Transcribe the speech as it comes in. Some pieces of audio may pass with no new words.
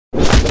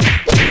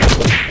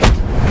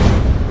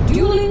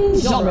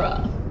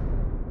genre.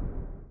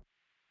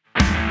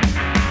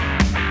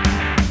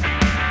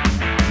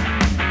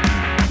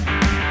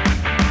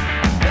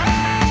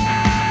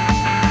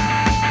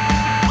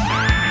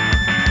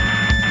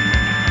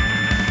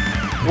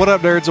 What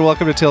up, nerds, and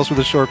welcome to Tales from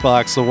the Short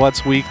Box, the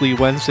once weekly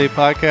Wednesday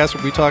podcast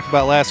where we talk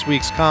about last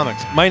week's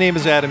comics. My name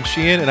is Adam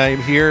Sheehan, and I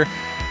am here,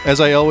 as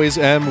I always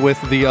am,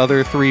 with the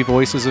other three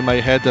voices in my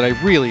head that I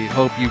really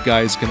hope you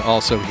guys can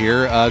also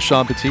hear.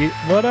 Sean Petit.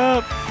 What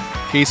up?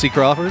 Casey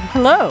Crawford.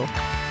 Hello.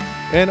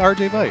 And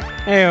RJ Vite.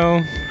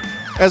 Heyo.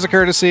 As a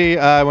courtesy,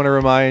 I want to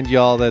remind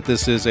y'all that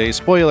this is a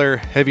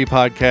spoiler-heavy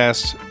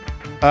podcast.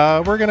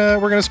 We're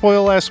gonna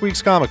spoil last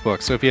week's comic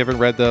book, so if you haven't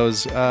read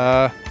those,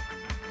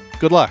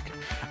 good luck.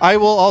 I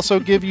will also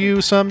give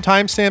you some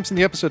timestamps in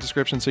the episode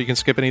description so you can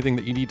skip anything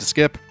that you need to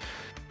skip.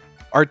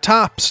 Our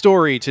top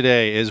story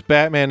today is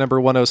Batman number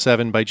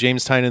 107 by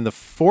James Tynion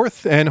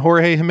IV and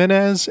Jorge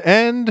Jimenez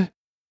and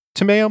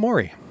Tomeo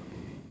Mori.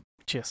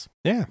 Cheers.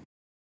 Yeah.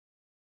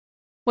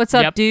 What's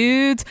up, Yep.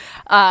 dudes?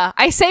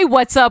 I say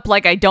what's up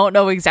like I don't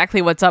know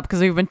exactly what's up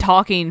because we've been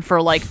talking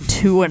for like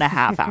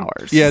 2.5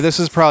 hours. Yeah, this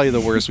is probably the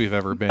worst we've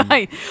ever been.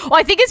 I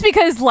think it's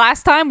because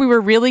last time we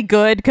were really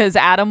good because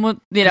Adam, Adam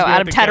the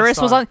Teteris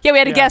guest was on. on. Yeah, we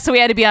had a Yeah. guest, so we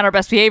had to be on our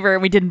best behavior,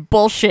 and we didn't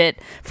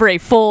bullshit for a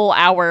full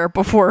hour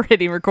before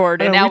hitting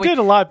record. And now we did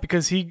a lot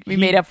because he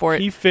made up for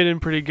it. He fit in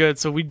pretty good,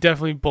 so we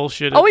definitely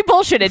bullshitted. we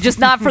bullshitted, just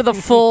not for the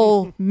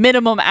full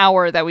minimum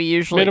hour that we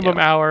usually minimum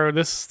do. hour.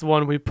 This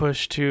one we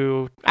pushed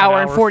to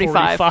Hour and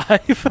 45.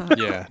 45.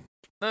 Yeah.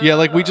 Yeah,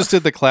 like we just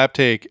did the clap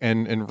take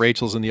and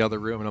Rachel's in the other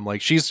room and I'm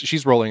like,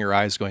 she's rolling her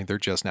eyes going, they're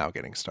just now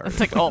getting started. It's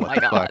like, oh my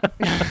God. Fuck.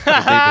 What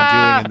have they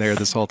been doing in there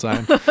this whole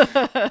time?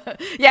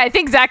 Yeah, I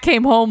think Zach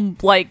came home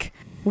like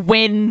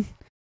when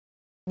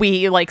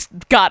we like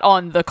got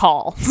on the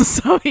call.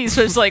 So he's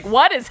just like,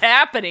 what is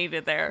happening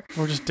in there?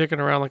 We're just dicking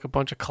around like a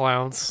bunch of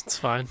clowns. It's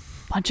fine.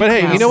 Bunch But of hey,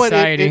 clowns. you know what?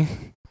 Society.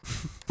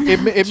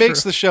 It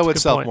makes true. the show That's a good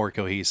itself point. more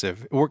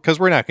cohesive because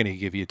we're not going to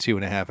give you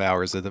 2.5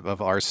 hours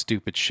of our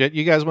stupid shit.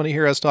 You guys want to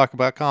hear us talk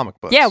about comic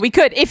books? Yeah, we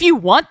could. If you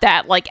want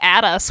that, like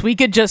at us, we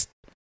could just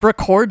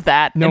record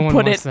that No and one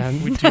put wants it. that.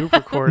 We do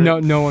record it. No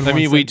one I wants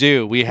mean, we it.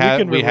 do. We have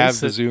can we have release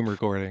the it. Zoom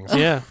recordings.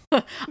 Yeah.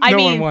 I no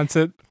mean, one wants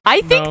it.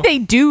 I think No. they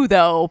do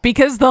though,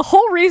 because the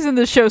whole reason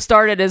the show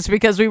started is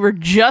because we were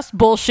just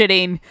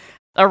bullshitting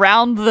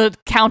around the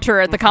counter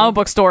at the comic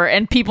book store,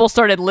 and people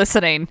started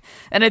listening,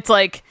 and it's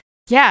like.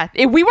 Yeah,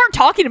 we weren't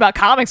talking about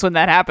comics when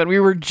that happened. We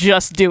were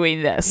just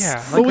doing this.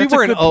 Yeah. Well, we that's a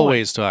weren't good point.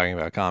 always talking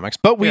about comics,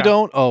 but we Yeah.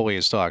 don't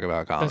always talk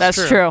about comics. That's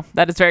That's true.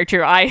 That is very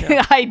true.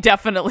 I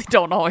definitely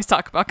don't always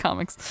talk about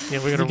comics. Yeah,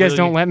 we You gotta guys really,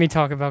 don't let me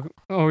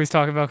always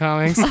talk about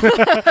comics.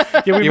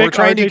 Yeah, Yeah, we're make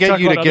trying to RJ get talk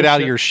you to about get other out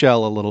of shit. your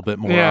shell a little bit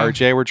more, Yeah.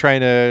 RJ. We're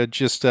trying to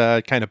just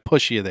kind of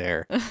push you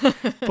there.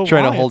 But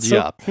trying to why? hold It's you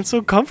so- up. It's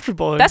so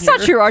comfortable. in That's not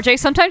here. true, RJ.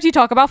 Sometimes you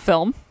talk about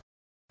film.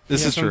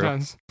 This Yeah, is true.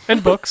 sometimes.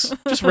 And books,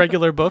 just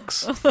regular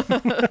books.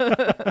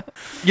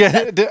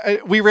 Yeah,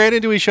 we ran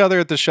into each other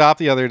at the shop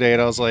the other day,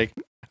 and I was like,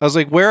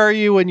 "Where are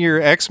you when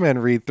your X-Men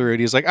read through?" And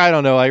he's like, "I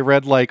don't know. I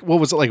read like what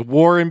was it, like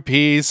War and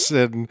Peace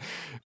and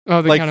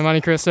Oh, the Like- Count of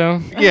Monte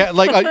Cristo. yeah,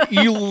 like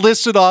you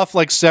listed off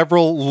like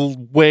several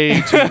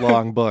way too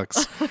long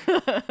books."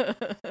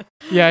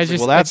 Yeah, I It's like, just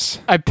well, that's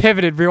I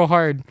pivoted real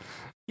hard.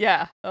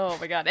 Yeah. Oh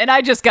my god. And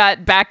I just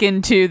got back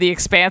into the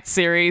Expanse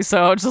series,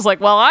 so it's just like,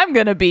 well, I'm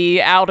gonna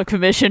be out of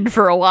commission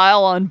for a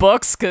while on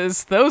books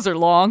because those are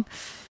long.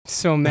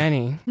 So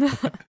many.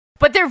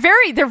 But they're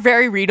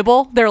very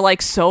readable. They're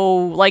like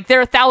they're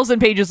 1,000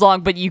 pages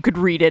long, but you could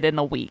read it in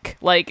a week.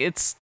 Like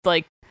it's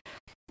like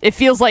it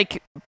feels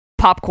like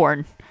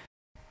popcorn.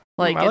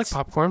 Like I like it's,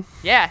 popcorn.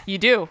 yeah, you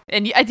do.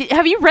 And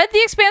have you read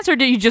The Expanse or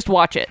did you just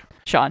watch it,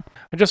 Sean?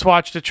 I just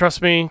watched it.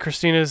 Trust me,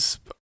 Christina's.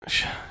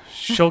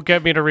 She'll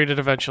get me to read it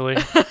eventually.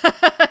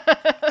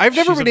 I've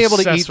never She's been able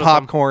to obsessed eat with them.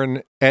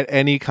 popcorn at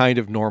any kind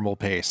of normal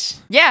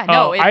pace. Yeah.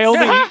 No. Oh, It's, I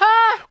only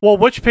Well,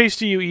 which pace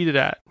do you eat it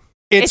at?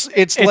 It's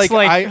It's like,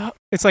 like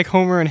it's like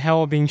Homer in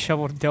hell being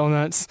shoveled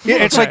donuts. yeah,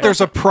 it's Okay. like there's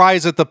a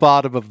prize at the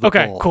bottom of the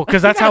Okay, bowl. cool.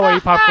 Because that's how I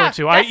eat popcorn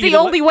too. That's I eat the it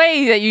only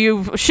way that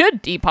you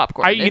should eat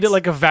popcorn. I eat it It's-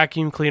 like a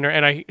vacuum cleaner,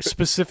 and I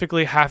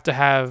specifically have to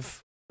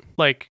have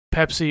like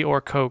Pepsi or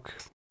Coke,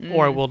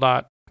 or I will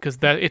not, because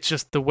that it's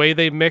just the way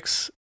they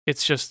mix.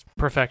 It's just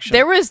perfection.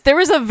 There was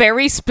a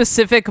very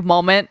specific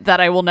moment that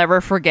I will never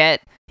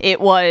forget.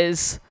 It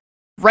was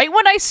right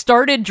when I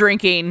started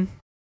drinking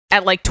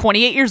at like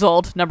 28 years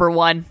old, number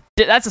one.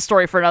 That's a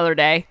story for another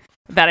day,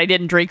 that I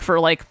didn't drink for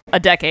like a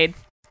decade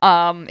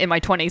in my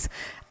 20s.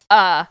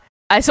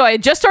 So I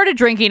had just started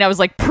drinking. I was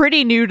like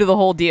pretty new to the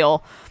whole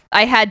deal.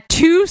 I had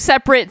two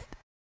separate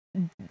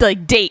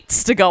like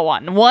dates to go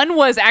on. One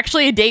was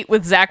actually a date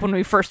with Zach when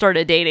we first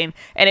started dating,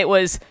 and it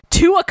was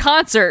to a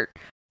concert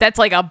that's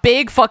like a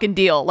big fucking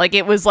deal. Like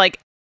it was like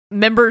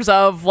members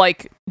of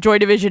like Joy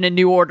Division and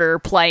New Order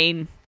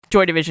playing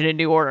Joy Division and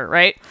New Order,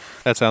 right?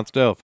 That sounds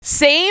dope.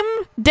 Same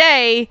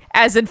day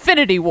as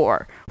Infinity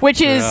War, which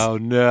is Oh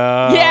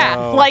no. yeah,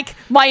 like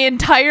my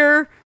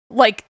entire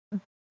like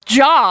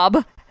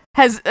job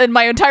and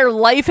my entire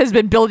life has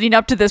been building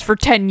up to this for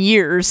 10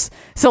 years.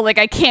 So like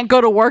I can't go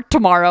to work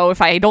tomorrow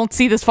if I don't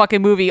see this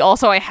fucking movie.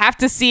 Also, I have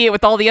to see it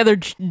with all the other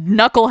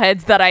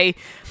knuckleheads that I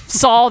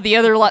saw the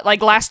other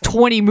like last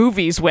 20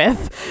 movies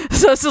with.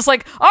 So it's just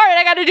like, all right,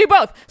 I got to do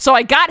both. So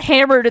I got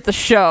hammered at the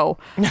show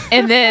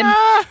and then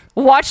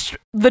watched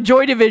the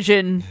Joy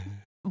Division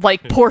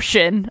like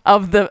portion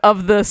of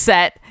the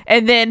set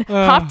and then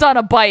hopped on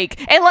a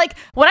bike. And like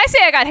when I say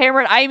I got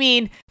hammered, I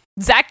mean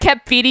Zach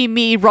kept feeding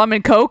me rum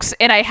and cokes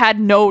and I had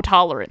no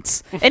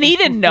tolerance. And he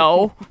didn't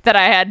know that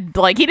I had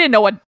he didn't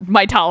know what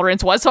my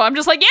tolerance was. So I'm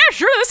just like, yeah,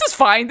 sure, this is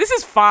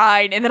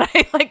fine. And then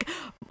I like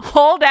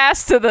hauled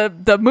ass to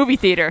the movie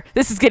theater.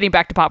 This is getting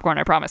back to popcorn,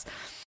 I promise.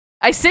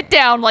 I sit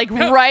down like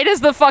right as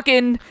the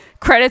fucking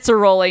credits are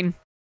rolling.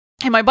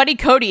 And my buddy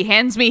Cody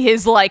hands me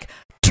his like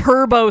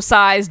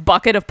turbo-sized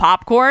bucket of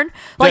popcorn.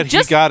 Like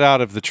that he got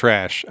out of the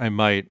trash, I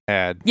might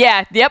add.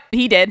 Yeah, yep,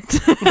 he did.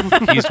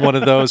 He's one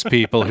of those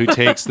people who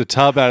takes the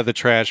tub out of the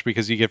trash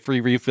because you get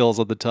free refills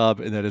on the tub,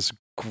 and that is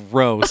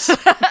gross.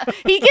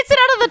 He gets it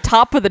out of the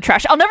top of the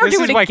trash. I'll never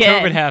do it again. This is why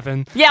COVID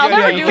happened. Yeah, I'll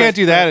never do it. You can't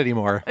do that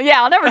anymore.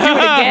 Yeah, I'll never do it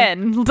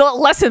again.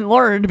 Lesson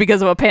learned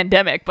because of a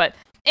pandemic, but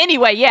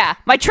anyway, yeah,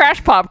 my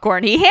trash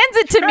popcorn. He hands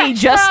it to me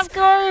just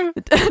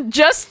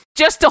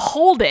to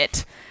hold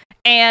it.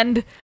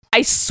 And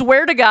I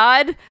swear to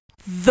God,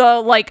 the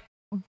like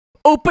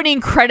opening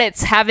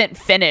credits haven't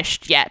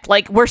finished yet.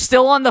 Like we're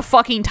still on the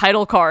fucking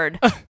title card.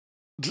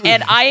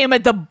 And I am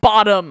at the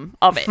bottom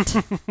of it.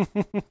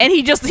 And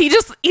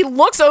he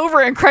looks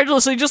over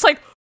incredulously, just like,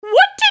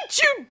 what did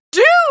you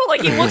do?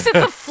 Like he looks at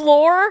the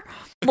floor,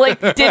 like,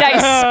 did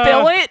I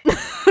spill it?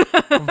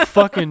 I'm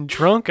fucking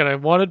drunk and I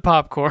wanted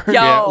popcorn. Yo,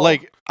 yeah,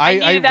 like I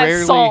needed that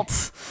rarely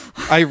salt.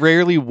 I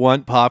rarely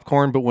want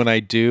popcorn, but when I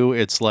do,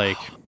 it's like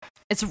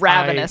It's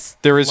ravenous.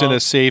 there isn't a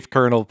safe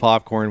kernel of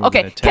popcorn.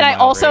 Okay, within a 10 can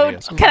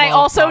I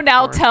also popcorn.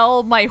 now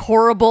tell my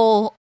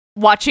horrible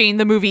watching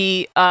the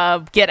movie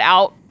Get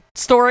Out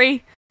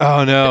story?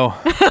 Oh no!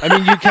 I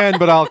mean, you can,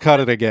 but I'll cut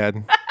it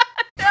again.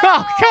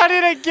 Oh, cut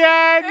it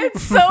again!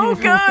 It's so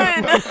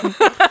good.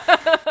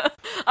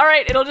 All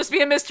right, it'll just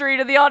be a mystery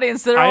to the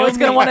audience. They're always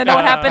going to want to know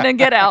what happened in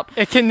Get Out.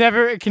 It can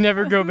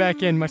never go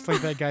back in, much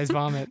like that guy's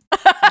vomit.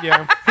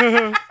 Yeah.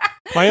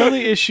 My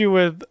only issue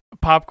with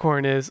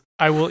popcorn is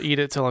I will eat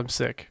it till I'm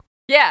sick.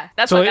 Yeah,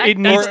 that's So what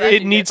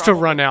it needs to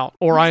run out,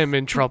 or I am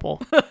in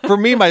trouble. For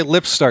me, my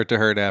lips start to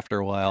hurt after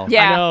a while.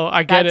 Yeah, I know,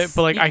 I get it, that's-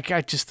 but like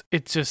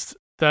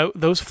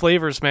those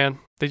flavors, man.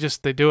 They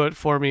do it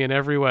for me in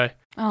every way.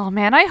 Oh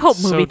man, I hope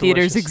So movie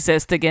theaters delicious.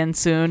 exist again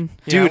soon.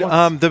 Dude, Yeah, the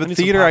I need some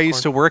theater I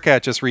used to popcorn. work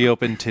at just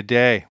reopened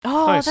today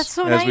Oh, Nice. that's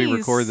so as nice. we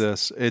record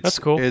this. That's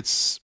cool.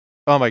 It's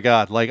oh my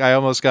god! Like I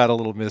almost got a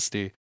little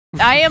misty.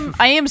 I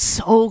am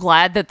so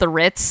glad that the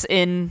Ritz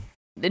in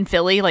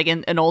Philly, like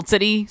in Old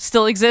City,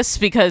 still exists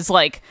because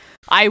like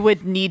I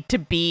would need to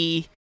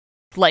be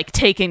like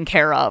taken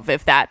care of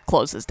if that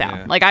closes down.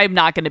 Yeah. Like I'm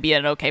not going to be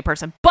an okay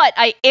person, but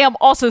I am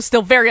also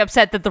still very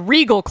upset that the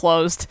Regal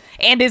closed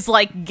and is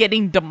like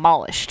getting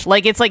demolished.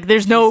 Like it's like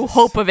there's no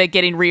hope of it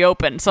getting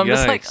reopened. So I'm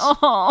just like, Yikes.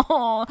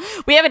 oh,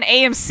 we have an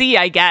AMC,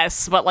 I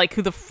guess, but like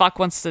who the fuck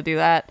wants to do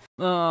that?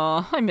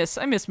 Oh, I miss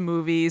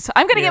movies.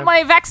 I'm gonna Yeah. get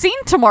my vaccine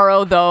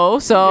tomorrow though,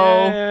 so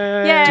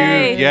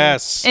yay. Dude,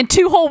 yes. In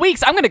 2 whole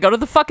weeks, I'm gonna go to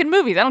the fucking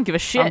movies. I don't give a I'm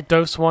shit.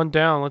 dose one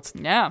down. Let's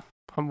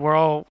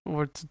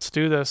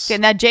do this.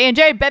 Getting that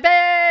J&J, baby.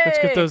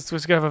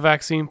 Let's have a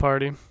vaccine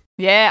party.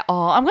 Yeah.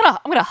 Oh, I'm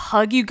gonna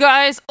hug you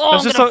guys. Oh,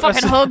 That's I'm just gonna a-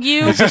 fucking that's- hug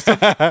you.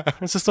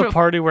 It's just a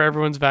party where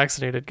everyone's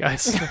vaccinated,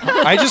 guys.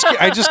 I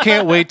just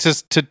can't wait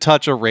to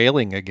touch a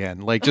railing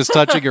again. Like just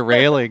touching a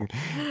railing,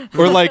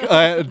 or like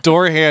a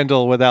door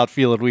handle without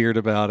feeling weird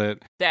about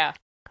it. Yeah.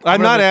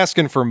 I'm not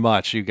asking for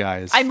much, you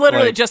guys. I'm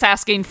literally Like, just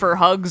asking for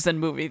hugs and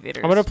movie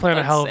theaters. I'm gonna plan a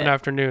That's hell of it. an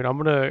afternoon. I'm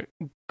gonna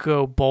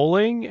go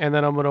bowling, and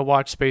then I'm gonna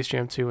watch Space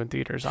Jam 2 in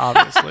theaters.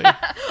 Obviously,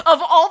 Of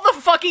all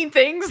the fucking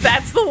things,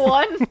 that's the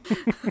one.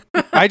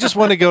 I just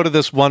want to go to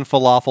this one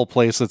falafel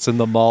place that's in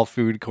the mall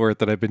food court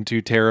that I've been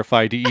too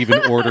terrified to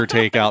even order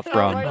takeout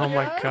from. oh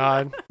my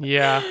god,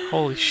 yeah,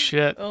 holy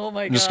shit. Oh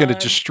my god. I'm just going to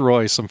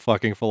destroy some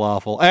fucking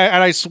falafel.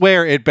 And I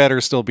swear it better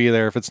still be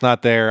there. If it's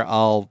not there,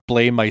 I'll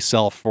blame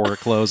myself for it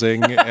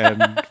closing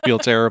and feel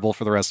terrible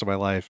for the rest of my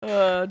life.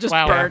 just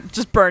Wow.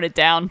 burn it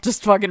down.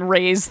 Just fucking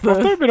raise Well,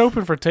 if the. they've been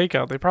open for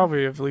takeout, they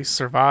probably have at least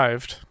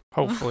survived.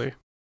 Hopefully,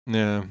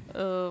 Yeah.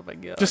 Oh my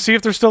god. just see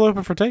if they're still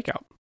open for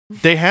takeout.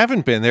 They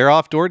haven't been. They're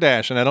off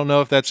DoorDash. And I don't know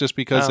if that's just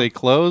because Oh. they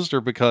closed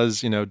or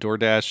because,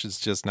 DoorDash is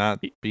just not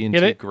being Yeah,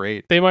 too they-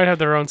 great. They might have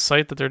their own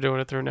site that they're doing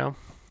it through now.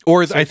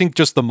 Or I think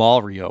just the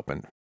mall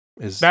reopened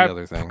is That the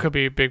other thing. could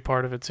be a big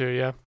part of it too.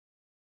 Yeah.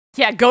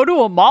 Yeah, go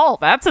to a mall.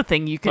 That's a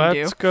thing you can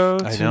Let's go.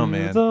 I to know,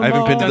 man. the I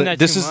haven't been to mall. Done that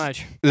this too is-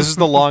 much. This is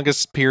the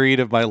longest period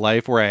of my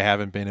life where I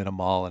haven't been in a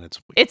mall, and it's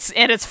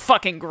It's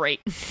fucking great.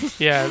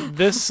 Yeah,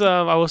 this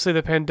I will say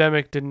the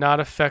pandemic did not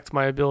affect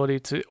my ability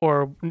to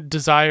or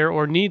desire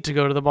or need to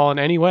go to the mall in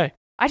any way.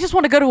 I just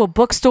want to go to a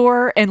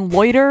bookstore and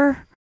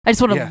loiter I just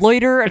want to Yeah.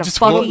 loiter at a Just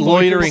fucking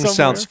Loitering somewhere.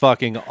 sounds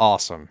fucking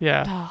awesome.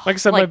 Yeah. Oh, Like I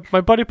said, like-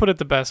 my buddy put it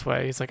the best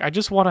way. He's like, I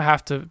just want to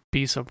have to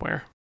be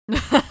somewhere.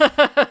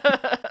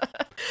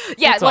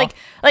 Yeah, That's all.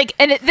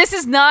 and this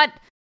is not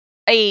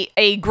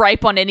a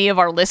gripe on any of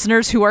our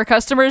listeners who are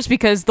customers,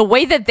 because the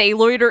way that they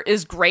loiter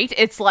is great.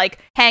 It's like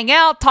hang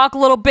out, talk a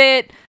little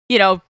bit,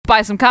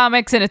 buy some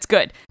comics, and it's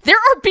good. There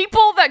are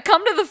people that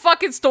come to the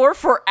fucking store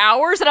for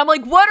hours, and I'm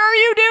like, what are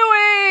you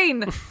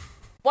doing?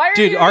 Why are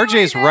Dude, you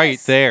RJ's doing right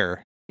this?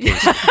 there.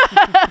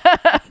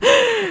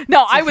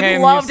 No, I would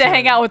him love to yourself.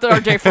 hang out with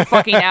RJ for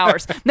fucking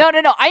hours. No.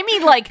 I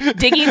mean, like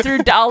digging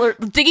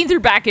through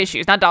back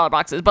issues, not dollar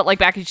boxes, but like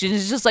back issues.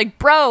 It's just like,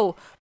 bro,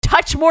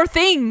 touch more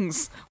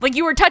things. Like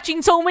you were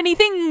touching so many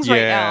things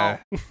right now.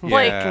 Yeah.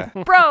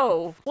 Like,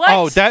 bro, what?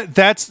 Oh,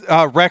 that's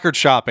record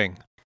shopping.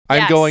 I'm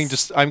Yes.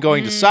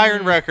 going to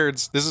Siren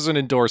Records. This is an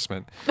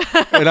endorsement,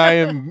 and I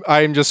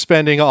am just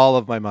spending all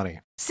of my money.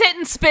 Sit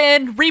and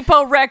spin,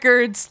 Repo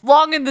Records,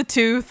 Long in the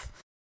Tooth.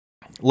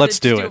 Let's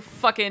do it.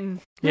 Fucking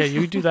Yeah,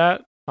 you do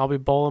that. I'll be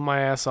bowling my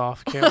ass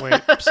off. Can't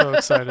wait. I'm so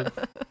excited.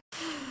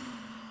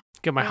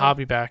 Get my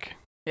hobby back.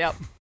 Yep.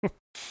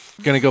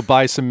 Gonna go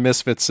buy some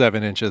Misfits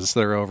 7 inches.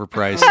 They're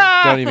overpriced.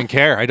 Don't even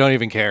care. I don't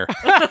even care.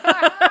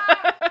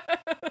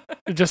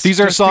 These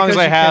are just songs because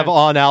I you have can.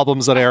 on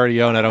albums that I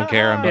already own. I don't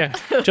care.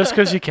 Yeah, just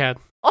because you can.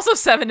 Also,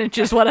 7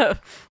 inches. What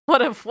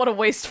a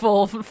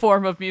wasteful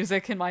form of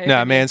music in my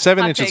Nah, opinion. man,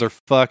 7 Hot inches take. are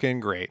fucking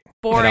great.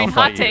 Boring. And I'll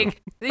Hot fight you.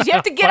 take. You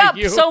have to get Fight up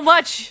you. so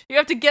much. You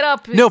have to get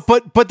up. No,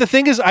 but the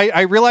thing is,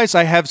 I realize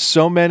I have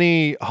so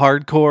many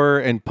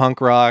hardcore and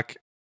punk rock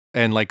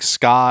and like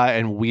ska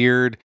and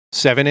weird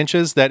 7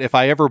 inches that if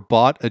I ever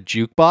bought a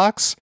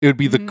jukebox, it would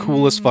be the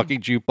coolest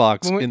fucking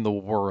jukebox When- in the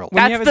world.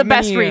 when you That's have the as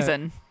best many,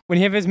 reason. When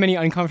you have as many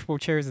uncomfortable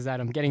chairs as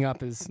Adam, getting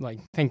up is like,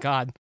 thank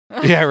God.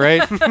 Yeah,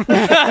 right?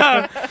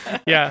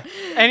 Yeah.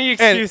 Any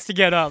excuse to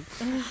get up.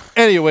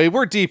 Anyway,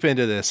 we're deep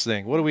into this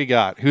thing. What do we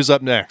got? Who's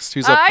up next?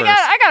 Who's up I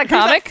first? got a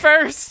comic.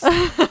 First.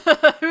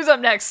 Who's up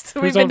next?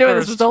 We've Who's been on doing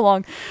this for first? so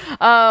long.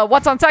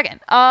 What's on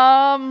second?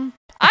 I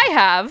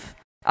have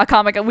a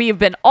comic that we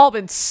have all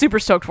been super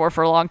stoked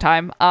for a long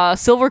time.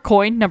 Silver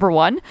Coin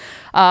 #1.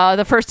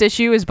 The first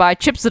issue is by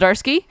Chip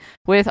Zdarsky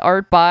with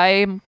art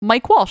by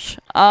Mike Walsh.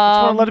 I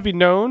just want to let it be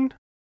known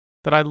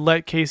that I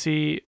let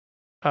Casey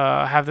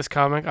have this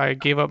comic. I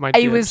gave up my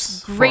I dibs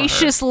was for her.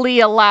 graciously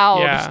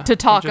allowed Yeah, to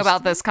talk just-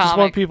 about this Just want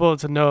comic. people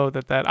to know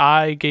that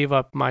I gave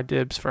up my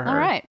dibs for her. All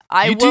right,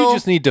 You do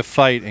just need to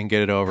fight and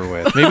get it over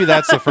with. Maybe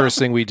that's the first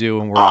thing we do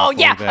when we're all Oh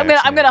yeah, fully I'm gonna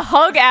vaccinated.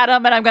 hug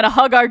Adam and I'm gonna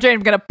hug RJ and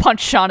I'm gonna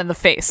punch Sean in the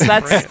face.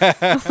 That's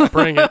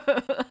Bring it.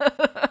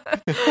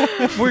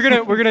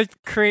 we're gonna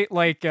create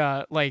like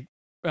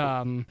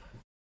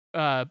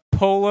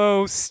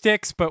polo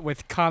sticks, but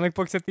with comic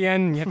books at the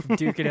end, and you have to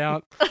duke it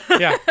out.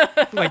 Yeah.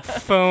 Like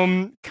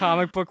foam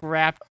comic book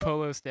wrapped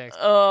polo sticks.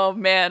 oh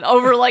man,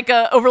 over like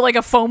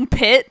a foam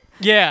pit.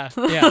 Yeah,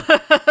 yeah.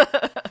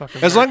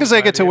 Fucking As long as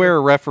I get to American wear a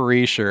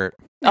referee shirt.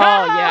 Oh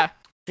yeah. Gladiator.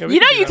 Yeah, we You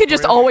know can do you that could for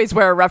just always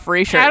wear a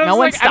referee shirt. Adam's No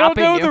one's like, I don't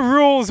stopping know you. the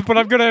rules, but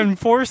I'm gonna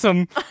enforce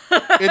them.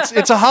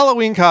 It's a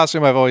Halloween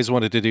costume I've always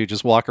wanted to do.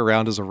 Just walk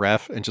around as a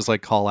ref and just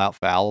like call out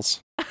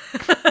fouls.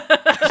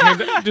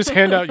 Just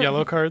hand out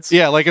yellow cards.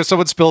 Yeah, like if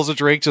someone spills a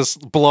drink,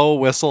 just blow a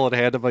whistle and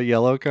hand them a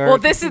yellow card. Well,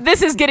 this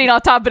is getting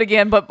off topic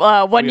again, but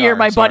one We year are,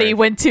 my buddy sorry.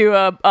 went to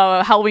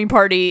a Halloween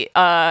party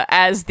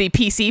as the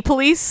PC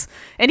police,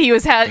 and he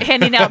was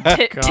handing out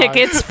God.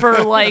 tickets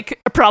for like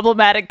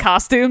problematic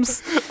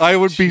costumes. I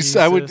would be.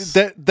 I would.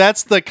 Jesus.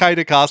 That's the kind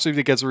of costume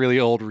that gets really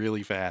old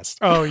really fast.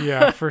 Oh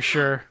yeah, for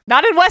sure.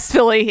 Not in West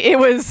Philly. It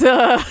was.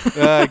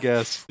 I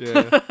guess.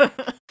 Yeah.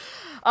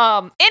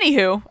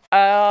 Anywho,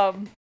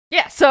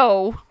 yeah.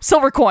 So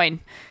Silver Coin.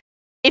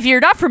 If you're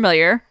not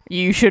familiar,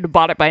 you should have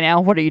bought it by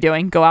now. What are you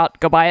doing? Go out,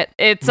 go buy it.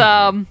 It's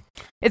a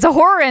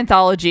horror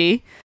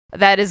anthology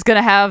that is going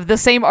to have the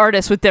same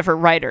artist with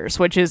different writers,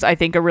 which is, I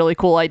think, a really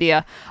cool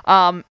idea.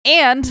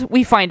 And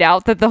we find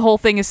out that the whole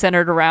thing is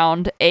centered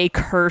around a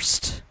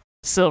cursed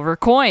silver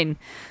coin.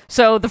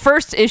 So the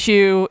first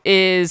issue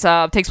is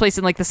takes place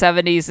in like the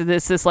 70s, and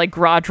this like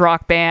garage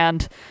rock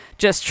band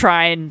just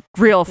trying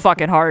real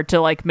fucking hard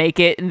to like make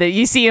it, and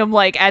you see them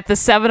like at the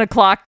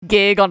 7:00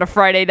 gig on a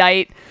Friday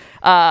night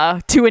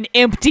to an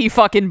empty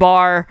fucking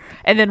bar,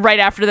 and then right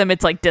after them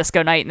it's like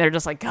disco night, and they're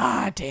just like,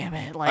 God damn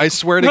it! Like, I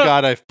swear to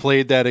God, I've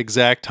played that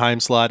exact time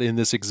slot in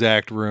this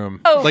exact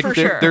room. Oh, like for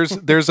sure.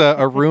 There's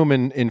a room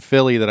in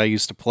Philly that I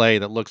used to play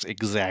that looks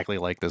exactly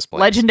like this place.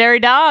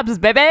 Legendary Dobbs,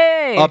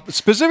 baby.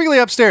 Specifically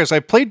upstairs. I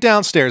played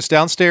downstairs.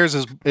 Downstairs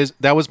is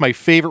that was my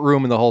favorite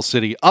room in the whole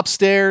city.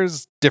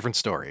 Upstairs, different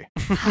story.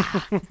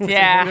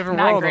 Yeah, Different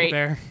not world great. up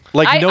there.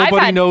 Like I've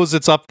nobody had- knows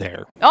it's up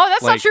there. Oh,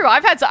 that's not Like- true. I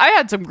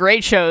had some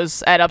great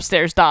shows at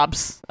Upstairs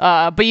Dobbs.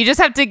 But you just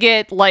have to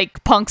get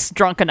like punks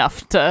drunk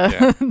enough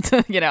to,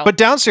 to But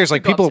downstairs,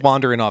 like Go people upstairs.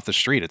 wandering off the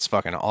street, it's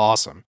fucking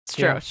awesome. It's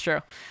true. Yeah. It's true.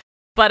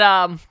 But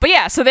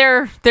yeah. So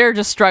they're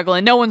just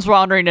struggling. No one's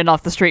wandering in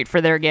off the street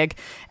for their gig,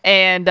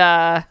 and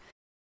they're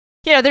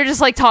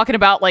just like talking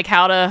about like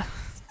how to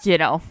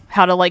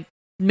like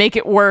make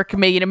it work,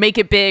 make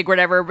it big,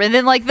 whatever. And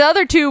then like the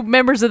other two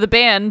members of the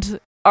band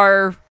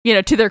are,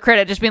 to their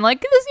credit, just being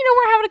like, this,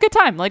 we're having a good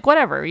time, like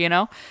whatever,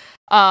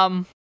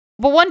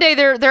 But one day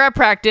they're at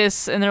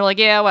practice and they're like,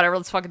 yeah, whatever,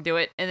 let's fucking do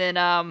it. And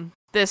then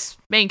this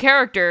main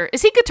character,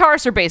 is he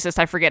guitarist or bassist?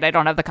 I forget. I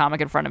don't have the comic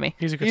in front of me.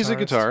 He's a guitarist. He's a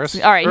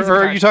guitarist. All right.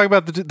 Or are you talking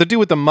about the dude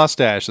with the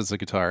mustache is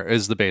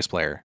the bass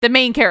player? The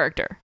main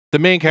character. The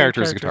main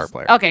character is a guitar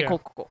player. Okay, Yeah.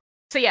 cool.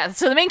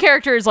 So the main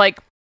character is like,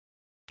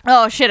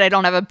 oh shit, I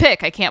don't have a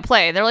pick. I can't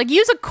play. And they're like,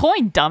 use a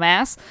coin,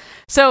 dumbass.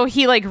 So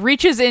he like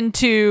reaches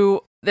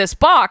into this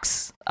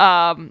box,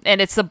 and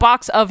it's the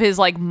box of his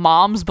like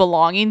mom's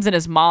belongings, and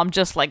his mom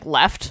just like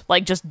left,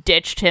 like just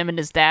ditched him and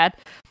his dad.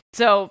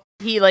 So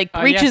he like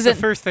reaches the in.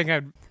 first thing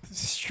I'd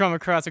strum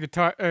across a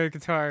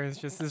guitar is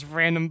just this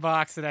random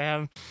box that I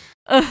have.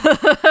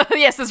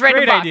 Yes, this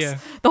random Great box. idea.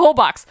 The whole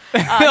box.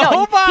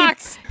 Whole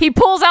box. He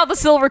pulls out the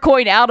silver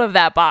coin out of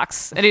that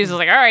box, and he's just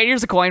like, all right,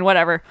 here's a coin,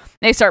 whatever. And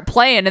they start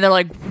playing, and they're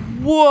like,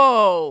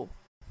 whoa,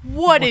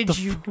 what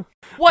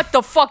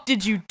the fuck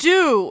did you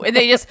do? And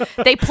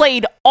they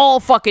played all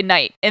fucking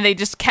night, and they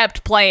just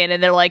kept playing,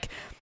 and they're like,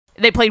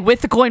 they played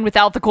with the coin,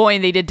 without the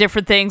coin, they did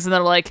different things, and they're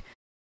like,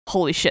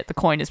 holy shit, the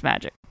coin is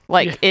magic.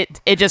 Like,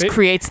 it just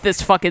creates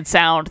this fucking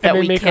sound that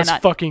we make cannot...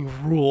 us fucking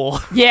rule.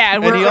 Yeah,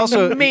 and we're he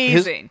also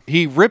amazing.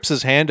 he rips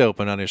his hand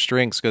open on his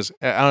strings because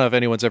I don't know if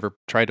anyone's ever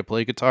tried to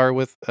play guitar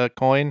with a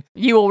coin.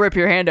 You will rip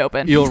your hand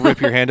open. You'll rip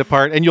your hand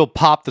apart and you'll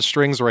pop the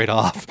strings right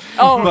off.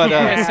 Oh, but,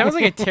 It sounds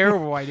like a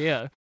terrible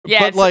idea. yeah,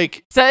 but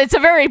like so it's a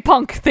very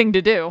punk thing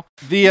to do.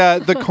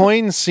 the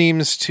coin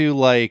seems to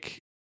like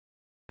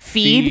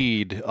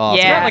Feed. off.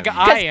 Yeah. Got like an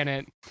eye in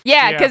it.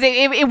 Yeah, Yeah.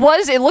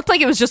 because it looked like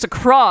it was just a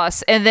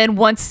cross, and then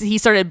once he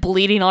started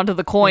bleeding onto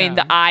the coin,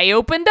 Yeah. the eye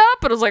opened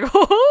up, and I was like,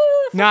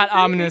 oh, Not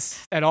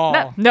ominous at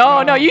all.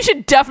 no, you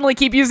should definitely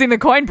keep using the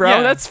coin, bro.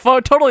 Yeah. That's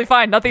totally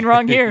fine. Nothing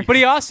wrong here. But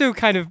he also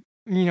kind of,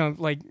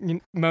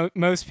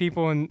 most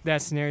people in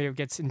that scenario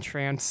gets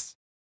entranced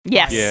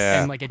Yes. Yeah.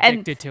 and like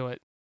addicted to it.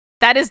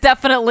 That is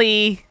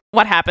definitely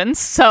what happens.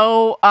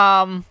 So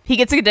he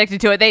gets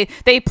addicted to it.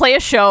 They play a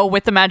show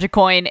with the magic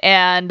coin,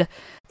 and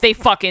they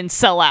fucking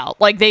sell out.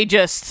 Like they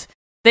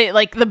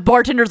like the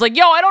bartender's like,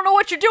 yo, I don't know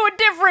what you're doing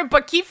different,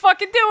 but keep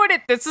fucking doing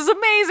it. This is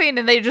amazing.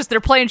 And they're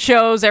playing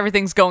shows.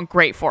 Everything's going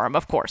great for them,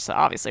 of course,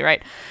 obviously,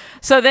 right?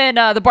 So then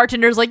the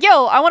bartender's like,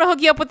 yo, I want to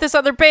hook you up with this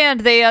other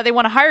band. They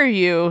want to hire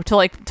you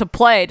to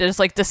play, to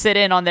sit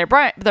in on their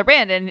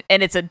band,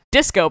 and it's a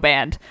disco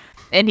band.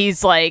 And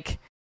he's like,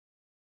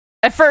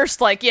 at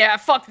first, like, yeah,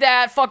 fuck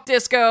that, fuck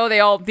disco. They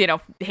all,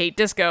 hate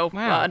disco,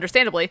 Wow.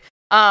 understandably.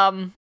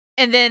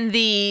 And then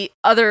the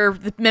other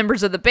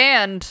members of the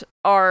band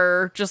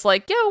are just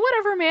like, yo,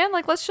 whatever, man.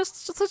 Like, let's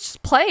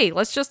just play.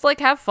 Let's just like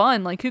have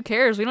fun. Like, who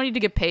cares? We don't need to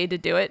get paid to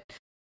do it.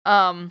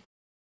 And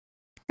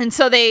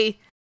so they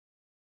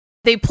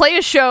play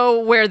a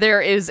show where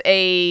there is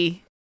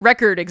a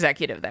record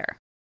executive there,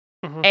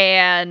 Mhm.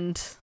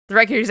 and the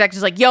record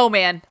executive's like, yo,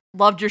 man,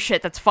 loved your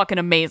shit. That's fucking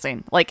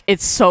amazing. Like,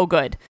 it's so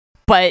good.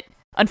 But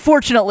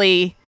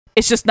unfortunately,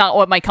 it's just not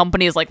what my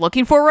company is like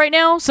looking for right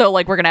now. So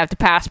like, we're gonna have to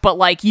pass. But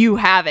like, you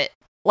have it.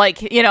 Like,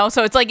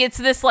 so it's like, it's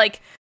this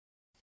like,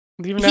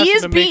 Even He asked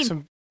is them to being- make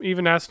some.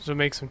 Even asked them to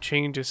make some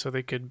changes so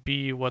they could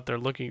be what they're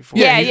looking for.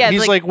 Yeah, He's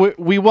it's like,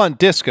 we want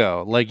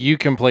disco. Like, you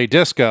can play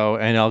disco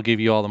and I'll give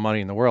you all the money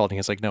in the world. And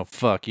he's like, no,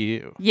 fuck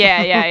you.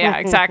 yeah,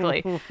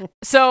 exactly.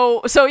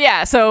 So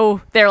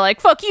they're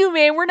like, fuck you,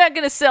 man. We're not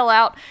gonna sell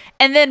out.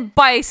 And then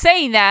by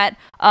saying that,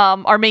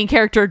 our main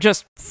character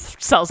just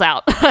sells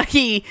out.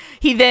 He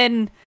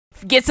then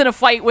gets in a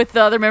fight with the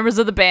other members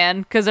of the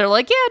band because they're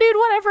like, yeah, dude,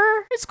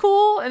 whatever, it's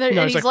cool. And, No, and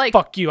he's he's like, like,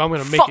 fuck you, I'm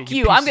gonna make fuck it.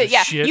 you, I'm gonna. gonna,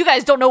 yeah, Shit. you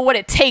guys don't know what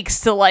it takes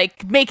to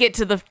like make it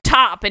to the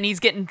top. And he's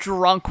getting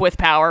drunk with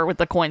power, with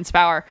the coin's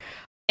power,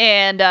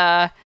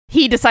 and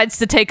he decides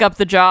to take up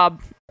the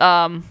job,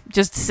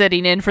 just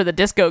sitting in for the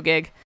disco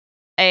gig.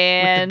 With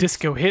And the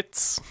disco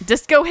hits.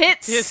 disco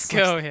hits.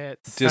 Disco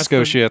hits. Disco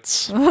the-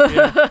 shits.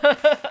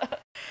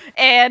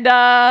 And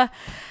yeah,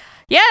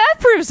 that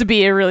proves to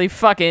be a really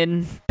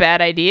fucking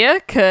bad idea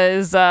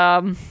because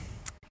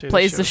Dude,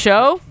 plays the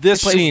show's- show.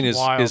 This plays scene is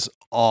wild.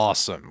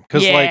 awesome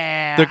because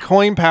Yeah. like the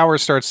coin power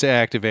starts to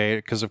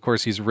activate because of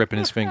course he's ripping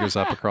his fingers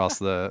up across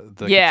the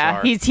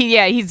Yeah,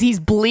 guitar. he's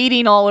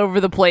bleeding all over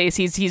the place.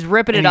 He's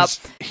ripping And it up.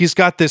 he's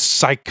got this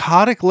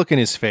psychotic look in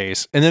his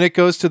face, and then it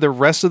goes to the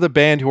rest of the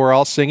band who are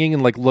all singing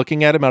and like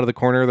looking at him out of the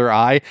corner of their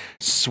eye,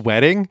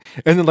 sweating,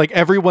 and then like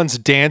everyone's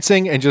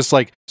dancing and just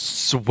like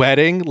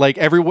sweating, like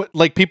everyone,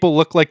 like people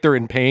look like they're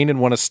in pain and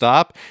want to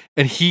stop,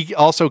 and he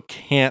also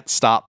can't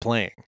stop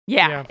playing.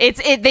 Yeah,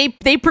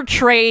 they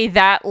portray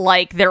that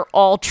like they're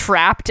all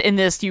trapped in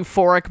this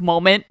euphoric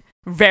moment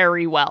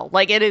very well.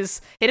 Like it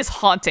is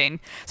haunting.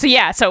 So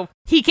yeah, so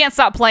he can't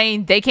stop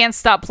playing, they can't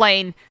stop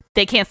playing,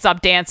 they can't stop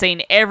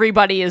dancing.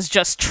 Everybody is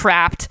just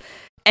trapped,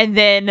 and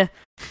then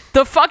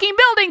the fucking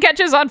building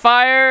catches on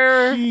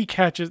fire. He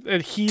catches,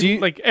 and Do you-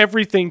 like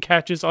everything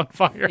catches on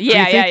fire.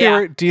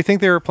 Yeah, Do you think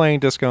they were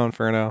playing Disco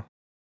Inferno?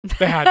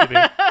 They had to be.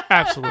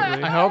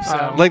 Absolutely. I hope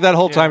so. Like that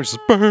whole Yeah. time, it's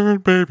just burn,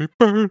 baby,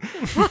 burn.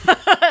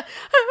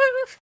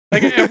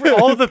 Like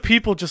all of the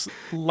people just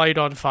light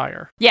on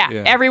fire. Yeah,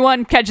 Yeah.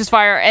 everyone catches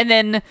fire, and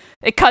then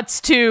it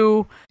cuts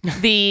to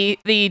the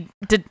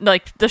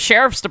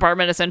sheriff's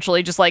department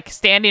essentially just like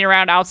standing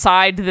around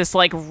outside this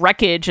like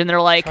wreckage, and they're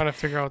like, Trying to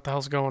figure out what the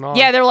hell's going on.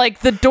 yeah, they're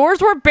like, the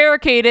doors were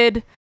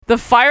barricaded, the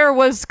fire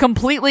was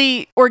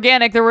completely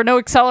organic, there were no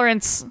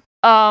accelerants.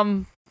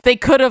 They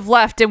could have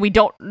left, and we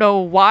don't know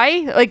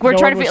why. Like we're no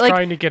trying one to was like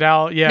trying to get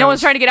out. Yeah, no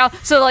one's trying to get out.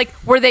 So like,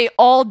 were they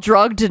all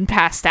drugged and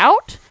passed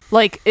out?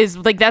 Like, is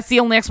like that's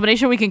the only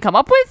explanation we can come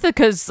up with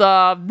because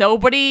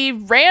nobody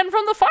ran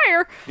from the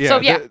fire. So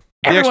yeah, the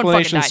everyone fucking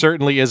explanation died.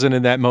 certainly isn't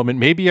in that moment.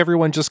 Maybe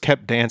everyone just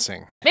kept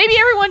dancing. Maybe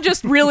everyone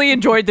just really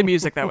enjoyed the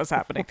music that was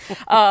happening.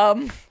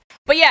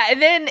 But yeah,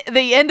 and then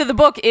the end of the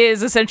book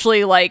is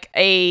essentially like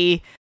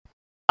a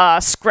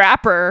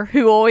scrapper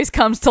who always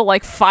comes to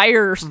like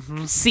fire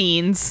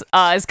scenes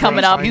is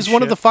coming up. He's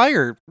one of the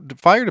fire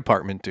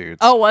department dudes.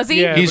 Oh, was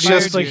he? Yeah, he's but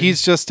just like-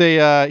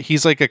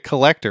 he's like a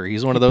collector.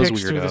 He's one of those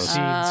picks through the weirdos.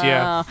 scenes.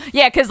 Yeah.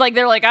 Yeah, because like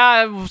they're like,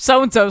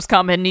 so and so's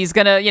coming. He's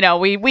gonna,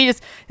 we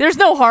just there's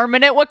no harm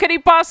in it. What could he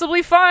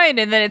possibly find?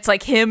 And then it's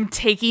like him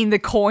taking the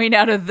coin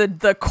out of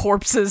the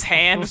corpse's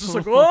hand. It's just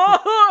like,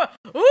 whoa,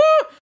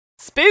 ooh,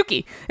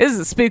 spooky. This is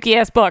a spooky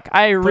ass book.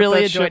 I Put really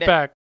that enjoyed shit it.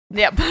 back.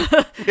 Yep,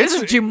 this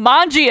is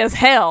Jumanji as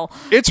hell.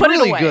 It's Put it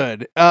really away.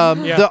 good. Yeah.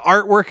 The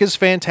artwork is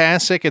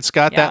fantastic. It's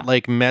got Yeah. that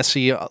like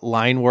messy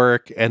line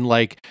work and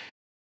like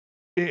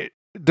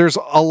there's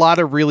a lot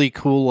of really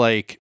cool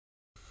like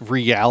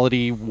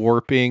reality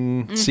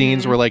warping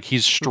scenes where like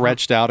he's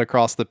stretched out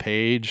across the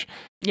page.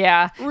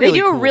 Yeah, Really they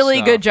do a cool really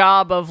stuff. good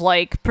job of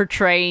like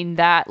portraying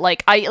that.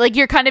 Like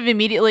you're kind of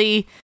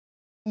immediately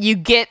you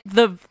get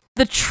the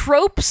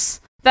tropes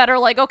that are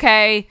like,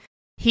 okay,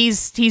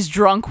 he's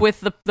drunk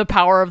with the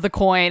power of the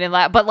coin and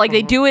that, but like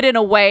they do it in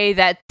a way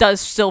that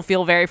does still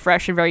feel very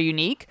fresh and very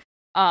unique.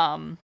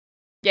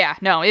 Yeah,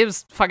 no, it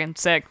was fucking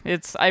sick.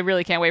 I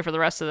really can't wait for the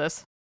rest of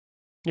this.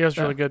 Yeah, it was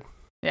really good.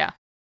 Yeah.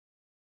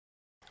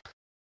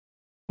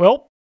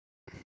 Well,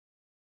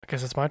 I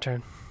guess it's my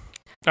turn.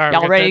 All right,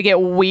 Y'all ready to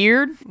get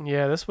weird?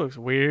 Yeah, this book's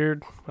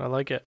weird. I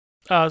like it.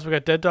 So we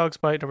got Dead Dog's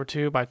Bite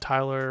 #2 by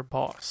Tyler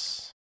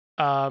Boss.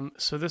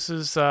 So this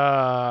is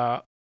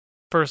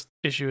first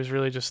issue is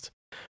really just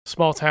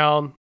small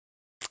town.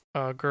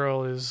 A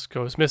girl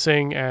goes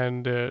missing,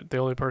 and the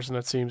only person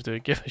that seems to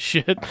give a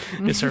shit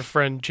is her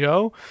friend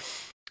Joe,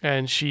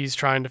 and she's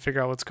trying to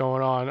figure out what's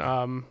going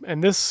on.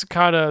 And this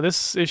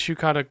issue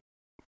kind of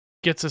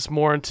gets us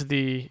more into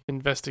the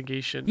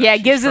investigation. that Yeah, it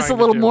she's gives us a trying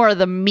to little do. more of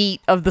the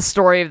meat of the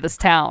story of this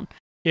town.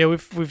 Yeah,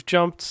 we've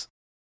jumped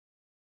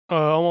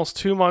almost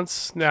 2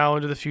 months now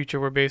into the future,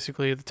 where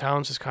basically the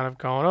town's just kind of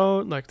going, oh,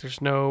 like there's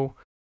no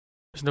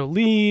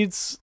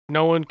leads,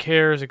 no one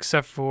cares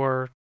except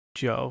for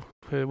Joe,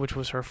 which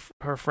was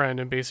her friend,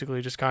 and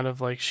basically just kind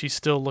of like she's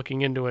still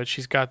looking into it.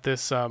 She's got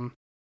this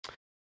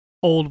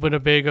old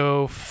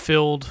Winnebago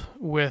filled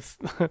with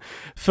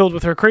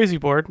her crazy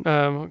board,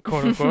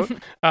 quote unquote,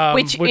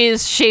 which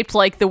is shaped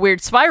like the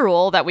weird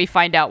spiral that we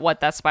find out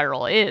what that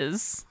spiral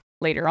is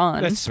later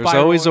on. That There's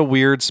always a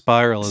weird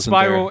spiral, isn't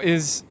spiral there?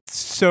 is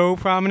so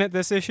prominent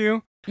this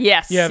issue.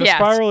 Yes. Yeah, the yes.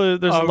 spiral.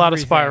 There's a lot of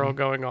Everything. spiral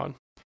going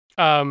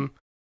on.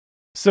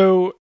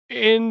 So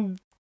in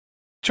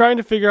trying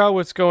to figure out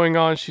what's going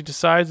on, she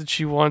decides that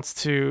she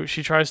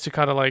tries to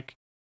kind of like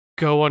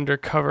go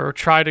undercover, or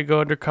try to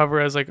go undercover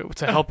as like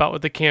to help out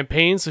with the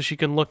campaign, so she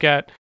can look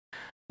at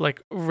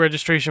like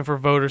registration for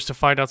voters to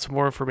find out some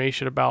more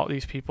information about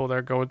these people that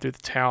are going through the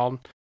town.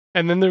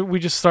 And then we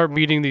just start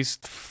meeting these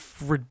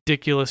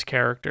ridiculous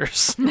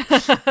characters.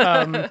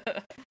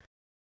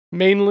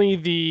 Mainly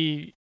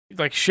the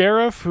like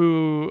sheriff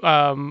who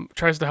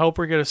tries to help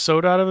her get a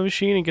soda out of a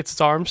machine and gets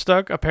his arm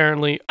stuck,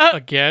 apparently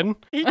again.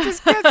 He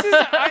just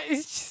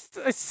gets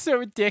it's so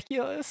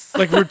ridiculous.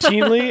 Like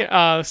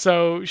routinely.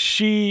 So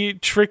she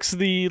tricks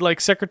the like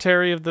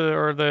secretary of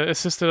the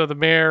assistant of the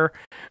mayor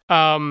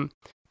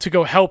to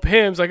go help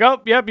him. It's like,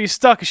 oh, yep, he's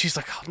stuck. And she's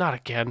like, oh, not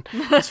again.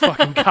 This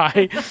fucking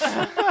guy.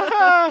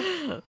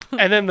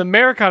 And then the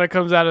mayor kind of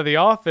comes out of the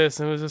office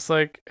and was just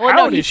like, Well,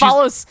 no, howdy.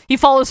 he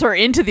follows her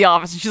into the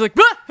office, and she's like,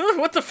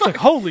 "What the It's fuck?" like,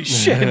 holy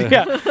shit.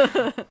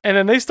 Yeah. And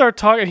then they start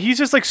talking. He's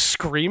just like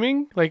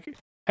screaming, like,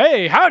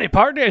 hey, howdy,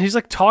 partner. And he's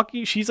like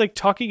talking. She's like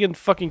talking in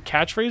fucking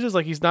catchphrases,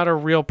 like he's not a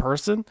real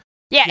person.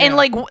 Yeah, and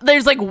like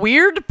there's like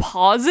weird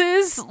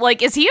pauses.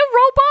 Like, is he a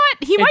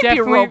robot? He might be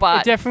a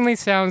robot. It definitely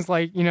sounds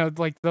like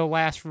like the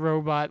last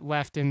robot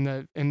left in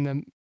the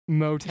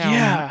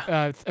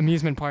Motown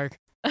amusement park.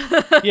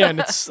 Yeah, and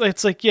it's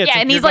like yeah, it's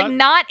and he's you're like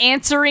not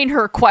answering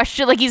her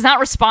question. Like, he's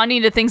not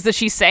responding to things that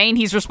she's saying.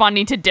 He's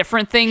responding to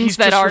different things He's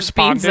that just aren't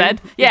being responding.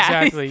 said. Yeah,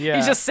 Exactly, yeah.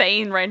 He's just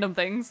saying random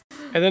things.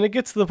 And then it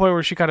gets to the point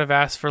where she kind of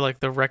asks for like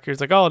the records,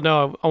 like, oh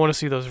no, I want to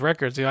see those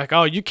records. You're like,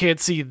 oh, you can't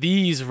see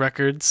these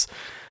records.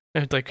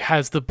 And it like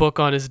has the book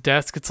on his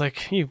desk. It's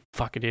like, you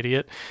fucking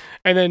idiot.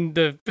 And then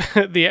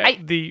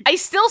the I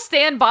still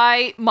stand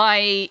by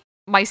my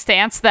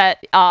stance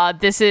that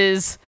this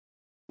is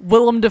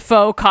Willem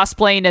Dafoe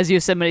cosplaying as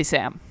Yosemite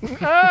Sam.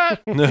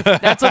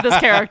 That's what this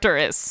character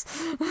is.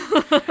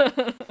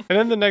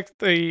 And then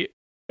the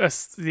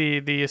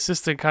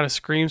assistant kind of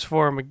screams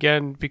for him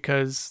again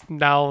because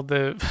now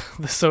the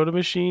soda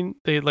machine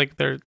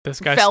this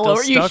guy Fell still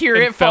over. stuck You hear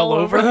and it fall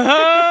over.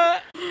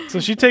 So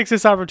she takes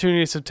this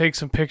opportunity to take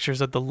some pictures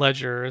of the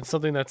ledger, and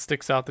something that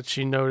sticks out that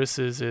she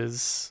notices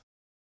is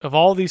of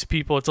all these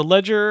people, it's a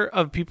ledger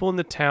of people in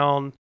the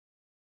town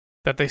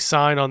that they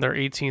sign on their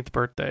 18th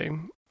birthday.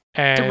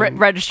 And To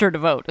register to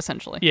vote,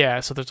 essentially. yeah,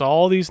 so there's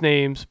all these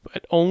names,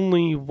 but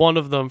only one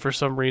of them for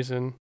some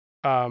reason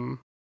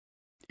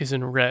is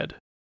in red.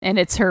 And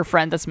it's her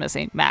friend that's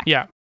missing, Mac.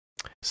 Yeah.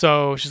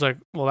 So she's like,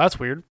 well, that's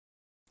weird.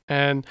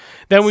 And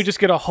then we just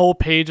get a whole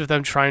page of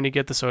them trying to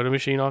get the soda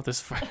machine off the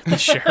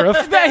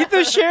sheriff.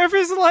 The sheriff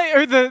is like,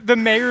 or the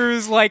mayor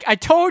is like, I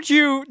told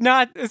you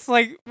not. It's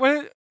like,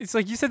 what? It's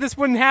like, you said this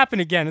wouldn't happen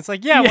again. It's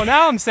like, yeah. Well,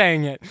 now I'm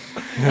saying it.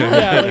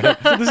 Yeah,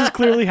 so this has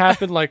clearly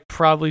happened like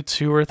probably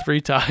 2 or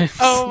 3 times.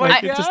 Oh my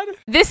Like, it god.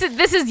 just-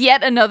 This is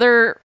yet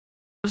another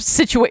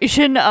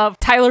situation of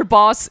Tyler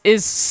Boss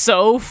is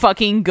so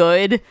fucking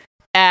good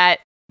at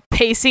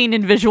pacing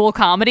and visual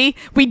comedy.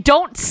 We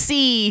don't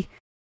see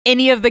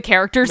any of the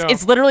characters. No.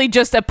 It's literally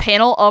just a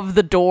panel of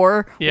the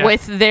door Yeah.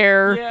 with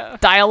their Yeah.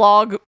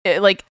 dialogue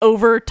like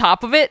over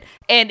top of it,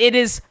 and it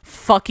is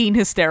fucking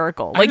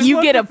hysterical. I Like just you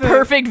love get a that the-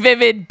 perfect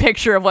vivid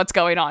picture of what's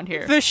going on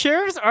here. The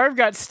sheriff's arm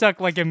got stuck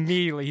like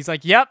immediately. He's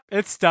like, "Yep,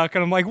 it's stuck,"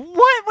 and I'm like, "What?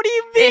 What do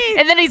you mean?"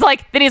 And then he's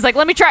like,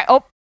 let me try.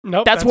 Oh,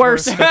 Nope, That's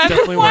worse. That's That's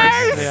definitely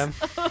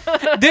worse.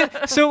 worse.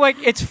 Yeah. So like,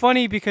 it's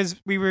funny because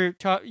we were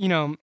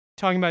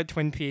talking about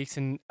Twin Peaks,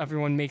 and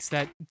everyone makes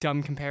that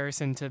dumb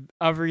comparison to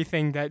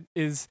everything that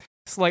is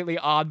slightly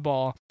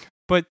oddball.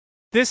 But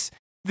this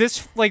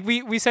like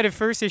we said at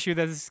first issue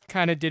that this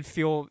kind of did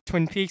feel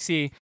Twin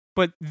Peaksy,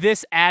 but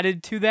this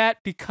added to that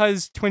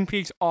because Twin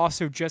Peaks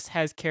also just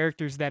has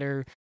characters that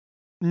are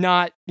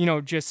not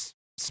just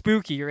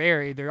spooky or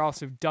airy. They're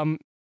also dumb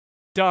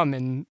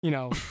and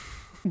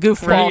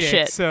goofball comedic.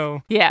 shit.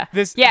 So Yeah.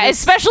 this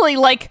Especially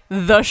like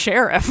the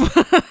sheriff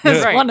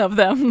is Right. one of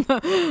them.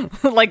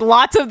 Like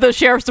lots of the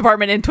sheriff's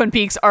department in Twin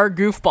Peaks are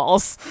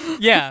goofballs.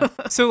 yeah.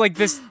 So like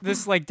this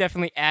like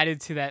definitely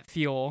added to that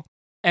feel,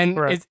 and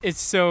Right.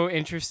 it's so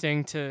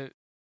interesting to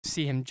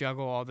see him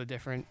juggle all the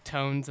different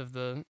tones of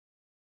the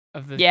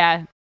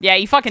Yeah. Yeah,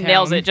 he fucking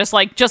nails Town. it. Just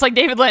like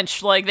David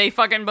Lynch. Like they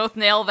fucking both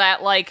nail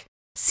that like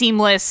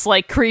seamless,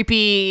 like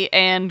creepy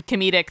and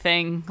comedic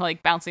thing,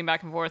 like bouncing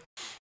back and forth.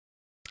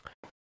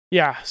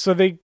 Yeah, so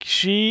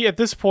she at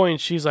this point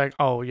she's like,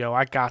 "Oh, yo,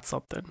 I got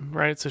something,"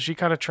 right? So she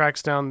kind of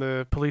tracks down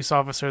the police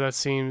officer that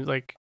seemed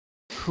like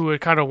who had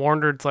kind of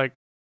warned her, like,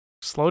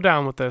 slow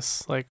down with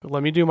this, like,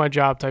 let me do my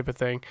job, type of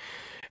thing.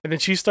 And then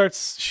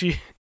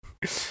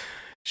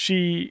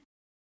she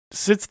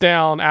sits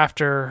down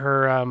after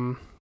her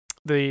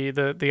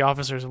the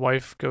officer's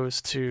wife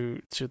goes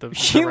to the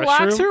She restroom.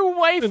 locks her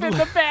wife in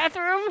the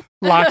bathroom.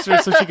 Locks her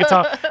so she can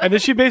talk, and then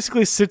she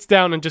basically sits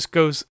down and just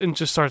goes and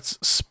just starts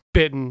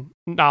spitting,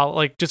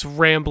 like just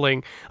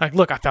rambling, like,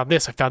 look, I found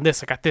this, I got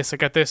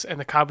this, and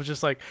the cop was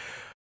just like,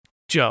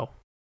 Joe,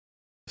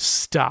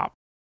 stop.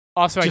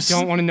 Also, Just- I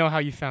don't want to know how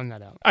you found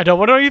that out. I don't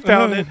want to know you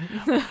found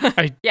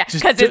it. Yeah,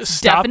 just because it's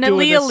stop doing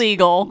definitely this.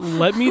 illegal.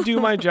 Let me do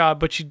my job.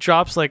 But she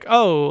drops like,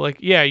 oh, like,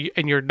 yeah,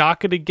 and you're not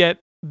going to get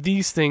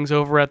these things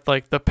over at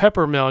like the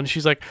pepper mill. And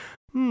she's like,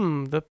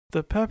 the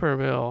pepper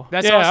mill.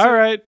 That's yeah, also- all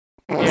right.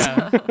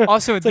 Yeah.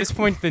 Also, at like- this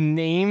point, the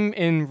name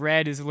in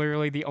red is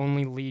literally the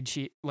only lead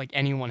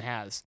anyone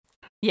has.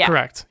 Yeah.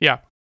 Correct. Yeah.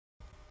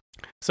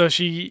 So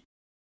she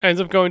ends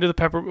up going to the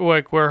pepper,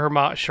 like where her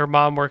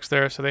mom works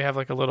there. So they have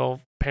like a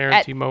little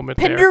parenting moment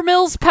there. Pender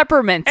Mills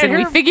Peppermints, and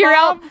we her figure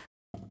out mom-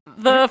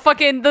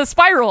 the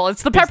spiral.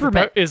 It's the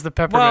peppermint. Is the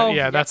peppermint? Well,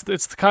 yeah, it's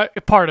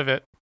the part of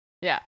it.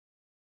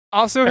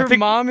 Also, I her think-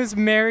 mom is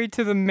married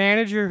to the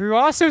manager, who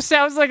also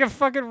sounds like a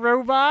fucking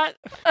robot.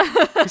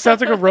 It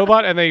sounds like a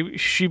robot, and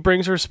she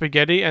brings her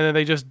spaghetti, and then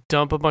they just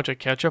dump a bunch of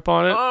ketchup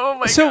on it. Oh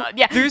my So, god!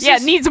 Yeah, there's yeah.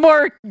 this- It needs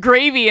more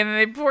gravy, and then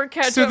they pour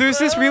ketchup. So there's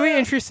this really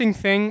interesting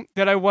thing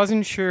that I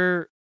wasn't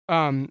sure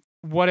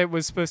what it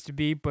was supposed to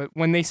be, but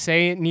when they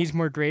say it needs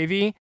more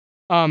gravy,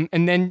 and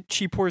then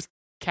she pours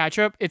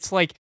ketchup, it's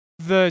like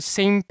the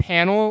same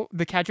panel,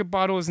 the ketchup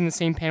bottle is in the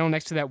same panel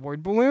next to that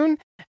word balloon,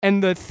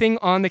 and the thing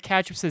on the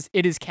ketchup says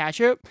it is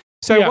ketchup.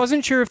 So Yeah. I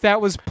wasn't sure if that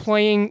was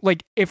playing,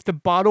 like, if the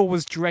bottle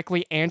was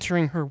directly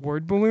answering her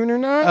word balloon or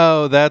not.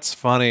 Oh, that's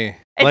funny.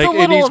 It's like a it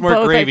little needs of more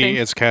both, I gravy. think.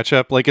 It's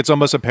ketchup. Like it's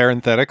almost a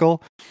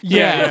parenthetical.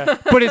 Yeah.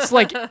 But it's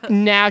like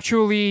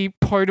naturally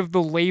part of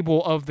the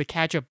label of the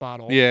ketchup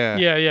bottle. Yeah.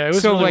 Yeah, it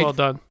was So, really like, well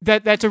done.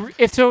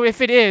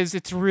 If it is,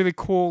 it's a really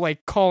cool like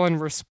call and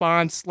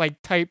response like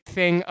type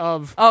thing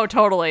of Oh,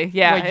 totally.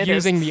 Yeah, like it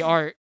using is. the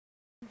art.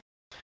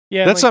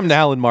 Yeah, That's like, something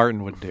Alan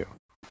Martin would do.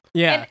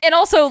 Yeah. And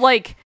also,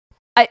 like,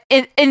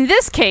 in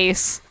this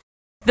case,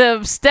 the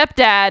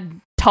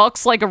stepdad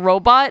talks like a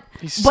robot,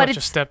 he's but such a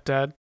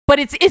stepdad. but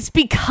it's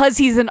because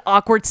he's an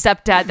awkward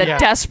stepdad that Yeah.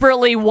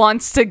 desperately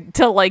wants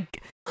to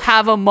like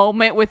have a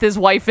moment with his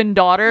wife and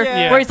daughter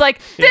Yeah. where he's like,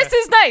 this Yeah.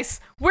 is nice.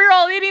 We're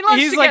all eating lunch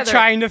He's together. like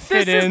trying to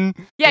fit This is- in.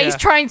 Yeah, he's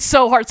trying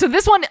so hard. So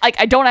this one, like,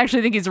 I don't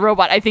actually think he's a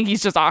robot. I think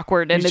he's just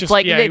awkward, and He's it's just-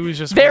 like yeah, they- he was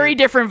just very weird.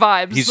 different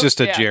vibes. He's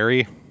just a yeah.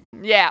 Jerry.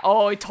 Yeah.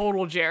 Oh, a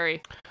total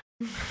Jerry.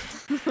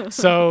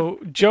 So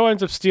Joe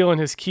ends up stealing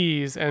his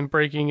keys and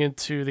breaking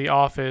into the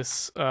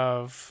office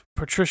of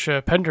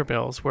Patricia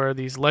Pendermills, where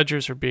these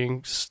ledgers are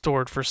being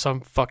stored for some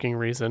fucking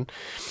reason.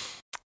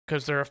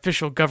 Because they're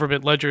official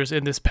government ledgers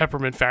in this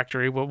peppermint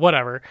factory, but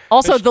whatever.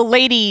 Also, It's the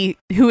lady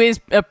who is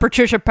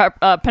Patricia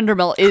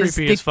Pendermill is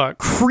creepy the as fuck.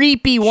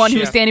 creepy one who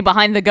was Yeah. standing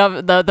behind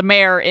the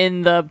mayor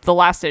in the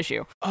last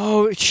issue.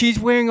 Oh, she's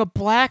wearing a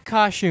black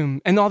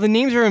costume, and all the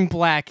names are in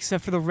black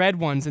except for the red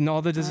ones, and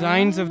all the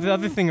designs of the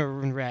other thing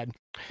are in red.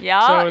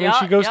 Yeah. So and then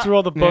she goes yeah. through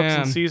all the books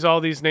Yeah. and sees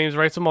all these names,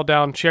 writes them all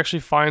down. She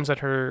actually finds that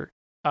her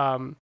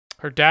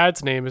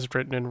dad's name is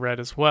written in red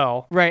as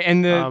well. Right,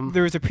 and Um,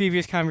 there was a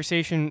previous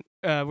conversation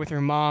with her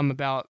mom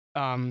about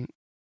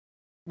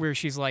where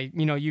she's like,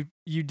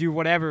 you do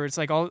whatever. It's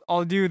like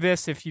I'll do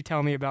this if you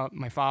tell me about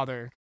my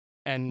father.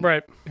 And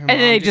Right. her And mom then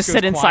they just goes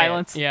sit in quiet.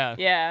 silence. Yeah.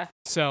 Yeah.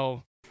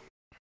 So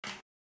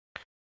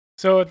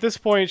So at this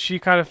point, she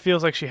kind of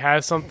feels like she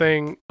has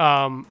something,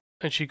 and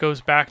she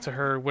goes back to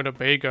her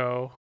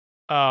Winnebago,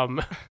 and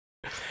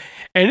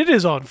it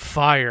is on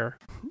fire.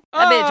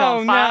 That bitch Oh,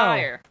 on no.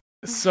 fire.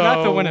 So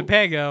not the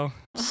Winnebago.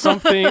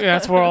 something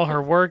that's where all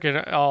her work and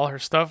all her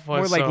stuff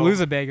was. More like so,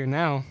 Loser-Bagger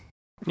now.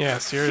 Yeah,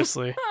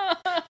 seriously.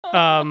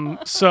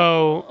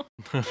 So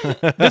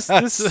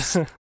this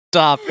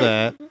Stop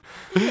that.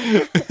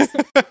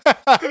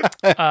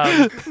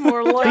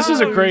 More like This is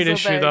a great Loser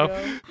issue, though.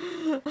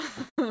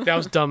 Baggo. that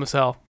was dumb as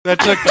hell. That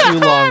took too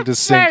long to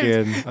sink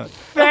in.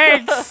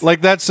 Thanks.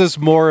 Like, that says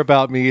more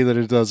about me than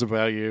it does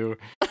about you.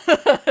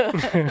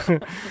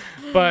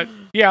 But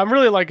yeah, I'm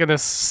really liking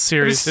this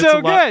series. It's so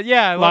a lot, good.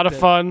 Yeah, I a lot of loved it.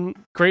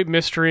 fun, great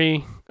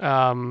mystery.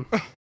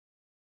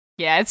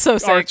 Yeah, it's so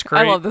sick. Art's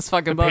great. I love this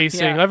fucking The book.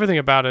 pacing, Yeah. everything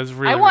about it is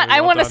really. I want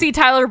really well to done. see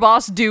Tyler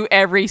Boss do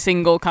every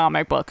single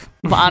comic book.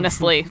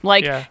 Honestly,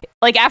 like Yeah.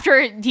 like after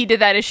he did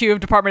that issue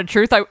of Department of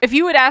Truth, if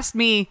you had asked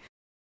me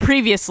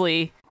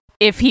previously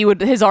if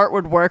his art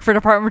would work for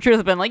Department of Truth,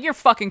 I've been like, you're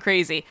fucking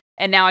crazy.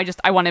 And now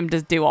I want him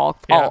to do all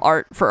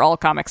art for all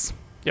comics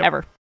Yep.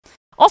 ever.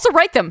 Also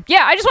write them.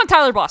 Yeah, I just want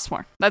Tyler Boss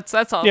more. That's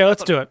all. Yeah,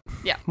 that's let's do it.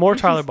 Yeah. More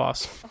Tyler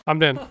Boss.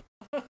 I'm in.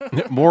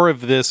 More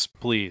of this,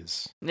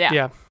 please. Yeah.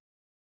 Yeah.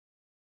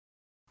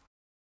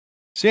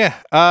 So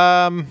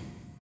yeah,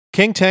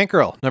 King Tank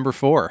Girl, number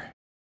 4.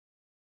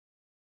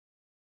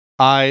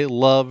 I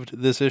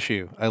loved this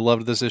issue. I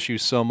loved this issue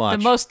so much.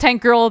 The most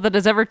tank girl that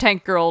has ever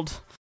tank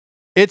girled.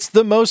 It's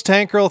the most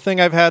Tank Girl thing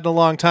I've had in a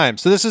long time.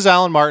 So this is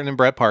Alan Martin and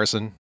Brett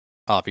Parson,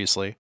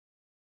 obviously.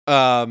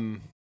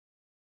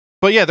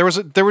 But yeah, there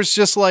was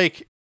just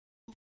like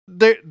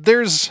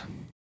there's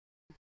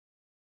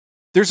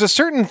a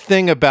certain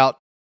thing about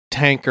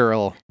Tank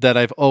Girl that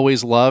I've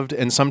always loved,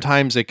 and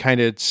sometimes it kind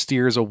of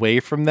steers away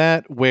from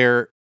that,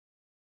 where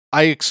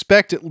I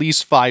expect at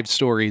least 5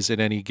 stories in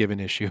any given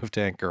issue of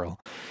Tank Girl.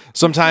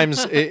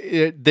 Sometimes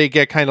they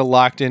get kind of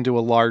locked into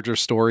a larger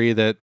story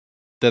that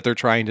they're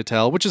trying to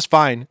tell, which is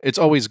fine. It's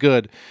always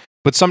good.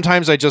 But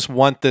sometimes I just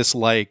want this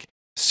like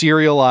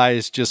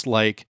serialized, just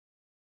like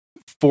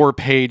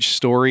 4-page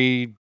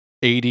story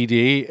ADD,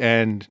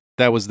 and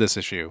that was this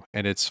issue,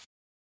 and it's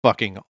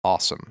fucking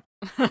awesome.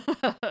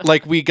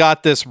 Like, we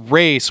got this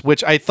race,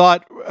 which I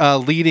thought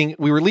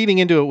we were leading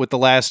into it with the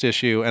last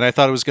issue, and I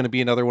thought it was going to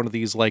be another one of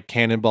these like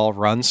Cannonball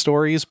Run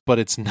stories, but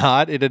it's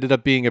not. It ended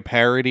up being a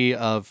parody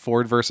of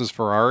Ford versus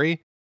Ferrari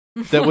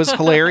that was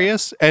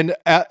hilarious, and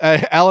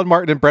Alan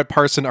Martin and Brett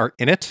Parson are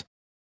in it.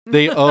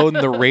 They own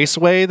the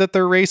raceway that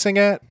they're racing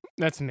at.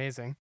 That's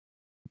amazing.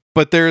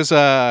 But there's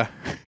a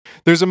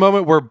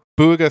moment where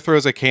Booga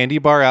throws a candy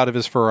bar out of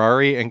his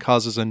Ferrari and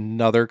causes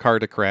another car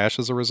to crash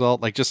as a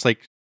result. Like, just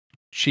like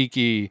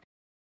cheeky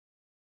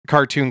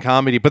cartoon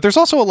comedy. But there's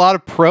also a lot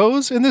of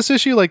prose in this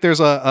issue. Like,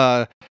 there's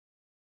a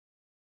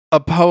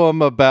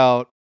poem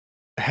about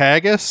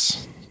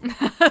haggis.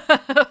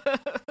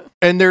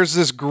 And there's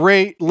this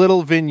great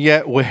little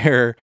vignette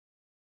where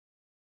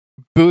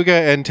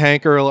Booga and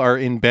Tank Girl are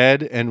in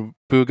bed, and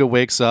Booga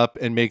wakes up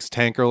and makes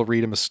Tank Girl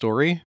read him a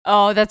story.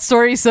 Oh, that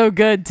story's so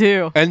good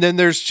too. And then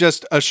there's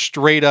just a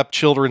straight up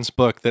children's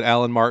book that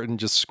Alan Martin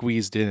just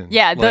squeezed in.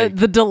 Yeah, Like,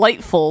 the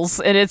Delightfuls,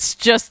 and it's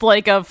just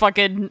like a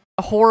fucking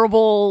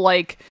horrible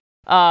like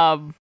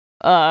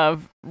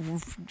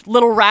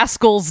Little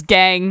Rascals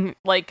gang,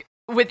 like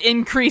with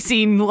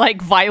increasing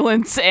like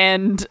violence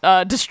and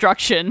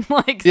destruction.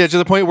 Like, yeah, to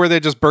the point where they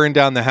just burn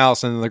down the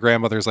house, and then the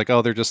grandmother's like,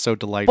 "Oh, they're just so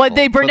delightful." but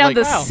they burn down like,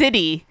 the wow.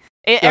 city.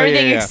 yeah,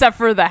 Everything yeah. except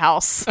for the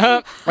house.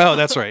 Oh,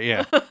 that's right.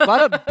 Yeah, A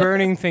lot of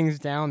burning things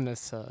down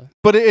this.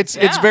 but it's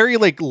Yeah. very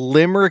like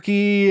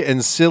limericky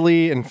and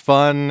silly and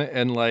fun,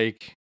 and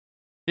like,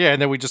 yeah,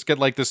 and then we just get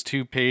like this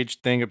 2-page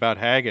thing about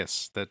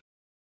haggis that.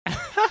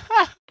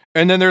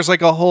 And then there's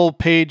like a whole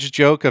page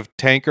joke of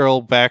Tank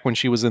Girl back when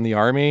she was in the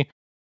army,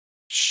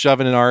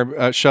 shoving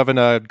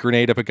a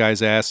grenade up a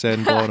guy's ass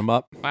and blowing him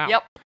up. Wow.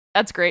 Yep.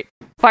 That's great.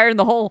 Fire in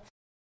the hole.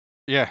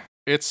 Yeah,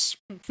 it's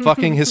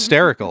fucking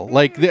hysterical.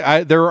 Like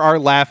there are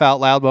laugh out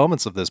loud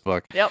moments of this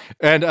book. Yep.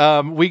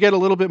 And we get a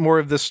little bit more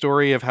of this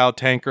story of how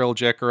Tank Girl,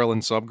 Jet Girl,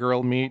 and Sub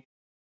Girl meet.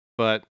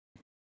 But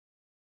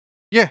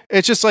yeah,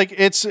 it's just like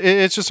it's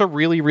just a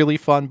really, really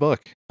fun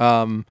book.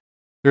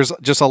 There's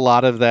just a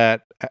lot of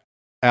that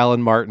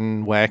Alan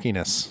Martin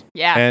wackiness.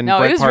 Yeah. And no,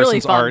 Brett it was Parsons' really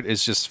fun. art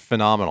is just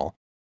phenomenal.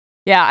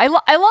 Yeah,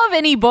 I love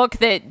any book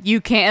that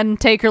you can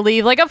take or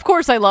leave. Like, of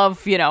course, I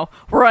love,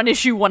 we're on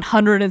issue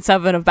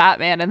 107 of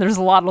Batman, and there's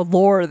a lot of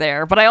lore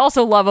there. But I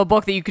also love a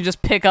book that you can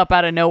just pick up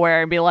out of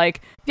nowhere and be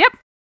like, yep,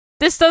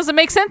 this doesn't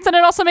make sense, and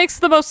it also makes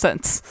the most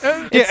sense.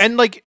 Yeah, and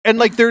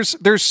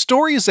there's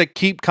stories that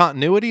keep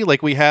continuity.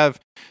 Like we have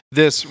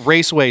this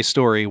Raceway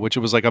story, which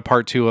was like a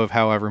part 2 of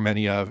however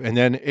many of, and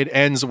then it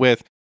ends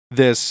with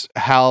this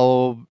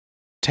how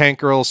Tank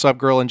Girl, Sub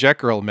Girl, and Jet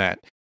Girl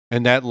met,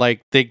 and that like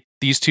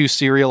these two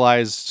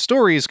serialized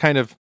stories kind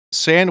of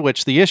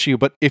sandwich the issue.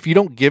 But if you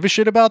don't give a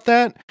shit about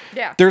that,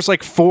 Yeah. there's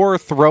like 4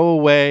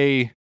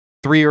 throwaway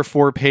 3 or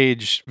 4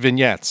 page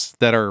vignettes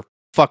that are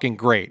fucking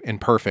great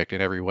and perfect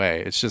in every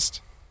way. It's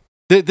just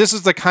this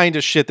is the kind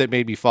of shit that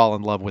made me fall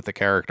in love with the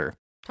character.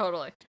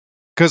 Totally.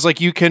 Because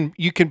like you can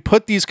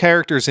put these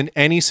characters in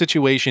any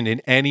situation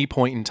in any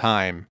point in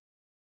time,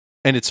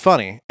 and it's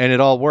funny and it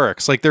all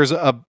works. Like there's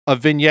a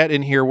vignette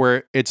in here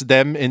where it's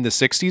them in the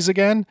 60s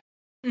again.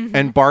 Mm-hmm.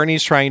 And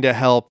Barney's trying to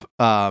help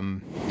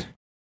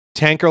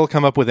Tank Girl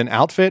come up with an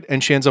outfit,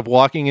 and she ends up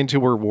walking into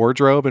her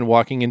wardrobe and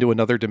walking into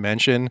another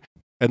dimension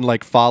and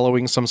like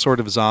following some sort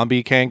of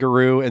zombie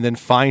kangaroo, and then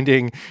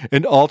finding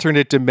an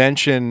alternate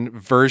dimension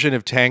version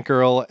of Tank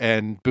Girl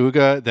and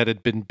Booga that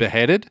had been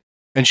beheaded.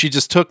 And she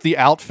just took the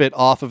outfit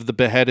off of the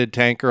beheaded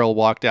Tank Girl,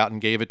 walked out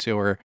and gave it to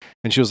her.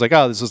 And she was like,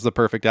 oh, this is the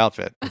perfect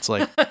outfit. It's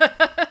like...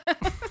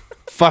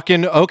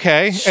 fucking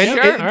okay. And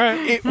Sure, all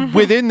right.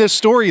 Within this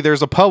story,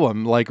 there's a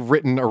poem like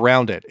written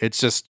around it.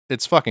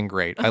 It's fucking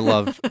great. I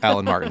love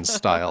Alan Martin's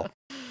style.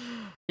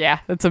 Yeah,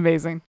 that's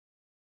amazing.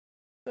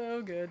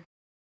 So good.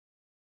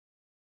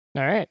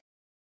 All right.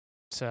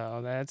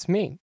 So that's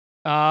me.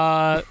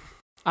 I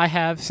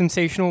have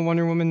Sensational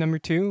Wonder Woman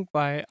 #2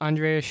 by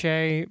Andrea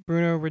Shea,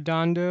 Bruno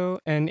Redondo,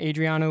 and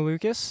Adriano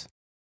Lucas.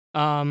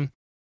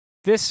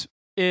 This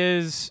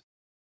is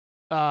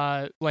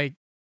like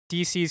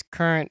DC's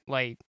current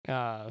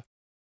Wonder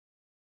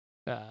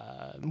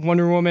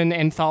Woman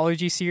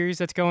anthology series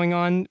that's going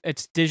on.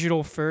 It's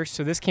digital first,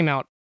 so this came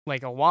out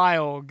like a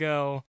while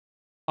ago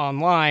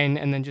online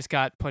and then just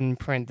got put in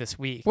print this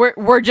week.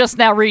 We're just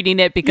now reading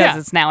it because Yeah.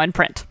 it's now in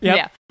print. Yep.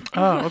 Yeah.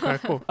 Oh, okay,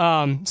 cool.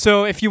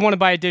 So if you want to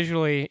buy it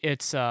digitally,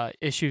 it's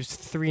issues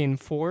 3 and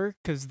 4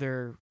 because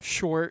they're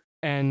short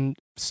and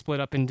split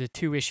up into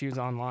 2 issues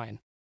online.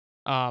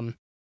 I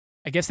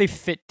guess they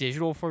fit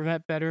digital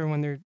format better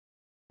when they're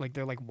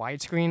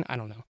widescreen. I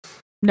don't know.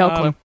 No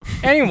clue.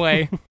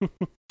 Anyway,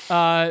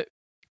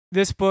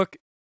 this book,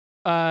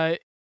 it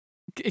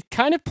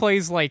kind of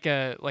plays like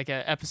a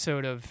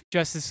episode of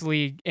Justice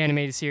League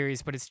animated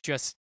series, but it's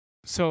just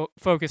so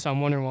focused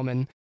on Wonder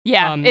Woman.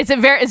 Yeah,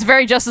 it's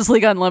very Justice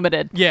League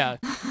Unlimited. Yeah,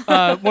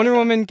 Wonder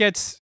Woman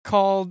gets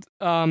called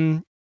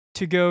to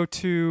go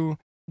to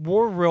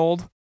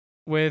Warworld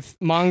with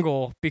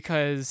Mongol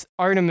because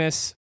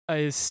Artemis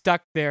is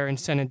stuck there and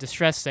sent a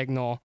distress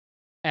signal,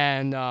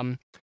 and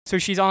so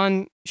she's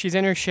in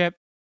her ship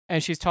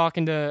and she's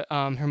talking to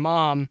her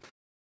mom,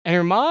 and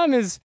her mom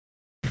is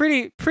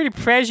pretty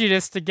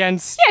prejudiced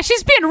against. Yeah,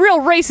 she's being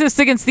real racist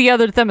against the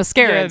other Themyscirans.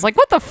 Yeah. like,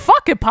 what the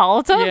fuck,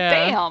 Hippolyta? Yeah.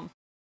 Damn.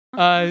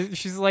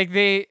 She's like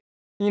they're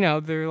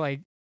like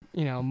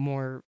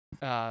more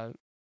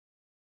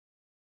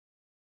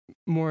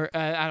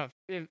I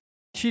don't.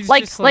 She's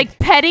just like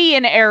petty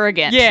and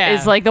arrogant. Yeah.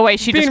 is like the way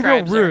she being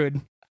real describes her.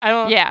 rude. I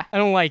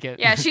don't like it.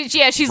 Yeah, she's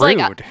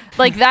Rude.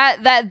 like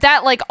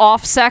that like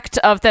offsect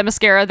of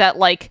Themyscira that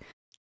like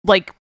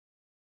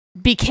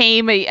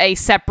became a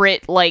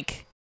separate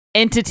like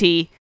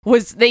entity.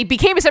 They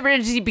became a separate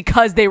entity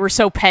because they were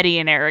so petty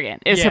and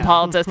arrogant, is Yeah.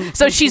 Hippolyta.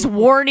 So she's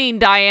warning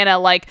Diana,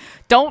 like,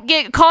 don't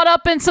get caught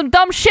up in some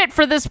dumb shit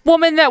for this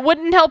woman that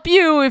wouldn't help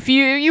you if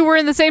you were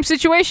in the same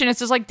situation. It's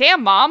just like,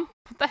 damn, Mom,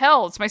 what the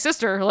hell? It's my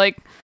sister. Like,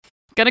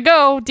 gonna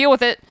go, deal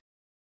with it.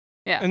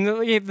 Yeah. And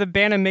the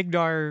Bana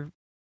Migdar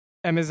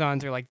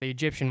Amazons are like the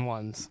Egyptian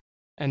ones,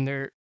 and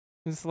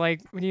it's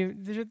like they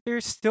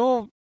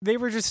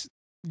were just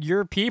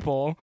your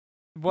people.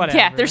 Whatever.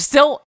 Yeah, they're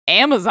still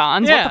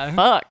Amazons. Yeah. What the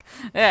fuck?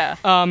 Yeah.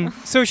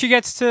 So she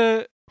gets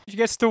to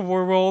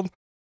Warworld,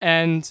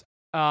 and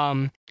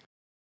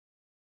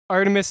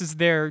Artemis is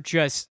there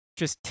just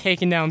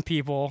taking down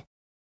people.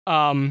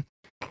 And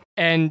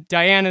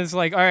Diana's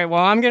like, all right,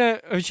 well,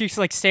 she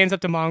like stands up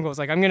to Mongols,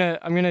 like, I'm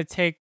gonna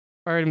take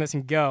Artemis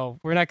and go.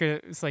 We're not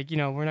gonna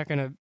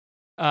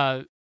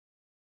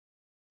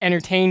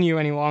entertain you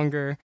any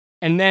longer.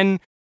 And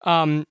then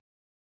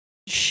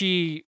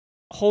she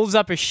holds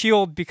up a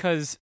shield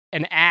because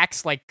an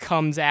axe like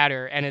comes at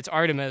her, and it's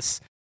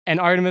Artemis. And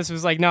Artemis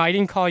was like, no, I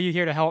didn't call you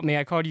here to help me.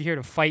 I called you here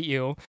to fight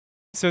you.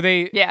 So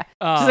they Yeah.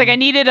 She's like, I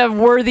needed a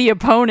worthy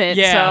opponent,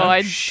 Yeah. so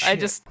I Shit.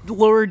 just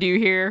lured you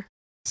here.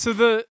 So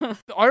the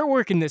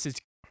artwork in this is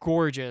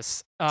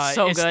gorgeous.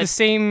 So it's good. the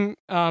same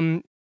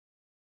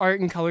art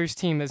and colors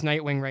team as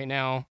Nightwing right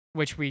now,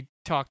 which we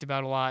talked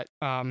about a lot.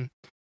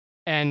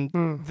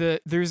 And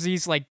there's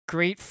these like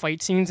great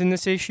fight scenes in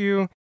this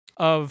issue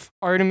of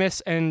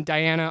Artemis and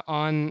Diana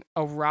on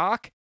a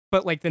rock,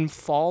 but like then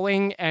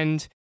falling,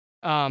 and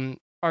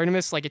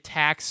Artemis like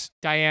attacks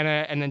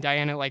Diana, and then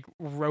Diana like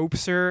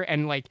ropes her,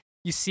 and like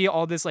you see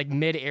all this like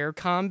mid-air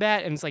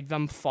combat, and it's like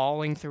them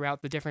falling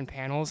throughout the different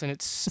panels, and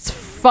it's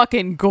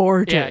fucking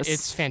gorgeous. yeah,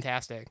 it's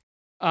fantastic.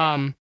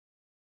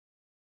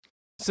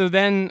 So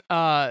then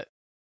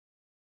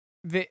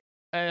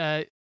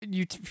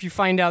you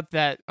find out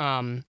that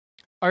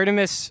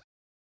Artemis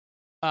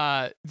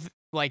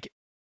like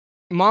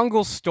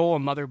Mongol stole a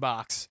mother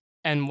box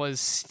and was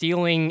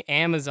stealing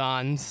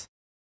Amazons.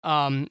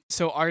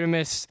 So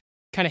Artemis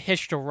kind of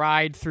hitched a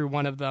ride through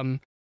one of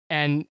them,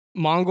 and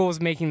Mongol was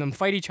making them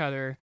fight each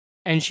other.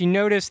 And she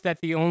noticed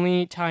that the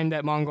only time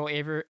that Mongol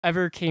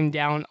ever came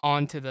down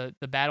onto the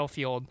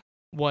battlefield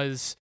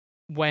was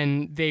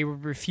when they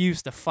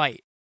refused to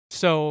fight.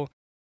 So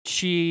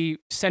she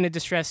sent a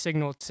distress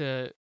signal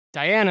to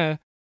Diana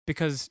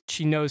because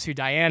she knows who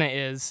Diana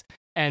is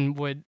and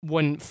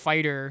wouldn't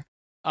fight her.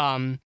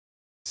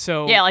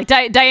 So yeah, like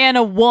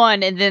Diana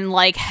won, and then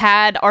like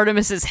had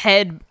Artemis's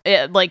head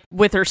like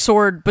with her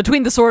sword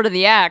between the sword and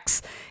the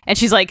axe, and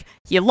she's like,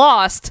 "You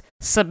lost,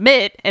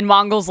 submit." And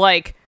Mongol's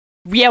like,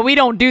 "Yeah, we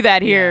don't do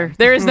that here. Yeah.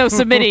 There is no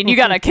submitting. You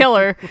gotta kill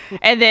her."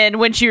 And then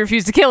when she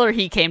refused to kill her,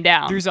 he came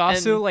down. There's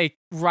also And- like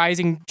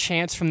rising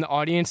chants from the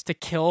audience to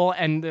kill,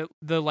 and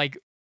the like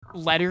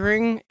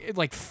lettering it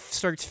like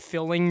starts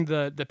filling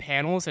the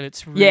panels, and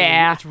it's really,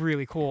 Yeah. it's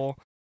really cool.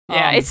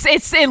 yeah,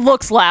 it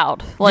looks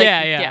loud. Like,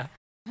 yeah.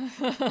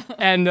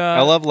 And I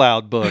love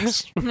loud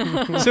books.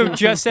 so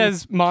just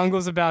as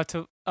Mongol's about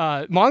to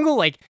Mongol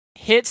like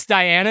hits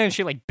Diana, and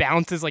she like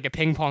bounces like a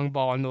ping pong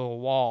ball into the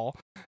wall,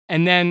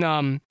 and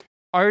then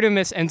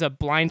Artemis ends up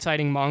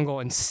blindsiding Mongol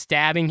and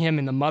stabbing him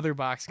in the mother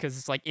box because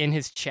it's like in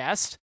his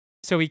chest,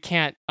 so he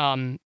can't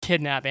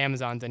kidnap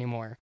Amazons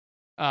anymore.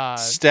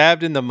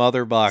 Stabbed in the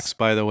Mother Box,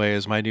 by the way,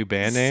 is my new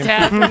band name.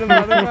 Stabbed in the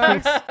mother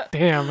box.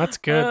 Damn, that's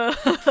good.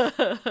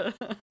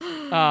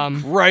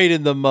 Right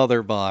in the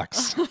Mother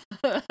Box.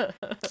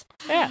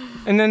 Yeah,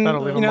 and then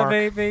That'll leave a you know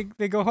mark.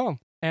 they go home,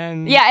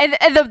 and Yeah,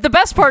 and the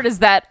best part is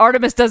that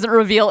Artemis doesn't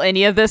reveal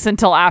any of this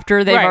until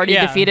after they've Right, already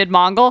yeah. defeated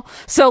Mongol.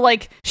 So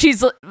like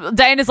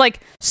Diana's like,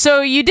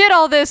 "So you did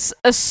all this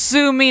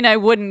assuming I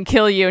wouldn't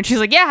kill you?" And she's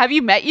like, "Yeah, have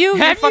you met you?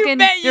 have You're you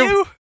met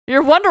you?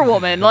 You're Wonder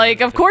Woman.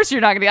 Like, of course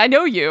you're not gonna. I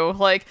know you.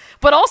 Like,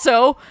 but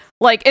also,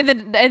 like, and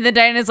then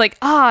Diana's like,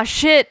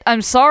 shit.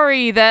 I'm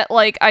sorry that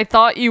like I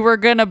thought you were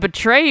gonna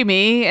betray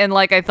me, and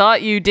like I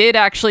thought you did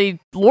actually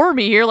lure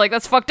me here. Like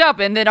that's fucked up.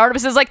 And then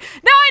Artemis is like,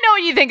 no, I know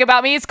what you think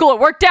about me. It's cool. It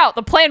worked out.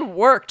 The plan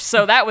worked.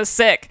 So that was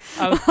sick.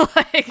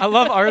 Like, I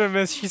love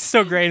Artemis. She's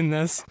so great in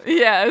this.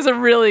 yeah, it was a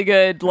really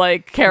good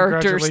like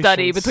character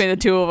study Congratulations. between the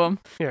two of them,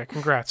 Yeah,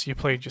 congrats. You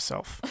played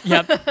yourself.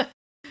 Yep.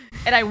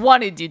 and I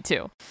wanted you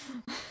to.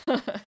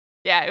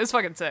 Yeah, it was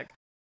fucking sick.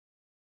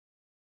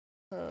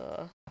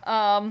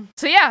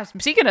 So yeah,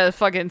 speaking of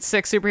fucking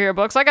sick superhero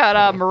books, I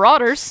got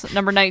Marauders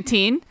number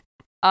 19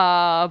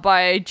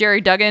 by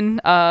Jerry Duggan,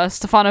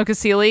 Stefano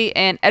Casilli,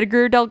 and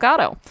Edgar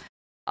Delgado.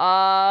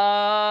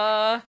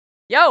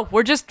 Yo,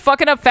 we're just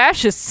fucking up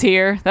fascists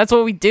here. That's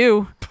what we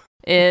do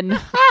in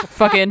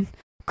fucking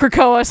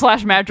Krakoa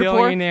 / Madripoor.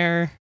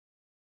 Billionaire.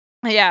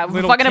 Yeah, we're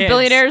Little fucking up kids.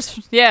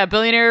 billionaires. Yeah,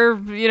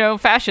 billionaire,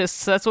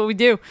 fascists. That's what we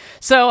do.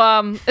 So,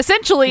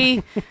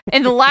 essentially,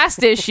 in the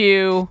last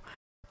issue,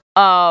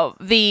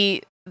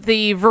 the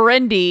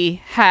Verendi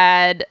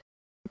had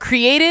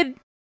created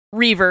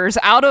Reavers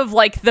out of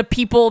like the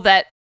people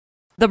that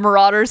the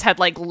Marauders had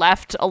like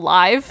left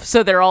alive.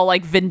 So they're all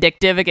like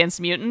vindictive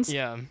against mutants.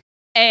 Yeah.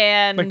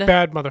 And Like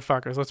bad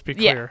motherfuckers, let's be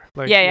Yeah. clear.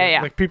 Like, Yeah.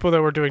 Like people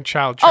that were doing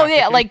child oh trafficking.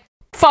 yeah, like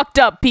fucked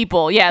up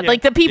people. Yeah, Yeah.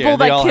 like the people Yeah,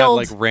 they that all killed.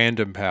 have like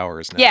random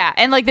powers now. Yeah,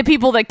 and like the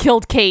people that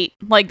killed Kate,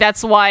 like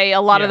that's why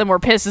a lot Yeah. of them were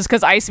pissed, is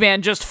because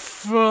Iceman just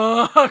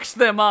fucked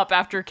them up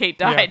after Kate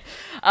died.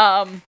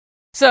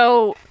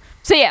 So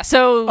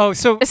Oh,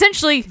 so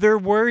essentially, they're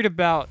worried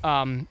about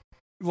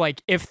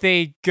like if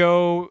they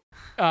go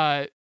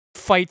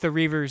fight the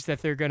Reavers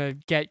that they're gonna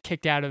get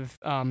kicked out of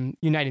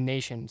United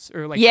Nations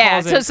or like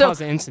Yeah, cause so-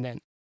 cause an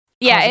incident.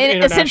 yeah, Cause an and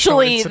international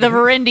essentially the incident.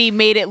 Verendi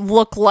made it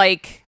look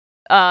like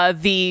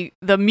the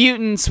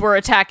mutants were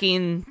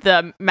attacking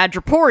the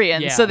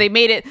Madripoorians. Yeah. So they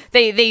made it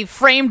they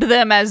framed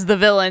them as the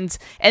villains,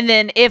 and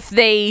then if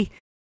they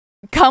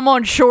come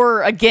on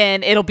shore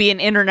again, it'll be an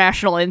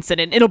international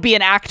incident. It'll be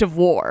an act of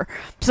war.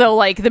 So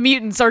like the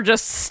mutants are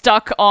just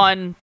stuck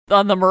on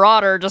the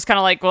Marauder, just kind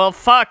of like, well,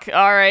 fuck,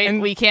 all right,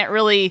 And- we can't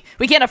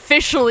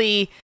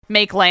officially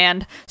make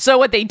land. So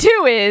what they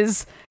do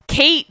is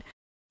Kate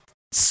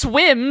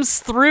swims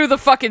through the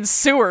fucking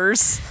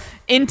sewers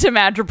into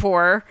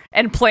Madripoor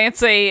and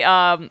plants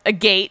a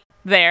gate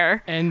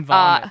there. And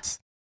vomits.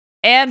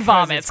 and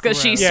vomits it's because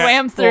she gross. Yeah.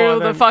 swam through Well,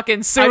 the then-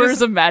 fucking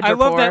sewers of Madripoor. I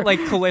love that like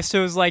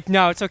Callisto's like,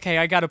 no, it's okay.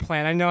 I got a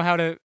plan. I know how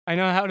to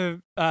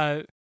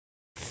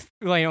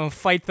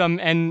fight them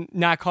and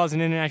not cause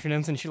an international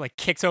incident. She like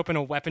kicks open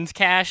a weapons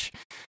cache.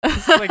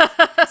 It's like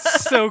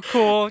so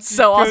cool. She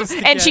so goes awesome.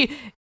 to And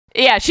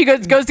get- she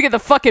goes to get the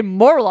fucking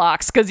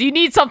Morlocks because you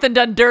need something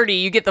done dirty.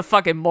 You get the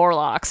fucking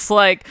Morlocks.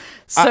 Like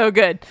so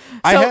good.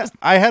 So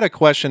I had a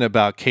question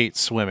about Kate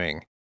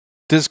swimming.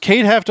 Does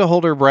Kate have to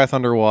hold her breath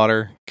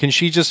underwater? Can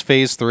she just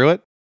phase through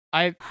it?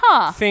 I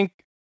huh? think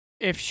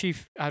if she,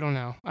 I don't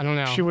know.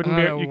 She wouldn't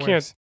I be. don't know You how it can't.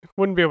 works.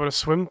 Wouldn't be able to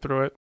swim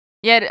through it.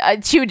 Yeah,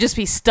 she would just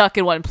be stuck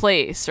in one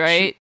place,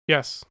 right?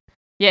 Yes.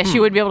 Yeah,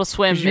 she wouldn't be able to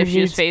swim 'Cause if she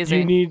was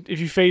phasing. if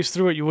you phase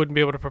through it, you wouldn't be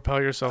able to propel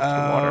yourself to the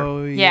water.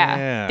 Oh,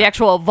 Yeah. The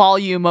actual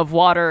volume of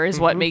water is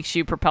what Mhm. makes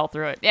you propel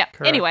through it. Yeah.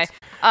 Correct. Anyway,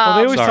 Well,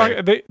 they always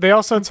Sorry. talk. They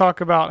also talk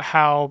about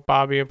how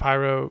Bobby and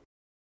Pyro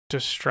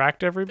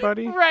distract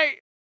everybody, Right.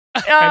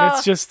 and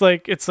it's just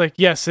like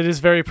yes, it is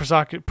very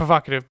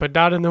provocative, but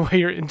not in the way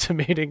you're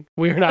intimating.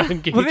 We're not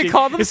engaging. Well, they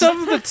call It's-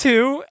 themselves the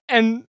Two,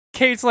 and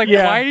Kate's like,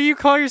 Yeah. why do you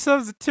call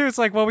yourselves the Two? It's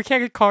like, well, we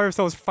can't call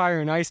ourselves Fire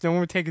and Ice. No one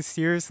would take us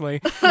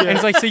seriously. And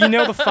it's like, so you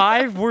know the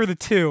Five? We're the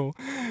Two.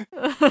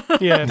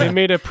 Yeah, they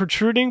made a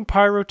protruding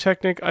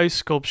pyrotechnic ice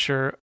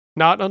sculpture,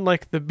 not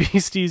unlike the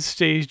Beasties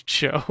stage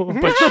show,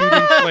 but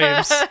shooting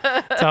flames.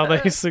 That's how they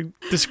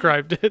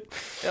described it.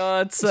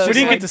 Oh, it's so We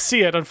didn't good. get to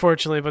see it,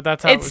 unfortunately, but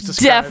that's how it was It's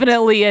described.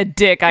 definitely a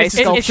dick ice It's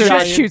just sculpture a that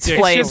giant shoots dick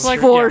flames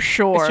sculpture. for Yeah.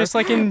 sure. It's just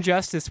like in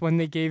Injustice when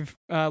they gave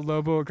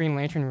Lobo a Green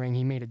Lantern ring,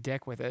 he made a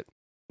dick with it.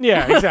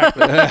 Yeah,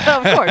 exactly.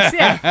 Of course,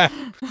 yeah.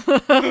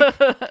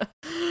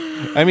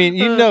 I mean,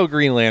 you know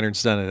Green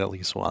Lantern's done it at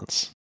least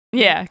once.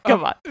 Yeah,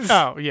 come on.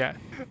 Oh yeah,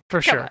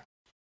 for Come sure.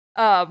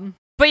 on.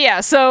 But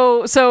yeah,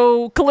 so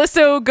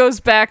Callisto goes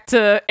back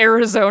to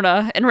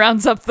Arizona and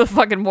rounds up the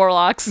fucking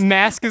Morlocks.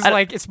 Mask is I don't-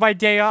 like, it's my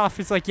day off.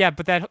 It's like, yeah,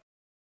 but that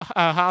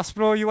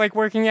hospital you like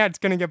working at, it's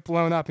gonna get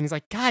blown up. And he's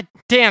like, God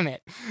damn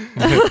it.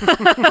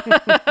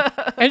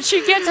 And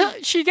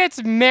she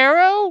gets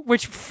Marrow,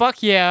 which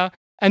fuck yeah,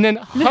 and then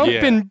Hump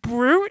Yeah. and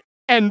Brute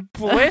and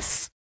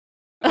Bliss.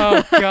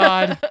 Oh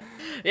God.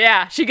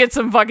 Yeah, she gets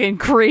some fucking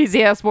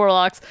crazy ass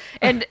Morlocks.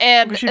 And She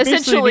basically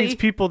essentially needs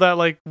people that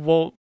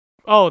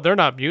they're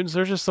not mutants.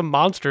 They're just some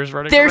monsters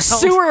running they're around.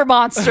 sewer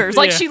monsters.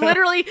 Like Yeah. she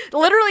literally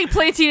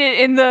planting it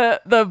in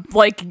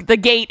the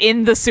gate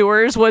in the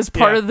sewers was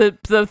part Yeah. of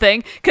the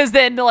thing. Because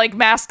then like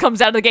Mask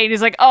comes out of the gate and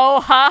he's like, oh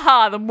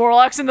haha, the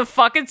Morlocks in the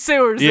fucking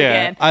sewers Yeah,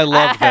 again. I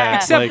love that.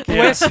 Except Like,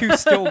 Bliss, who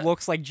still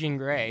looks like Jean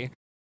Grey.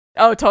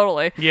 Oh,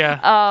 totally.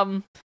 Yeah.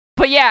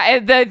 But yeah,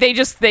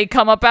 they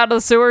come up out of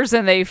the sewers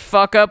and they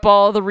fuck up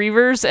all the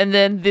Reavers, and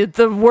then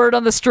the word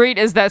on the street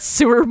is that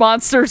sewer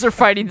monsters are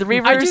fighting the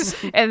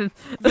Reavers, and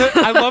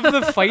I love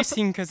the fight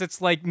scene because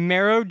it's like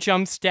Marrow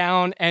jumps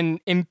down and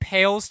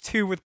impales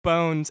two with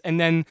bones, and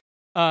then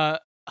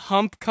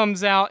Hump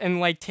comes out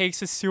and like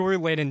takes a sewer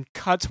lid and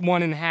cuts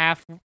one in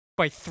half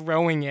by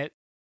throwing it.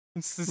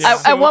 It's just Yeah.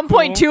 so at one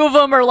point, cool. two of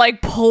them are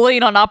like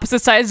pulling on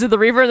opposite sides of the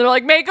Reaver, and they're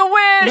like, "Make a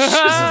wish!" It's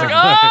just like,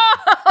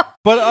 "Ah!"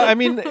 but I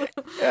mean,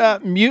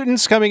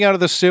 mutants coming out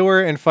of the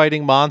sewer and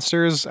fighting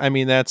monsters. I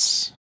mean,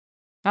 that's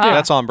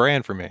on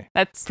brand for me.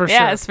 That's For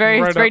yeah, sure. it's very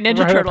Ninja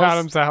right Turtles. Up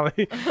Adam's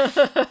alley.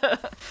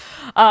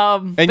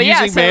 And but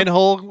yeah, using so-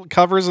 manhole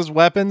covers as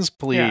weapons,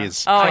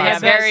 please. Oh yeah,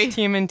 Classic very.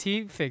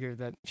 TMNT figure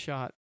that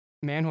shot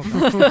manhole.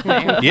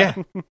 Man. Yeah,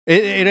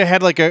 it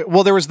had like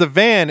there was the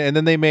van, and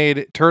then they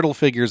made turtle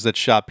figures that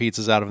shot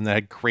pizzas out of them that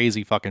had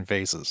crazy fucking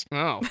faces.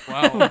 Oh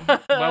wow.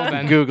 Well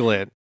then. Google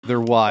it; they're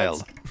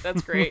wild.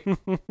 That's great.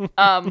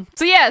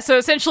 So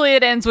essentially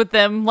it ends with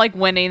them like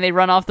winning. They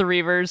run off the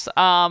Reavers.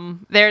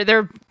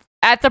 They're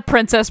at the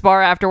Princess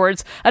Bar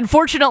afterwards.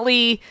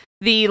 Unfortunately,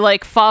 the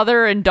like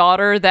father and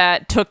daughter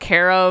that took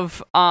care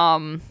of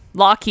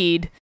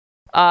Lockheed,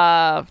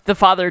 the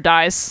father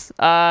dies.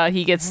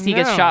 He gets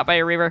shot by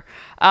a Reaver.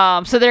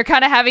 So they're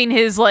kind of having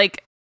his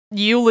like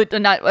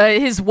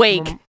his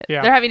wake.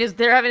 Yeah. They're having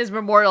his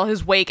memorial,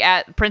 his wake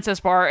at Princess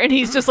Bar, and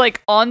he's just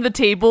like on the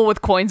table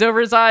with coins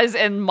over his eyes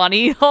and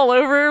money all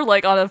over,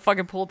 like on a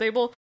fucking pool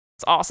table.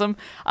 It's awesome.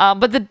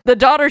 But the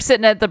daughter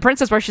sitting at the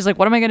Princess Bar, she's like,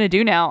 "What am I gonna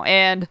do now?"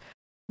 And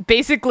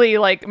basically,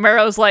 like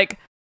Marrow's like,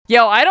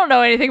 "Yo, I don't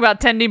know anything about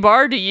tending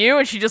bar. Do you?"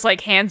 And she just like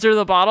hands her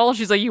the bottle.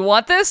 She's like, "You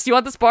want this? You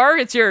want this bar?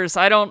 It's yours.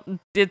 We don't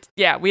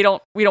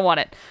want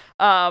it."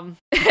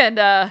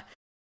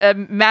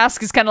 And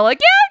Mask is kind of like,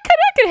 "Yeah,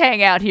 I could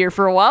hang out here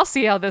for a while,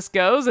 see how this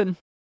goes." And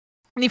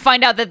you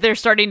find out that they're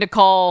starting to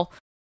call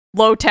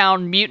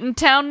Lowtown Mutant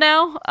Town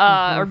now,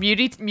 or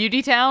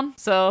Muty Town.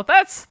 So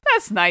that's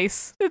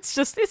nice. It's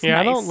nice.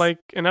 I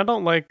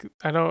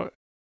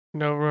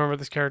don't remember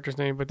this character's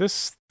name, but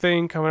this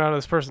thing coming out of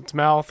this person's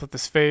mouth with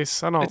this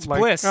face, It's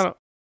Bliss. I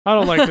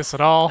don't like this at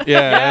all.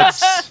 Yeah,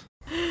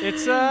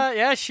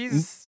 It's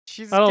she's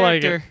a I don't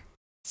like character.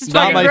 It's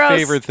not fucking my gross.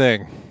 favorite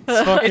thing. It's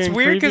It's fucking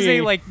weird because they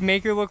creepy. like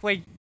make her look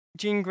like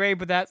Jean Grey,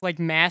 but that like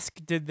Mask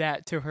did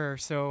that to her.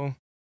 So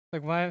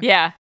like why?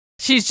 Yeah.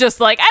 She's just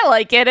like, I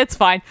like it. It's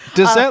fine.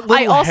 Does that I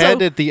little also-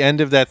 head at the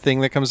end of that thing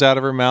that comes out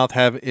of her mouth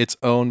have its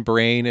own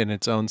brain and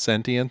its own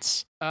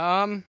sentience?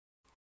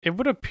 It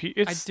would appear.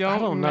 I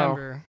don't know.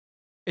 remember.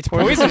 It's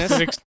Or is it poisonous.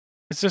 just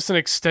it's just an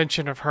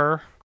extension of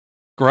her.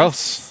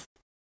 Gross.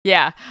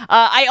 Yeah.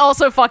 I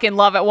also fucking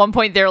love at one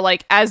point they're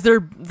like, as the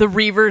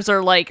Reavers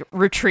are like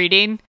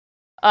retreating,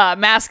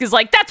 Mask is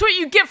like, that's what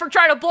you get for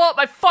trying to blow up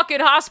my fucking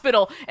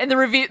hospital. And the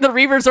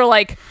Reavers are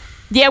like,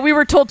 yeah, we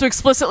were told to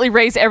explicitly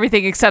raise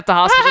everything except the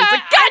hospital. It's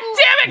like, God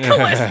damn it,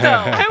 Callisto!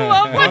 I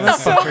love what the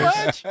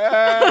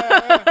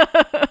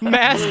fuck.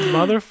 Mask.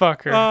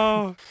 Motherfucker.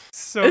 Oh,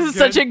 so This is good.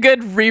 such a good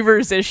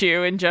Reavers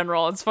issue in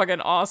general. It's fucking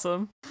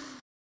awesome.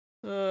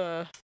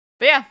 But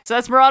yeah, so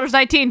that's Marauders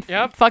 19.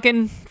 Yep.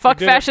 Fucking fuck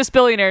did it. fascist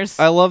billionaires.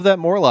 I love that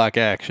Morlock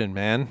action,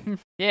 man.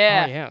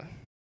 Yeah. Oh, yeah.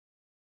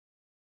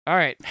 All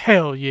right.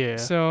 Hell yeah.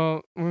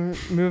 So we're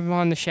moving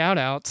on to shout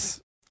outs.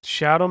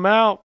 Shout them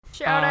out.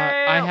 Shout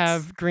I outs.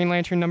 have Green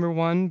Lantern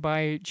 #1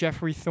 by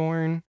Jeffrey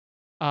Thorne,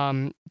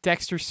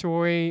 Dexter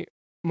Soy,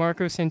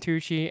 Marco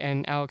Santucci,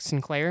 and Alex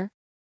Sinclair.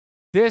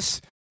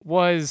 This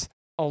was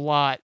a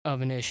lot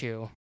of an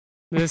issue.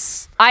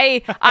 This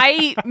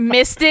I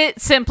missed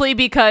it simply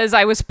because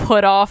I was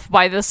put off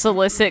by the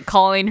solicit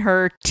calling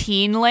her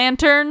Teen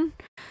Lantern,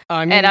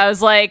 I mean, and I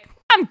was like,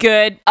 I'm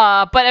good.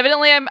 But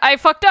evidently I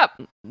fucked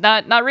up.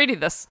 Not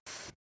reading this.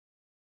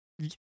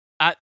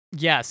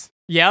 yes.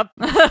 Yep.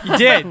 You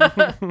did. I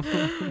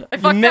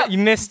fucked up. You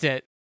missed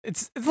it.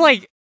 It's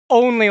like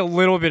only a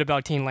little bit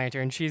about Teen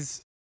Lantern.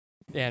 She's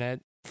in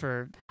it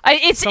for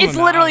It's some amount,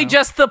 I literally don't know.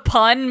 just the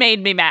pun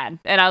made me mad,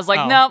 and I was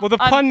like, Oh. no. Well, the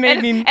pun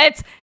made me-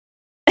 It's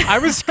I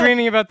was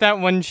screaming about that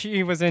when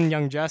she was in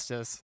Young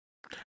Justice.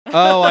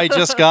 Oh, I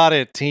just got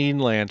it. Teen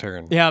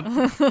Lantern. Yep.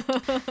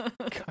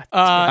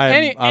 I'm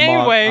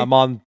Anyway, I'm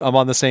on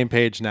the same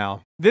page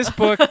now. this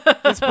book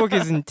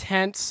is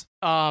intense.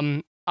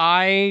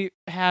 I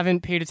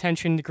haven't paid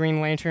attention to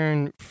Green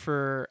Lantern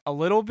for a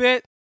little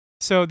bit,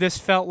 so this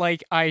felt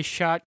like I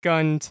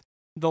shotgunned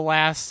the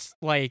last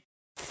like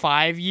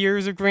 5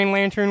 years of Green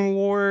Lantern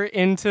War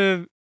in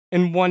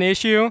one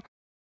issue.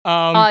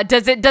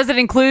 does it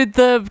include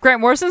the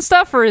Grant Morrison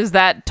stuff, or is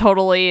that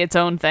totally its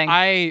own thing?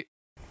 I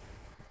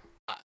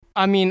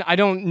mean, I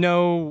don't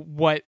know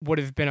what would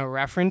have been a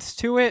reference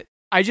to it.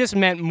 I just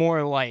meant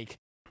more like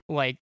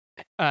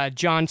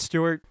John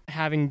Stewart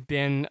having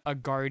been a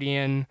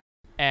Guardian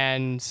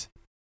and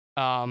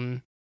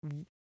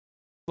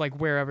like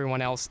where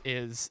everyone else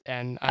is,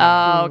 and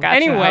Oh, gotcha.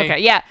 Anyway, okay,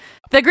 yeah.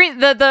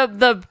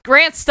 The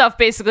Grant stuff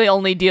basically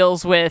only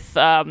deals with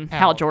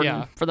Hal Jordan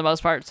yeah. for the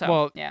most part. So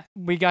Well, yeah.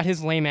 we got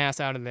his lame ass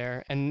out of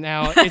there, and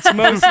now it's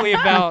mostly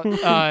about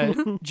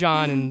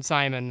John and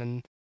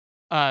Simon,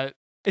 and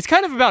it's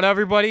kind of about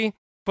everybody.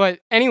 But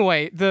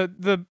anyway,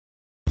 the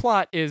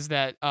plot is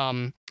that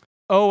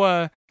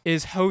Oa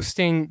is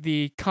hosting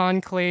the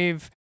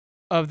Conclave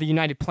of the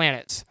United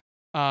Planets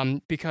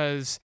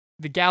because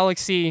the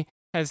galaxy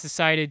has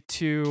decided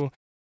to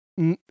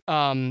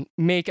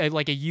make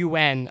a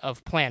UN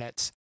of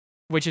planets,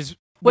 which is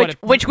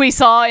Which we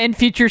saw in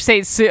Future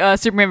State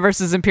Superman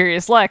versus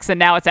Imperious Lex, and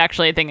now it's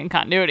actually a thing in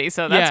continuity.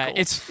 So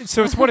that's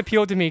cool. it's what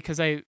appealed to me because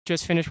I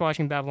just finished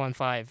watching Babylon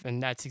 5,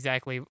 and that's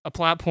exactly a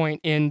plot point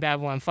in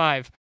Babylon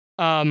 5.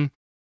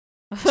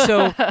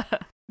 So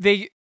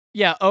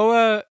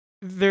Oa,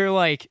 they're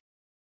like,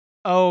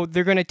 oh,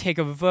 they're gonna take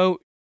a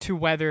vote to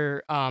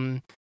whether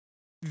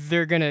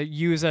they're gonna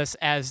use us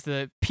as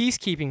the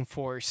peacekeeping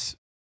force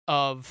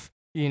of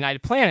the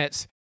United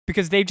Planets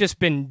because they've just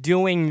been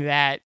doing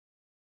that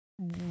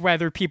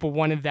whether people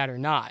wanted that or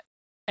not.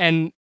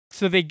 And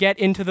so they get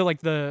into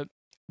the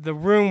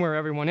room where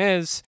everyone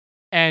is,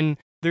 and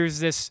there's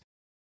this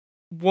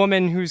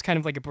woman who's kind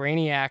of like a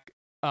brainiac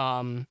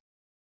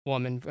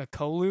woman, a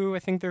Kolu, I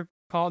think they're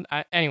called.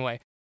 Anyway,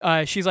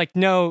 she's like,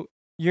 no,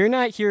 you're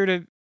not here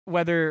to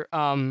whether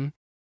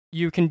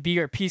you can be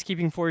our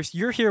peacekeeping force.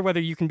 You're here whether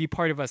you can be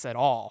part of us at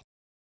all.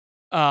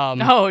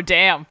 Oh,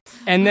 damn.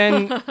 And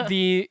then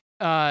the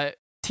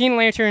Teen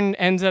Lantern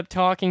ends up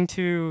talking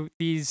to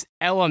these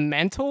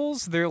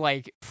elementals. They're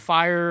like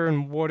fire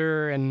and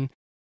water and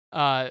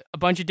a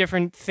bunch of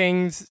different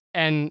things.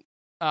 And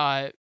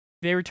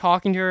they were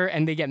talking to her,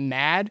 and they get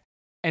mad,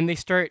 and they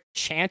start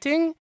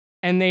chanting,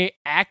 and they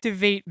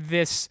activate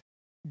this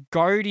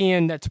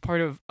Guardian that's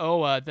part of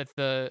Oa that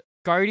the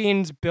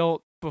Guardians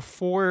built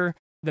before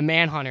the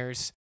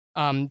Manhunters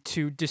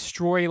to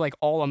destroy like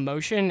all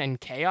emotion and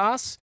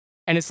chaos.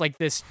 And it's like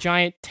this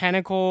giant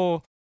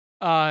tentacle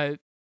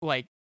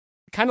like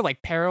kind of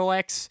like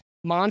Parallax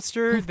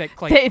monster that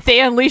like They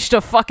unleashed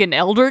a fucking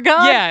elder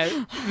god?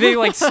 yeah, they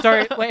like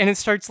start and it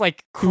starts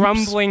like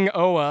crumbling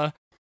Oa,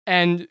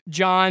 and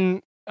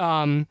John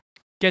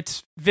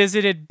gets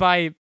visited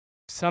by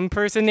some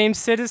person named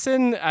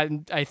Citizen.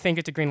 I think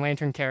it's a Green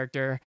Lantern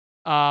character.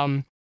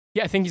 Yeah,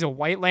 I think he's a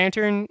White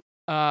Lantern.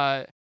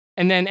 And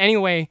then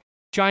anyway,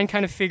 John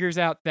kind of figures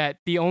out that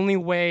the only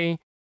way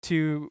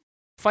to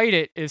fight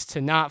it is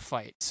to not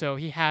fight. So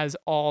he has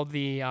all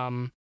the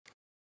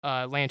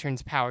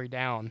lanterns powered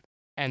down,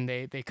 and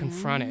they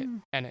confront it,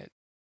 and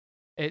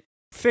it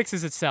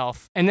fixes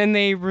itself, and then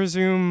they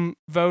resume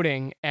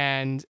voting,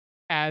 and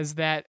as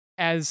that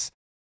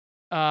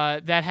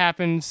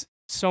happens,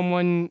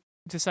 someone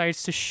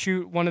decides to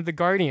shoot one of the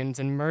Guardians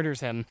and murders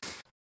him.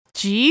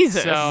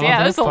 Jesus. So-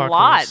 Yeah, there's a lot.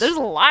 Motherfuckers. There's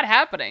a lot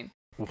happening.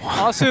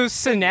 Also,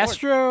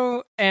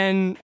 Sinestro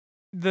and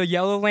the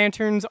Yellow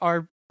Lanterns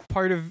are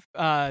part of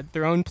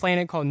their own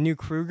planet called New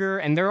Kruger,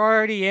 and they're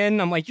already in.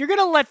 I'm like, you're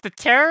gonna let the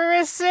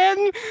terrorists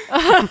in?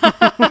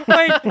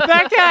 Like,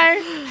 that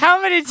guy,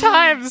 how many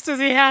times does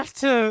he have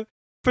to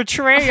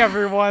betray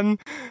everyone?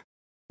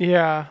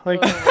 Yeah,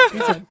 like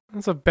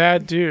that's a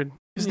bad dude.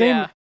 His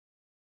name,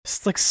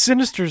 it's like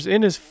Sinister's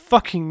in his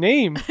fucking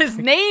name. His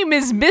name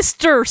is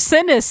Mr.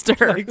 Sinister.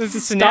 Like, This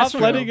is stop Sinestro,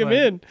 letting him but-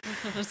 in.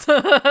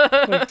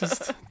 Like,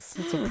 just,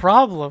 it's a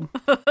problem.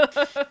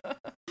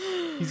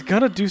 He's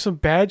gonna do some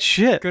bad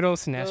shit. Good old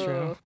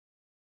Sinestro.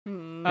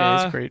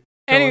 Yeah, he's great.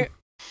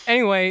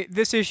 Anyway,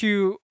 this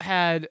issue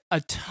had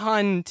a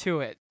ton to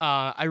it.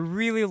 I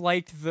really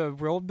liked the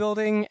world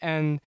building,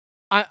 and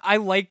I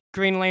like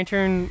Green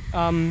Lantern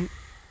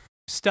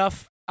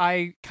stuff.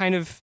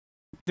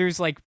 There's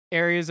like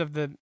areas of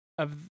the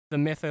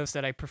mythos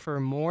that I prefer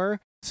more.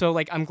 So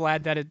like I'm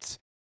glad that it's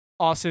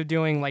also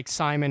doing like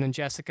Simon and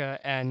Jessica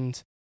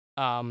and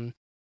some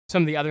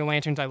of the other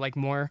lanterns I like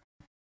more.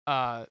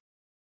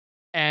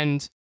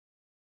 And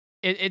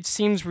it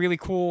seems really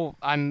cool.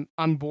 I'm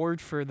on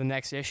board for the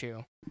next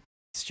issue.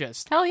 It's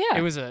just Hell yeah.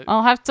 it was a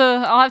I'll have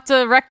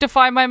to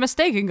rectify my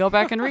mistake and go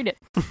back and read it.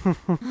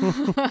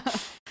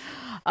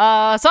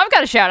 So I've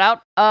got a shout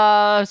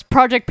out.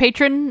 Project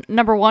Patron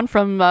 #1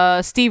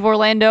 from Steve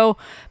Orlando,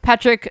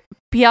 Patrick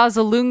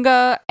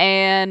Piazzalunga,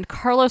 and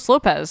Carlos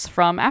Lopez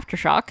from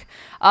Aftershock.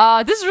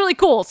 This is really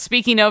cool.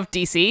 Speaking of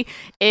DC,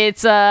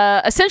 it's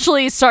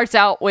essentially starts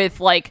out with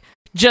like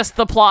just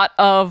the plot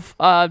of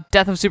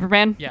Death of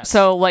Superman. Yes.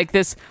 So like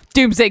this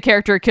Doomsday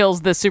character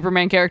kills this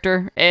Superman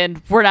character,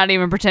 and we're not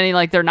even pretending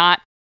like they're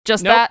not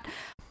just Nope. that.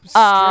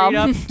 straight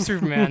up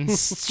Superman.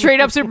 Straight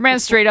up Superman,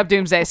 straight up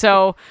Doomsday.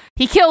 So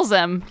he kills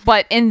him,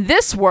 but in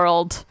this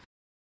world,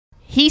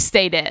 he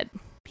stayed dead.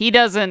 He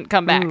doesn't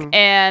come back.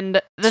 And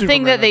the thing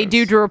Superman, that they that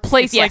do is. to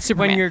replace It's like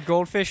Superman. when your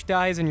goldfish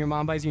dies and your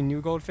mom buys you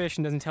new goldfish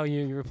and doesn't tell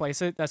you to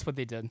replace it. That's what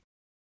they did.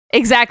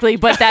 Exactly,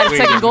 but that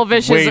second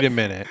goldfish Wait is a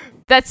minute.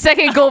 that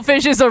second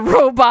goldfish is a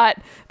robot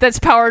that's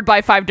powered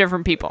by 5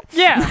 different people.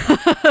 Yeah.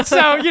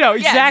 So Yeah,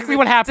 exactly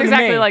what happened. It's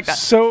exactly to me. like that.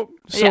 So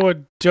Yeah. a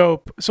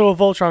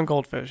Voltron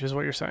goldfish is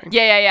what you're saying.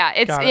 Yeah.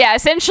 It's Got it.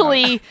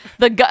 essentially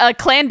the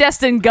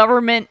clandestine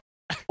government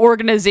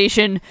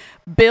organization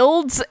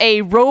builds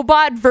a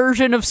robot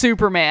version of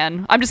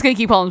Superman. I'm just gonna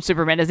keep calling him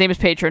Superman. His name is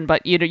Patron,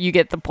 but you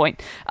get the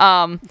point.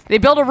 They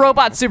build a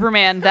robot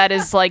Superman that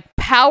is like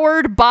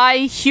powered by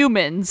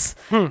humans,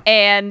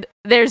 and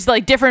there's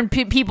like different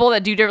people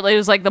that do different.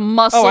 There's like the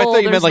muscle. Oh, I thought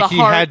you there's meant like the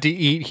he heart. had to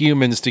eat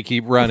humans to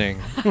keep running.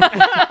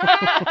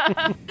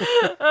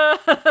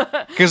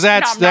 Because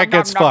that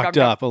gets fucked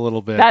up a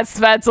little bit. That's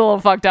a little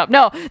fucked up.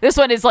 No, this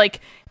one is like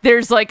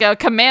there's like a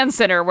command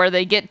center where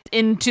they get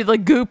into the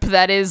goop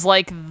that is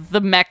like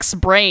the mech's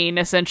brain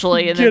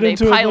essentially, and Get then they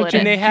into a pilot bunch it. of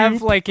And they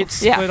have like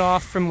it Yeah. split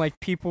off from like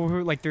people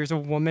who like there's a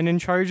woman in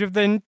charge of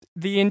the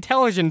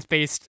intelligence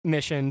based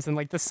missions and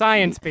like the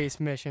science based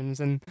missions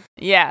and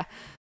Yeah.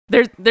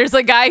 There's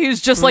a guy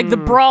who's just like the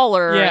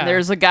brawler, Yeah. and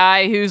there's a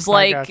guy who's I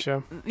like,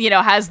 gotcha.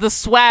 has the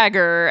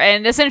swagger,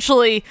 and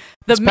essentially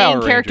the It's main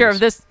Power character Rangers. of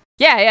this.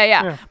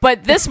 Yeah.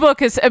 But this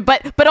book is,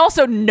 but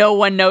also no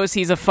one knows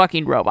he's a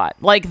fucking robot.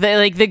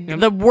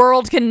 The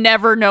world can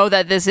never know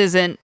that this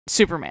isn't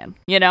Superman.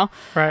 Right,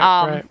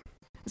 right.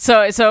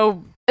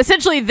 So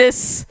essentially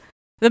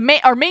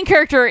our main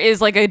character is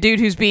like a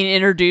dude who's being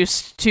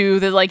introduced to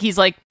he's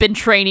like been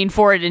training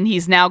for it, and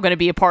he's now going to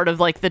be a part of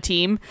like the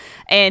team,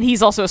 and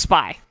he's also a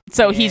spy.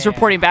 So he's Yeah.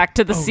 reporting back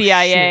to the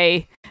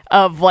CIA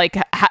of like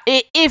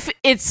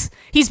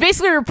he's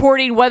basically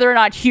reporting whether or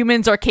not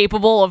humans are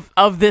capable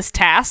of this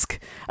task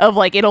of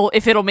like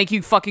if it'll make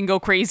you fucking go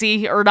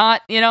crazy or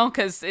not,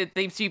 because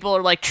these people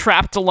are like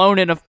trapped alone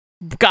in a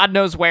God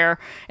knows where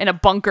in a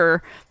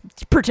bunker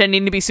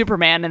pretending to be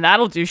Superman, and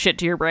that'll do shit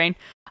to your brain.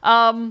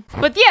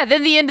 But yeah,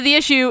 then the end of the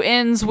issue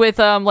ends with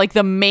like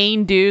the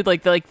main dude,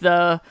 like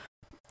the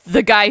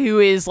guy who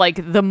is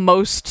like the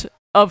most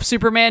of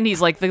Superman. He's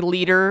like the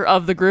leader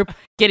of the group,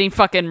 getting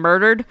fucking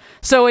murdered.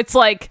 So it's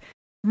like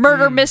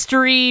murder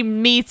mystery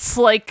meets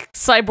like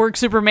cyborg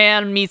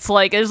Superman meets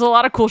like there's a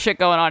lot of cool shit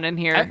going on in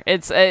here.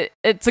 It's a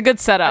good I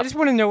setup. just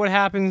want to know what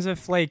happens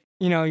if like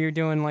you're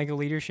doing like a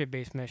leadership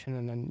based mission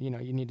and then you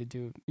need to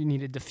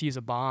defuse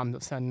a bomb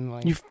that's sudden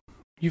like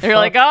They're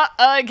like,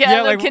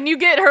 can you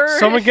get her?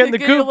 Someone get in the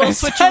Get a goop. little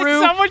switcheroo.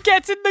 someone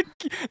gets in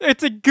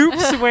it's a goop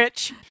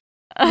switch.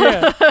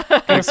 Yeah.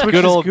 Gonna switch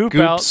Good his old goop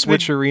goop out.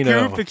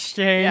 switcherino. Goop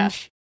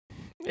exchange.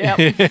 Yep.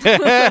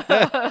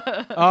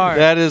 All right.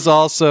 That is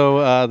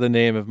also the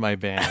name of my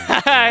band.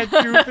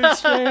 Goop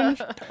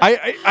exchange.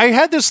 I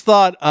had this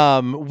thought.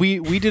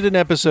 We did an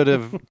episode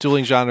of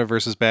Dueling Genre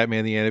versus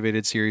Batman the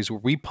Animated Series where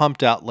we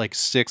pumped out like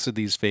 6 of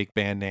these fake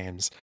band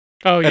names,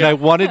 Oh yeah. and I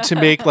wanted to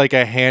make like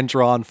a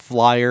hand-drawn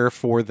flyer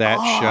for that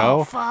Oh,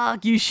 show.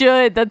 fuck, you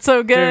should. That's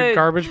so Dude, good.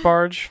 Garbage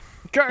Barge.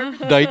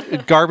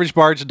 Garbage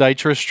Barge,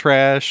 Nitrous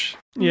Trash,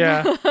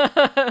 Yeah. There's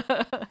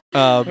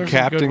some good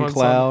Captain ones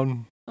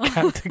Clown.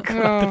 Captain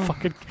Clown. The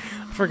fucking.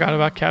 I forgot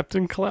about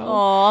Captain Clown.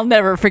 Oh, I'll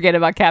never forget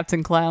about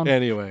Captain Clown.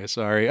 Anyway,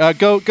 sorry.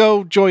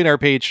 Go join our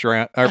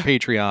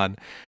Patreon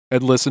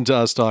and listen to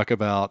us talk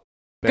about.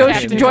 Go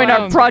Batman. join our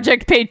Clown.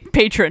 project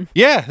patron.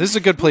 Yeah, this is a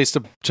good place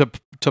to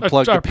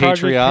plug the Our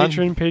Project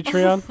Patreon.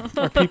 Patreon.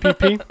 Our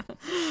PPP.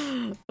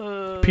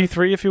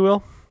 P3, if you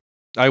will.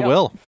 I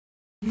will.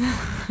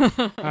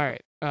 All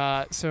right.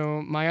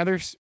 So my other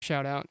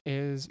shout out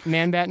is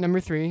Man Bat number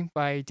 3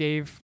 by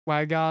Dave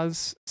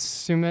Wagaz,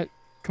 Sumit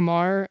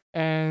Kumar,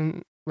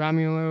 and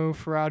Romulo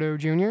Ferrado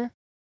Jr.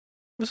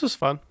 This was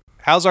fun.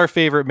 How's our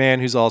favorite man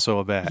who's also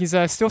a bat? He's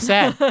still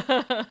sad.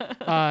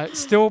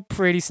 Still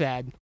pretty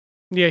sad.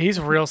 Yeah, he's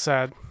real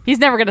sad. He's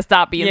never gonna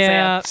stop being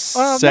sad.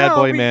 Sad no,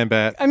 boy we- man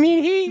bat. I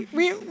mean,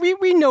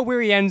 we know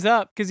where he ends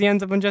up because he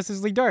ends up on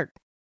Justice League Dark.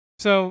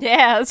 So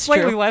Yeah, that's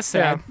slightly true. less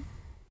sad.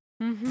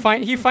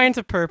 Mhm. He finds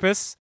a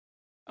purpose.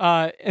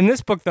 In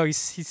this book, though, he's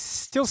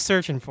still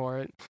searching for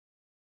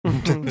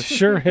it.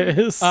 Sure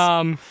is.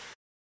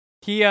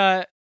 He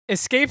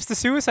escapes the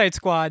Suicide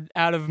Squad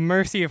out of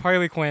mercy of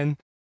Harley Quinn,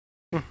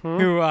 Mhm.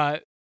 who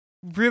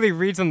really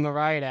reads him the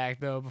riot act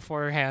though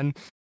beforehand.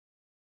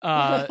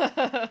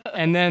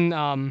 And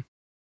then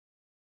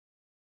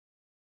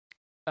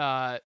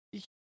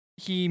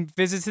he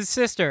visits his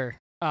sister,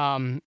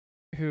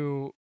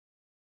 who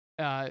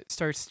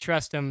starts to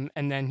trust him,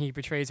 and then he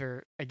betrays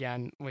her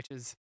again, which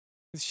is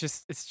it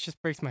just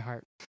breaks my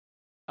heart.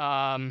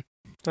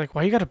 Like,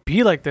 why you gotta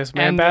be like this,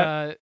 man? And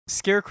Bat.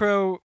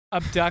 Scarecrow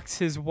abducts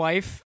his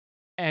wife,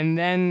 and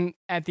then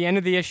at the end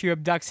of the issue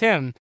abducts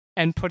him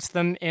and puts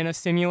them in a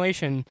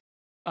simulation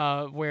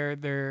where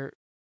they're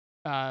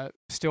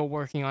still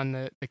working on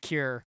the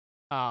cure.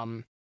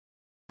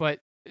 But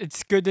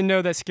it's good to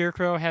know that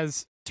Scarecrow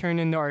has turned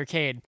into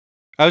Arcade.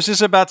 I was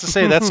just about to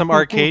say that's some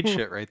arcade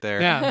shit right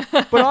there. Yeah.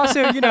 But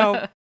also, you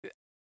know,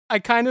 a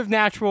kind of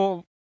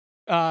natural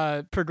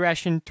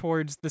progression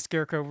towards the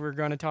Scarecrow we're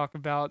going to talk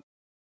about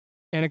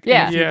in a few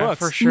Yeah, books.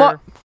 for sure.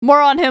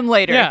 More on him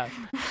later. Yeah.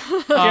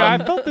 Yeah, I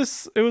felt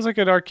this. It was like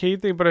an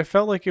arcade thing, but I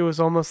felt like it was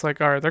almost like,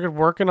 all right, they're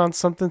working on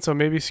something, so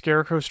maybe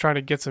Scarecrow's trying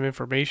to get some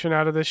information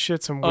out of this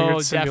shit, some weird Oh,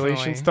 simulation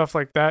definitely. stuff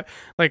like that.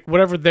 Like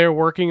whatever they're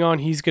working on,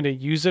 he's gonna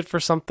use it for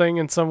something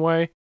in some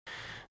way.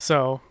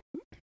 So,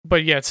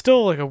 but yeah, it's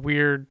still like a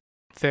weird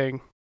thing.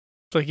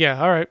 It's like, yeah,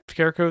 all right,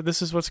 Scarecrow.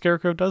 This is what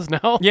Scarecrow does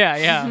now. Yeah,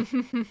 yeah.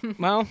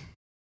 Well,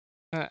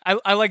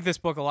 I like this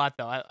book a lot,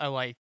 though. I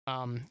like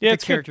Yeah, the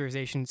it's good.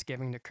 characterization it's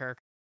giving to Kirk.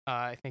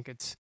 I think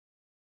it's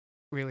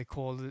really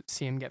cool to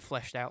see him get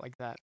fleshed out like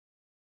that.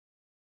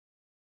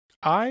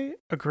 I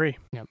agree.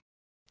 Yep.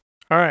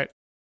 All right,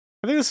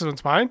 I think this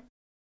one's fine.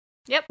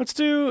 Yep. Let's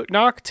do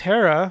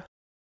Nocterra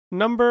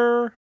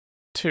number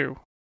 2.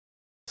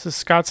 This is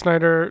Scott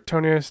Snyder,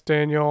 Tony S.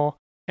 Daniel,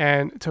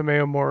 and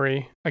Tomeo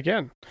Mori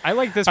again. I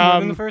like this more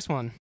than the Um, first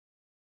one.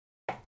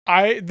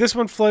 This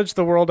one fledged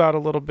the world out a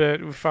little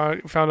bit. We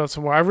found out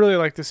some more. I really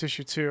like this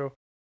issue too.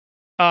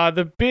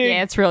 The big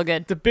Yeah, it's real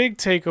good. the big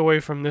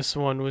takeaway from this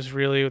one was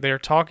really they're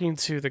talking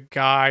to the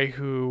guy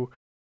who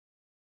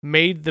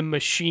made the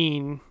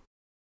machine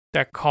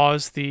that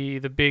caused the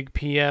big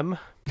PM.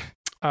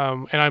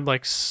 And I'm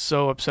like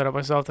so upset at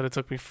myself that it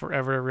took me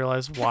forever to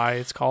realize why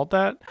it's called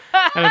that.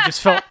 And it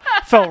just felt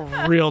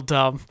real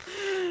dumb.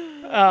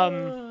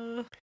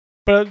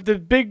 But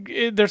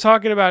they're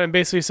talking about it and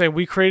basically saying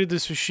we created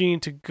this machine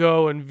to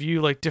go and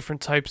view like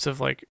different types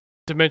of like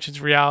dimensions,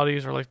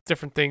 realities, or like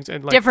different things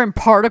and like different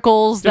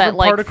particles different that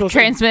like particles-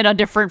 transmit on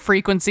different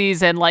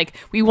frequencies, and like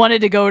we wanted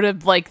to go to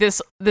like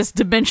this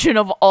dimension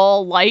of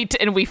all light,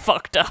 and we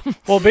fucked up.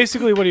 Well,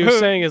 basically what he was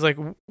saying is like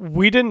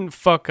we didn't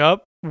fuck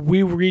up.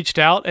 We reached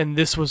out and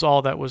this was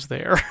all that was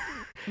there.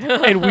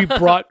 And we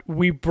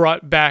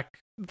brought back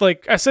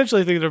like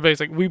essentially I think they're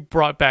basically like we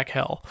brought back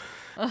hell.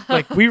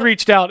 Like we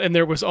reached out and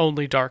there was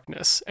only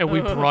darkness and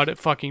we brought it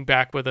fucking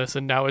back with us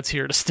and now it's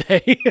here to stay.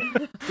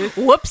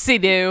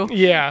 Whoopsie doo.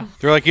 Yeah.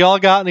 They're like, y'all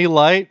got any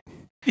light?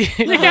 You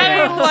got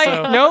any light?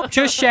 so- Nope,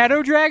 just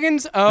shadow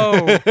dragons?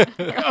 Oh.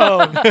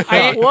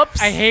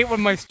 Whoops. I hate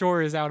when my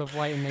store is out of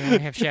light and they only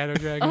have shadow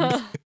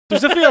dragons.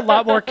 There's definitely a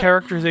lot more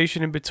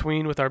characterization in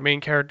between with our main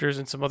characters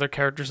and some other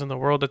characters in the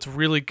world that's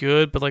really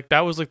good, but like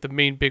that was like the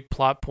main big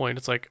plot point.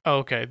 It's like, oh,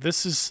 okay,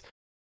 this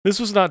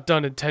was not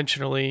done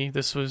intentionally.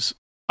 This was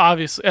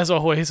obviously, as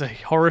always, a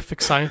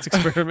horrific science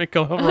experiment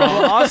going Well,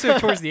 wrong. also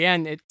towards the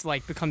end, it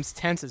like becomes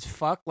tense as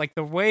fuck. Like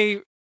the way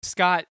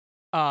Scott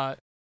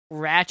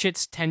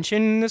ratchets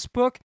tension in this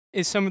book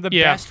is some of the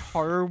Yeah. best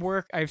horror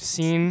work I've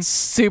seen.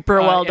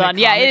 Super well in a done.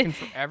 Yeah, comic it, in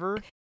forever.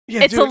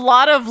 Yeah, it's a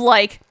lot of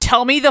like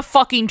tell me the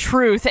fucking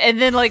truth,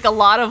 and then like a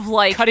lot of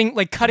like Cutting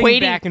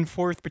waiting- back and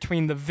forth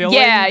between the villain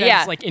Yeah, that's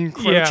yeah. like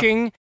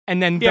encroaching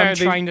and then Yeah, them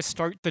they- trying to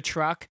start the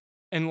truck.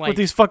 and like with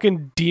these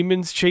fucking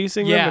demons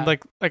chasing them, Yeah. and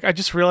like I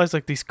just realized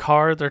like these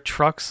cars, their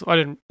trucks. I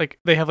didn't like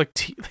they have like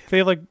they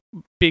have like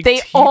big. They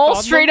teeth all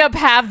on straight them. up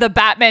have the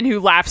Batman who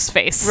laughs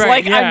face. Right,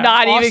 Like, yeah. I'm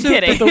not even also,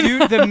 kidding. The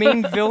dude, the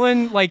main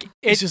villain, like it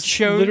It's just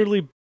shows.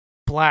 literally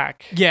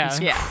black. Yeah. It's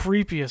Yeah.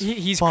 creepy as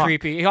He's fuck.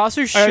 creepy. He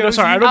also shows. no,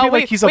 sorry, I you- don't Oh, mean wait,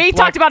 like he's a we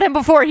black- talked about him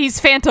before. He's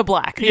Fanta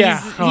Black.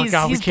 Yeah. He's, Oh, he's,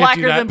 God, we he's can't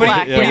do blacker that. than But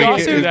black. yeah, we Yeah.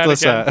 also- do that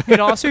let's, again. It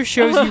also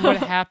shows you what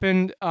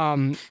happened.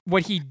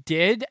 What he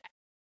did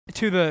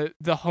to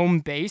the home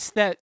base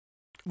that.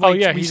 Oh,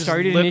 Like, yeah, we he just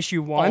started in lit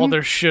issue all 1.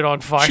 their shit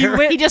on fire. She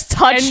lit He just and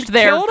touched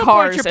their killed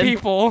cars a bunch of and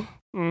people.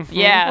 Mhm.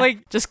 yeah,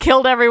 Like- just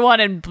killed everyone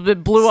and blew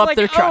It's up like,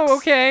 their trucks. Oh,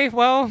 okay.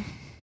 Well,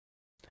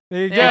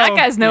 there you go. Yeah, that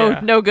guy's Yeah.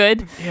 no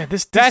good. Yeah,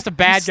 That's a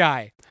bad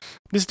guy.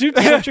 This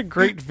dude's such a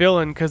great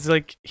villain because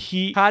like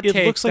Hot it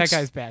take. looks like That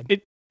guy's bad.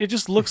 it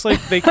just looks like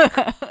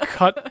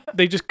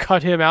they just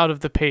cut him out of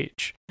the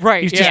page.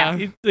 Right. He's yeah.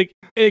 just like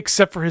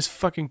except for his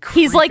fucking creepy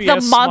He's like the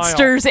ass smile.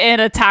 monsters in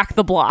Attack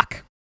the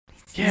Block.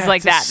 Yeah, He's like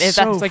it's that. just It's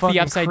so It's like the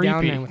fucking upside down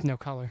creepy. man with no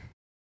color.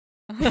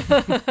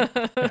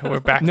 Yeah, we're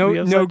back. No,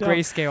 to the no upside down.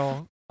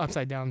 grayscale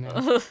upside down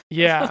man.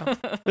 Yeah,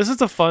 this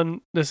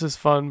is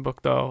fun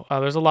book though.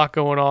 There's a lot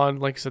going on.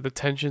 Like I said, the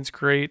tension's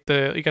great.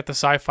 You got the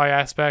sci-fi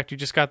aspect. You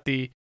just got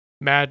the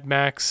Mad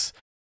Max,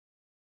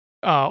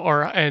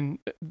 and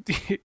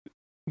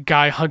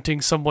guy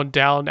hunting someone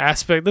down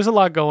aspect. There's a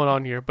lot going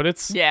on here, but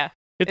it's Yeah,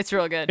 it's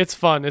real good. it's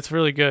fun. It's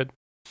really good.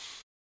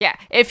 Yeah,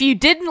 if you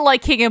didn't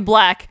like King in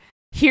Black,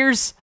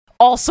 here's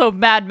also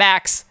Mad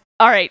Max.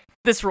 All right,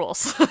 this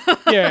rules.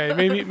 Yeah,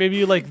 maybe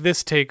you like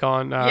this take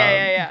on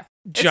yeah.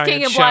 It's giant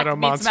King in shadow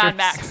Black meets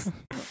monsters.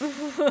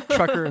 Mad Max.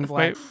 Trucker in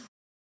black. Wait,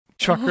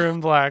 Trucker in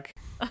Black.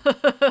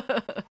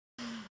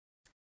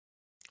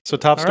 So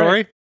top All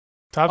story.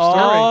 Top story.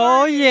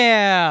 Oh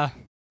yeah.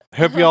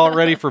 Hope you all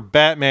ready for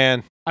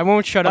Batman. I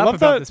won't shut I up love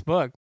about that- this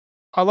book.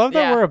 I love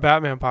that Yeah. we're a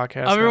Batman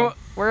podcast. now. Everyone-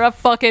 We're a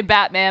fucking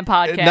Batman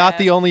podcast. Not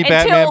the only Until-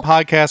 Batman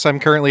podcast I'm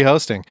currently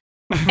hosting.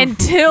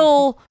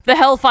 until the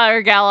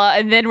Hellfire Gala,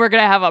 and then we're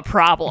gonna have a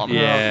problem.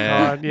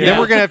 Yeah. God, yeah. Then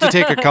we're gonna have to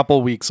take a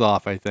couple weeks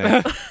off, I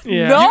think.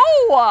 Yeah.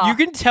 No, You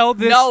can tell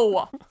this.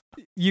 no.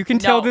 You can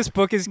tell No. this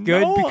book is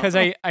good No. because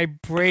I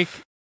break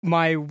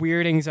my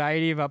weird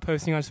anxiety about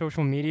posting on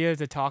social media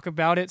to talk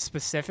about it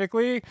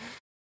specifically.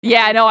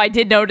 Yeah, no, I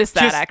did notice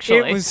that Just-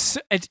 actually.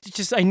 it's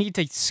just I need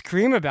to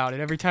scream about it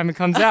every time it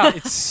comes out.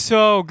 It's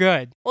so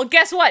good. Well,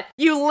 guess what?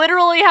 You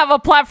literally have a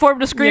platform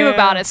to scream Yeah.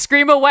 about it.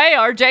 Scream away,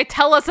 RJ.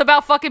 Tell us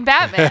about fucking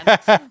Batman.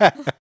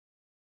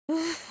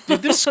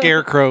 Dude, this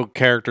Scarecrow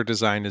character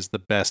design is the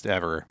best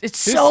ever.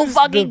 It's This so is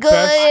fucking the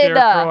best good.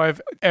 Scarecrow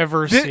I've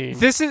ever Thi- seen.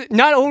 This is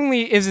not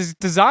only is his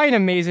design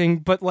amazing,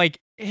 but like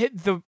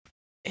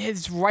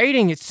his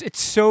writing, it's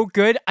so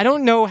good. I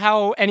don't know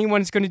how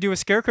anyone's going to do a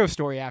Scarecrow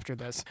story after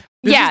this.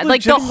 This Yeah, is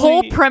like the whole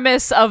legitimately-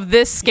 premise of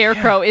this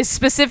scarecrow is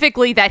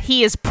specifically that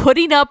he is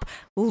putting up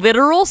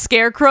literal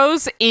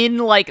scarecrows in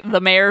like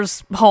the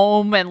mayor's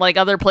home and like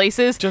other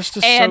places. just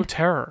to sow and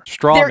terror.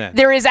 Strawman.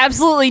 there is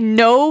absolutely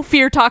no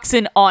fear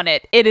toxin on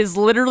it. It is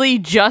literally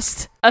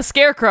just a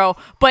scarecrow,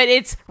 but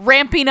it's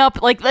ramping up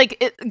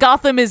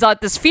Gotham is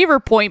at this fever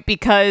point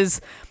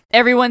because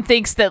everyone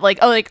thinks that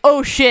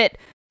oh shit,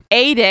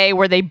 A-Day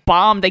where they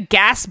bombed the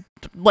gas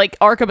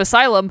Arkham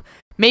Asylum.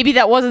 Maybe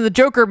that wasn't the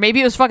Joker. Maybe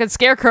it was fucking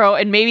Scarecrow,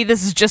 and maybe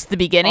this is just the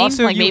beginning.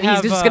 Also, you Maybe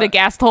have, he's just gonna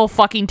gas the whole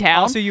fucking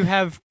town. Also, you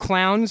have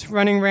clowns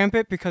running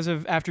rampant because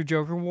of after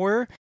Joker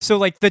War. So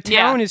like the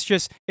town is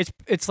just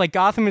it's like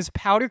Gotham is a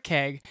powder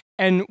keg,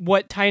 and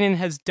what Tynan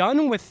has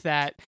done with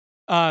that,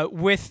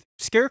 with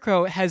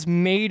Scarecrow, has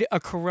made a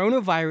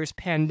coronavirus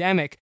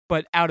pandemic,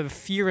 but out of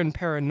fear and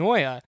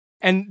paranoia.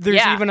 And there's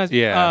Yeah. even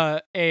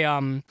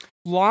a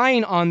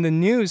line on the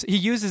news. He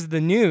uses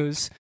the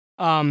news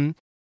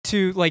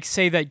to like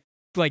say that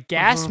like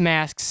gas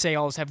mask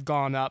sales have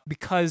gone up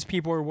because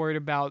people are worried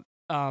about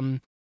Yeah.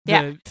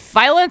 the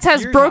Violence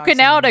has fear broken toxin.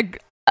 out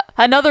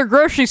another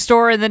grocery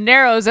store in the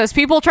Narrows as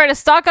people try to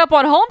stock up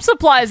on home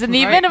supplies in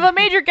the Right. event of a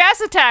major gas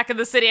attack in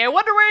the city. I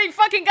wonder where he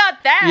fucking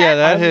got that. Yeah,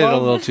 that I hit a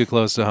love- little too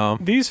close to home.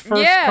 These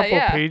first Yeah, couple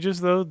yeah.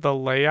 pages, though, the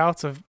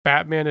layouts of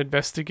Batman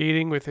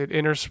investigating with it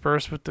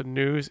interspersed with the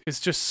news is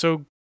just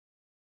so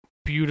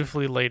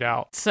beautifully laid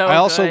out. So I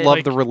also good. love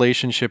Like- the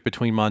relationship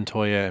between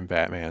Montoya and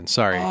Batman.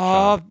 Sorry,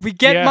 Oh, Sean. we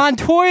get Yeah.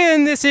 Montoya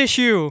in this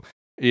issue.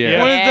 Yeah.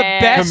 One of the Yeah.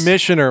 best.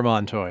 Commissioner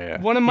Montoya.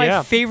 One of my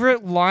Yeah.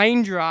 favorite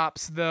line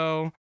drops,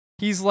 though.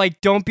 He's like,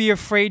 "Don't be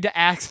afraid to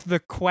ask the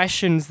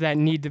questions that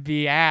need to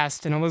be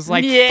asked," and I was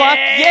like, Yeah. "Fuck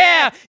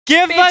yeah!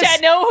 Give Bitch, us I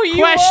know who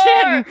you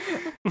question.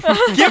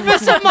 are. Give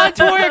us a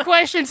Montoya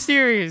question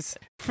series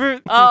for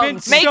it's been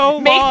make so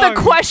make long." the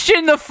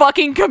question the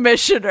fucking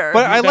commissioner.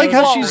 But I That like was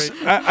how great. she's.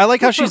 I like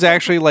how she's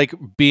actually like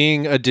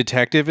being a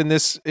detective in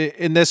this,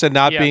 and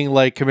not Yeah. being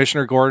like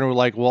Commissioner Gordon. Who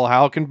like, well,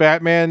 how can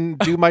Batman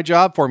do my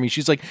job for me?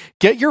 She's like,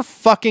 get your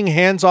fucking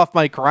hands off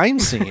my crime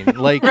scene.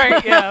 Like,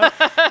 Right? Yeah.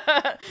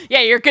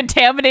 Yeah, you're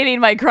contaminating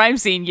my crime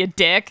scene, you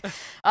dick.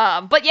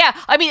 But yeah,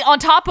 I mean, on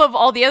top of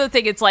all the other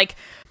thing, it's like,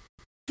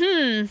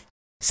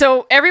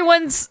 So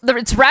it's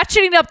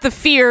ratcheting up the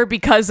fear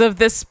because of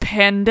this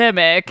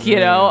pandemic, you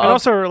know. And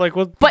also, like,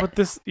 with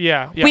this,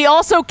 We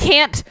also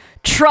can't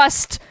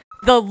trust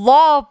the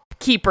law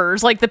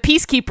keepers, like the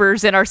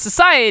peacekeepers in our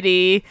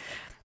society.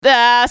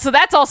 So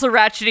that's also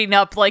ratcheting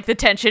up like the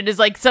tension is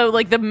like, so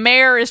like the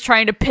mayor is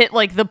trying to pit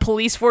like the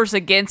police force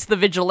against the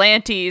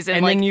vigilantes,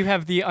 and like, then you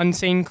have the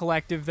Unsane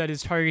Collective that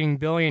is targeting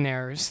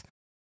billionaires.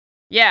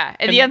 yeah,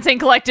 and the Unsane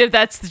Collective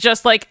that's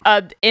just like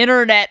an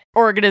internet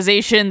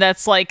organization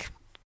that's like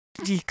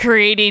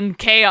creating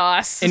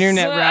chaos.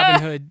 Internet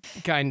Robin Hood,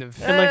 kind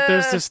of. and like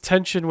there's this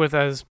tension with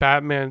as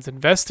Batman's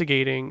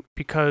investigating,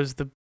 because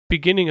the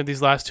beginning of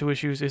these last two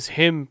issues is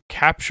him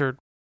captured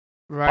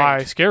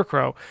by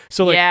Scarecrow.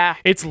 So like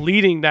it's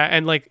leading that,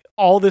 and like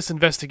all this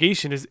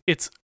investigation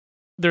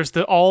there's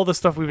all the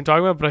stuff we've been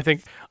talking about, but I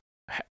think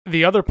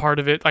the other part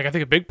of it, like I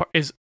think a big part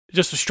is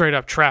just a straight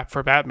up trap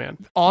for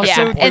Batman.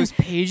 Also, those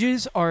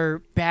pages are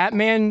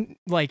Batman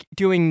like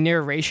doing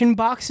narration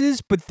boxes,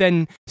 but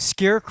then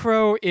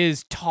Scarecrow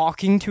is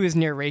talking to his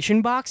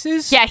narration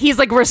boxes. Yeah, he's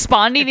like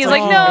responding. He's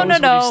like, no.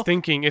 What he's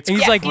thinking. It's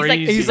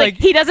crazy. He's like,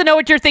 he doesn't know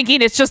what you're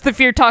thinking. It's just the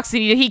fear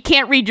toxin. He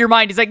can't read your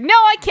mind. He's like, no,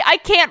 I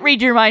can't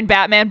read your mind,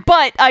 Batman,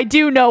 but I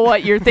do know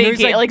what you're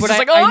thinking.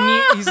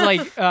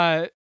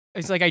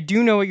 It's like, I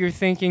do know what you're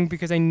thinking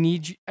because I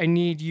need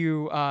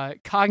you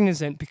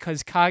cognizant,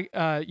 because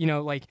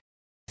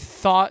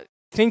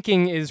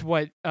thinking is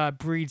what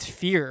breeds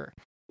fear.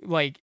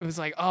 Like, it was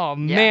like, oh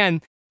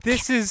man,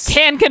 this is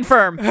can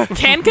confirm.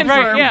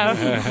 Right,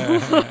 yeah.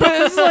 But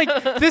it's like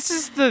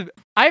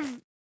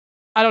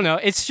I don't know.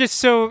 It's just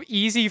so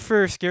easy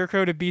for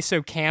Scarecrow to be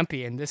so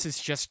campy, and this is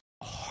just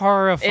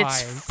horrifying.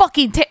 It's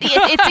fucking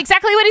it's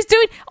exactly what he's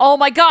doing. Oh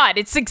my god,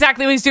 it's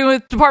exactly what he's doing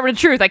with Department of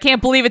Truth. I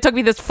can't believe it took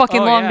me this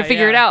fucking long to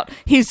figure it out.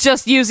 He's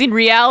just using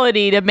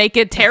reality to make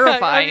it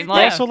terrifying.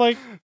 Also, like,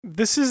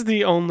 this is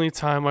the only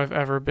time I've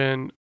ever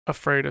been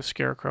afraid of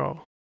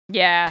Scarecrow.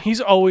 Yeah. He's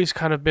always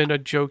kind of been a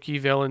jokey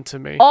villain to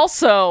me.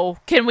 Also,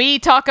 can we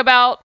talk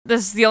about,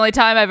 this is the only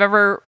time I've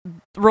ever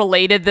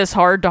related this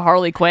hard to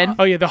Harley Quinn?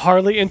 Oh yeah, the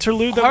Harley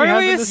interlude that we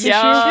have in this issue. She's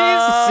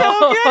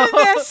so good at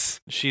this.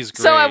 She's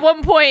great. So at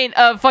one point,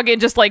 a fucking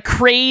just like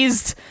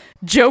crazed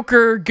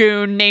Joker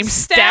goon named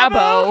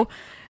Stabbo,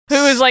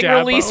 who was like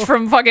released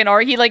from fucking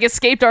Arkham. He like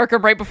escaped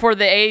Arkham right before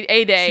the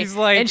A-Day. She's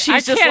like, and she's I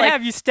just can't like,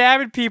 have you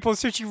stabbing people,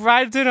 so she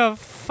rides in a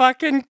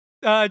fucking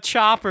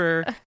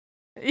chopper.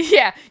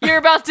 Yeah, you're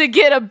about to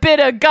get a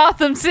bit of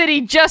Gotham City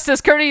justice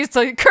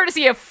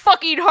courtesy of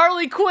fucking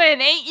Harley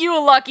Quinn. Ain't you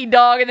a lucky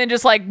dog? And then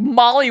just like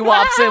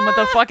mollywops him with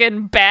a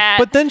fucking bat.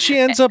 But then she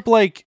ends up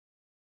like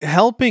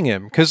helping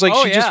him, because like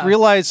she just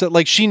realized that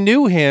like she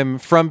knew him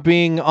from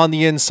being on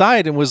the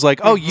inside and was like,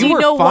 oh, you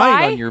were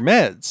fine on your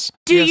meds.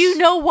 Do you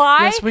know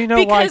why? Yes, we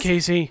know why,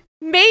 Casey.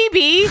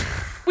 Maybe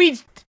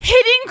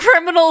hitting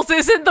criminals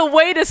isn't the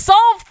way to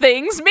solve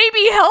things.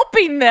 Maybe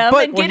helping them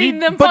and getting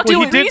them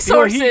fucking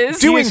resources.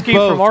 He escaped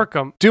from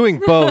Arkham. Doing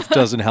both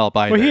doesn't help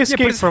either. Well, he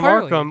escaped from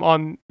Arkham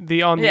on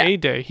the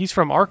A-Day. He's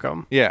from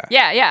Arkham. Yeah.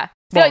 Yeah.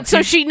 Well,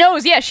 so she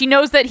knows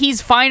that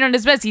he's fine on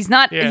his meds. He's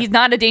not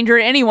a danger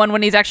to anyone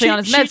when he's actually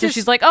on his meds. So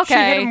she's like, okay. She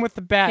hit him with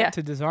the bat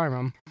to disarm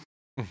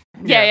him.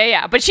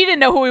 Yeah. But she didn't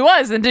know who he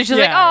was, and then she's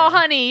like, "Oh,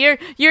 honey,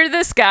 you're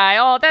this guy.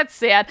 Oh, that's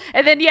sad."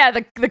 And then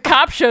the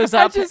cop shows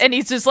up, and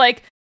he's just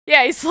like,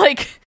 he's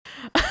like,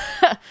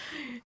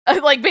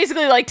 like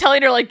basically like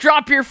telling her like,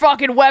 drop your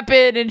fucking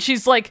weapon, and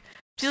she's like,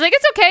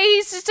 it's okay.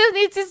 He just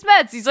needs his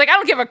meds. He's like, I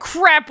don't give a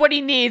crap what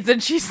he needs,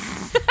 and she's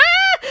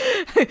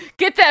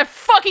get that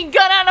fucking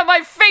gun out of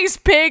my face,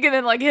 pig, and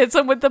then like hits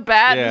him with the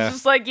bat. And it's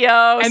just like,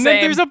 yo, and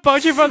then there's a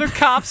bunch of other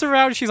cops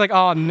around. She's like,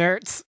 oh,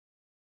 nerds.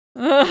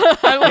 Yeah,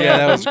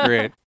 that was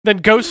great. Then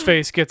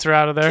Ghostface gets her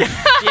out of there.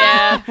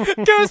 Yeah.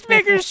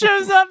 Ghostmaker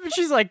shows up and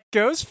she's like,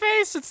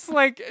 Ghostface? It's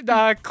like,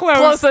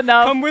 close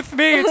enough. Come with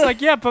me. It's like,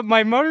 yeah, but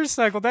my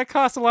motorcycle, that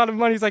costs a lot of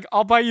money. He's like,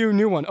 I'll buy you a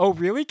new one. Oh,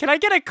 really? Can I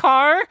get a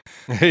car?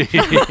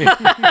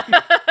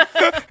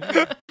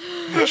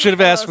 Should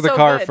have asked for the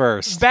car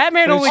first.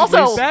 Batman only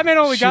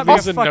got me a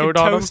fucking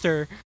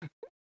toaster.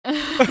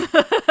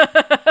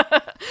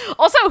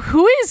 Also,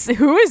 who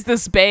is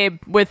this babe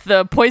with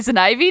the poison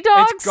ivy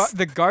dogs? It's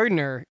the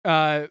gardener.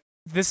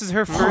 This is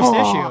her first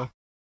issue.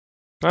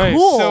 Nice.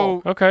 Cool.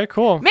 So, okay,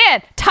 cool.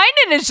 Man,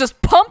 Tynan is just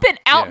pumping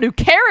out new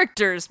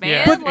characters,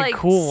 man. Yeah. Like,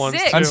 cool ones,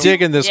 sick. too. I'm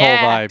digging this whole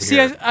vibe See,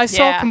 here. I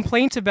saw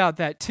complaints about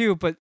that too,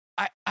 but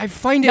I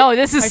find it. No,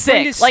 this is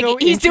sick. Like,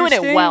 he's doing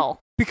it well.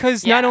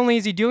 Because not only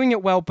is he doing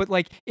it well, but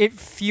like it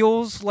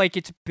feels like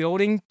it's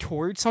building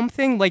towards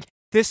something. Like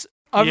this,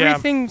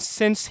 everything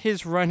since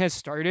his run has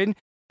started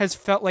has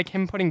felt like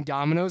him putting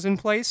dominoes in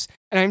place,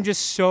 and I'm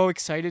just so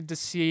excited to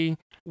see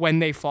when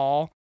they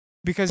fall.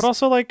 Because but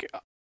also, like,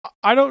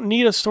 I don't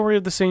need a story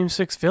of the same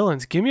 6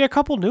 villains. Give me a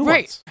couple new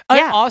ones.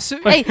 Yeah. Also,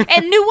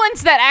 and new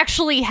ones that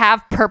actually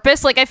have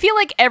purpose. Like, I feel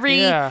like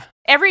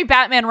every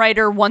Batman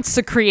writer wants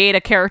to create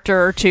a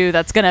character or two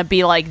that's going to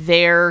be like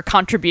their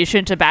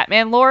contribution to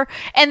Batman lore,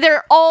 and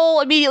they're all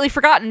immediately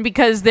forgotten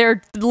because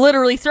they're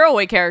literally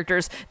throwaway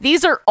characters.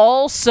 These are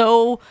all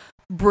so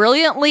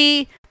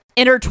brilliantly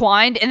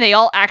intertwined and they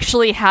all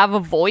actually have a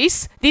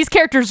voice, these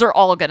characters are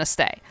all gonna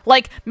stay.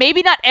 Like,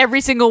 maybe not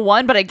every single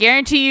one, but I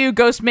guarantee you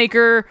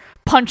Ghostmaker,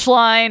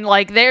 Punchline,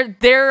 like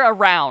they're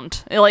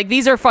around. Like,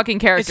 these are fucking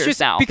characters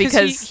now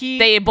because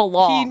they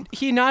belong.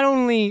 He not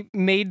only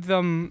made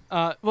them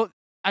well,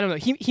 I don't know,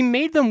 he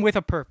made them with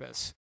a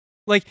purpose.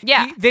 Like,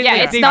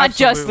 it's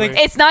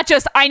not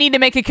just I need to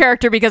make a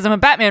character because I'm a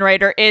Batman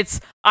writer. It's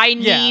I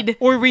need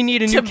or we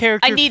need a new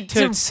character. I need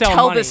to sell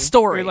tell money. this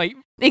story. Or like,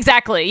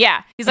 exactly,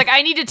 yeah. He's like,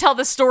 I need to tell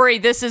this story.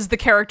 This is the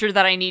character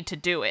that I need to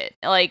do it.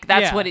 Like,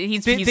 that's what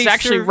he's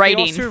actually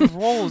writing. They all serve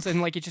roles,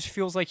 and like it just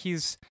feels like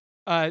he's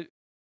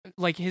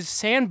like his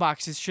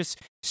sandbox is just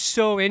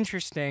so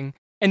interesting,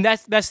 and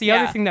that's the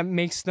other thing that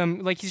makes them,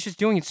 like, he's just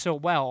doing it so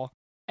well.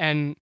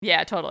 And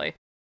yeah, totally.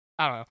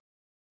 I don't know.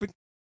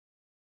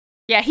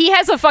 Yeah, he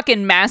has a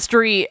fucking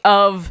mastery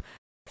of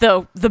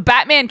the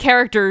Batman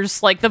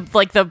characters, like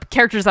the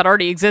characters that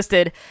already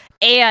existed,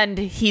 and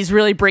he's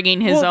really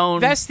bringing his own.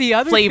 That's the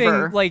other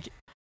flavor. thing. Like,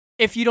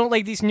 if you don't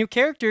like these new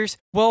characters,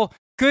 well,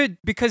 good,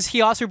 because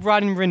he also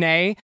brought in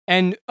Renee,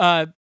 and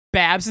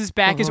Babs is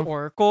back as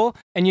Oracle,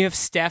 and you have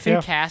Steph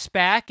and Cass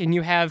back, and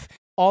you have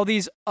all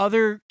these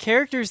other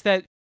characters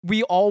that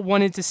we all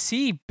wanted to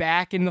see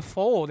back in the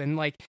fold, and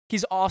like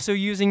he's also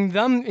using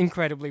them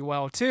incredibly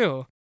well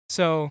too.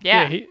 So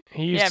he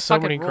used so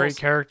many great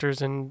characters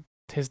in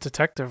his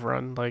detective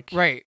run. Like,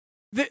 right,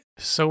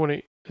 so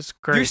many. It's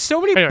great. There's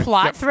so many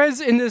plot threads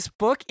in this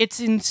book.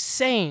 It's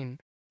insane.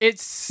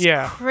 It's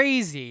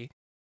crazy.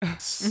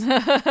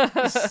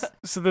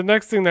 So the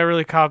next thing that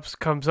really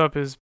comes up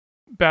is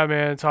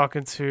Batman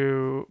talking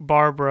to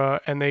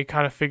Barbara, and they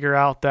kind of figure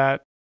out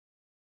that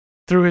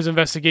through his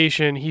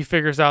investigation, he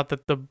figures out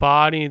that the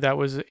body that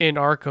was in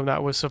Arkham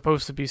that was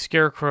supposed to be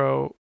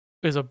Scarecrow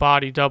is a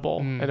body double,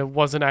 and it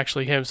wasn't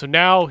actually him. So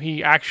now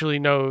he actually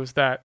knows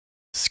that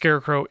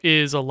Scarecrow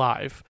is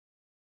alive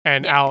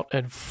and out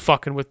and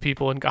fucking with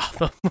people in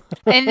Gotham.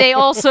 And they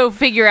also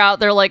figure out,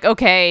 they're like,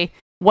 okay,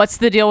 what's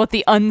the deal with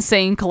the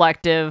Unsane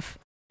Collective?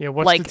 Yeah,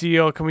 what's the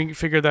deal? Can we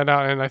figure that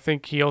out? And I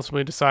think he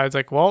ultimately decides,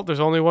 like, well, there's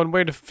only one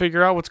way to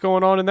figure out what's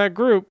going on in that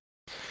group.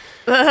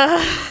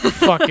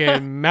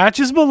 Fucking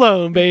Matches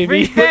Malone,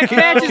 baby. Bring back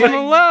Matches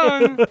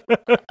Malone.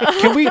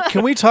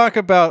 Can we talk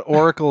about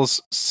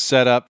Oracle's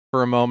setup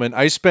for a moment?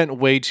 I spent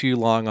way too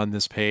long on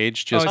this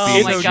page just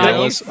being so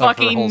jealous you of her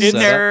fucking whole nerd.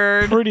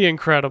 setup. Pretty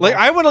incredible. Like,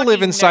 I want to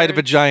live inside nerd. of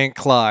a giant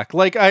clock.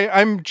 Like,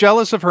 I'm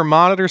jealous of her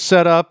monitor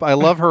setup. I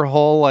love her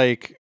whole,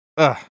 like,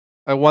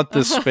 I want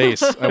this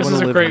space. I This want is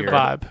to a live great here.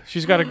 vibe.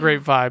 She's got a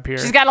great vibe here.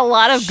 She's got a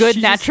lot of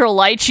good natural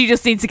light. She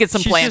just needs to get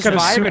some she's plants. She's got a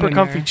vibing super in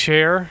comfy there.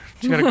 chair.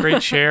 She's got a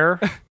great chair.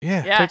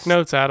 Yeah. Yeah, Take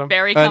notes, Adam.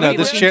 very comfy No,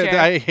 this looking chair,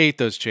 I hate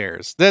those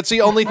chairs. That's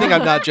the only thing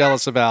I'm not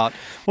jealous about.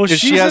 Well, is she's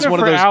she has in it one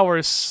for of those.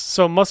 hours,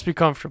 so it must be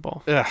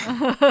comfortable. Ugh.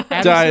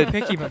 Adam's Died. so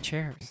picky about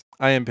chairs.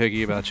 I am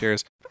picky about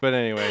chairs. But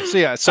anyway, so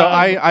yeah, so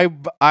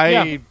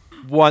I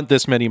want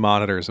this many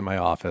monitors in my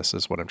office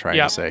is what I'm trying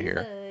to say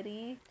here.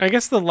 I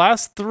guess the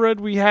last thread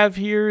we have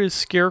here is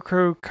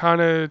Scarecrow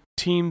kind of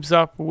teams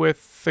up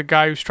with the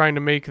guy who's trying to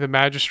make the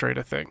magistrate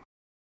a thing.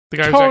 The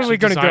guy Totally who's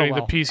gonna actually go designing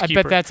well. the Peacekeeper.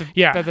 I bet that's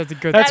a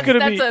good. That's thing.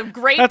 gonna be a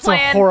great that's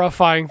plan. a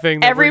horrifying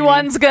thing. That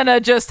Everyone's gonna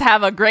just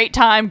have a great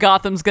time.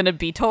 Gotham's gonna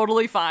be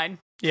totally fine.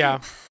 Yeah.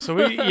 So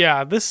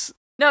this.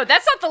 No,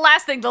 that's not the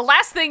last thing. The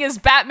last thing is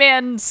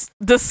Batman's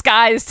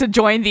disguise to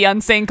join the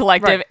Unsane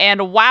Collective, Right.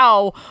 and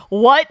wow,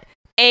 what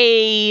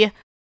a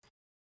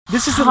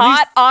This is at hot,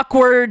 least-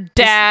 awkward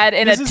dad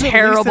in a this is at least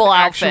terrible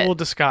an outfit. Actual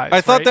disguise. I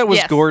thought right? that was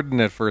Yes.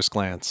 Gordon at first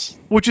glance.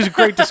 Which is a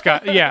great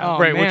disguise. Yeah, Oh,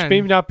 right. man. Which may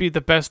not be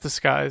the best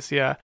disguise.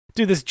 Yeah,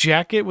 dude, this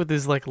jacket with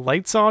his like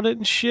lights on it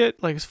and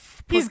shit. Like,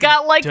 He's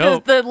got like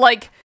dope. the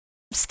like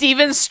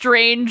Stephen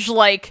Strange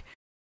like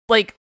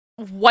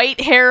white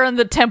hair in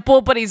the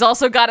temple, but he's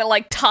also got it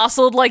like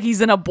tousled like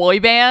he's in a boy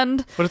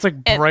band. But it's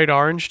like bright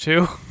orange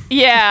too.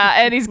 Yeah,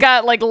 and he's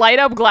got like light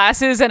up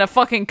glasses and a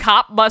fucking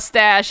cop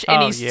mustache,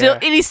 and Oh,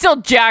 he's still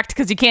jacked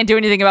because he can't do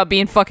anything about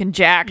being fucking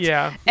jacked.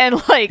 Yeah. And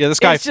like Yeah, this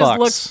guy it just fucks.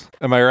 looks-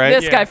 Am I right?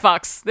 This Yeah. guy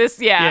fucks.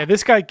 This Yeah,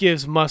 this guy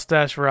gives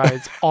mustache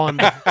rides on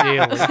the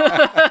daily.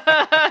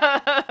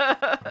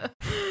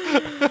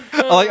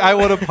 Like, I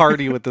want to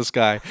party with this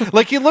guy.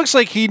 Like, he looks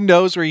like he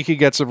knows where he could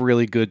get some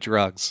really good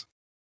drugs.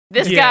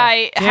 This Yeah.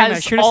 guy Damn, I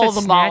has should have all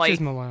said the Molly. Snatches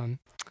Malone.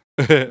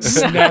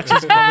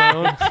 Snatches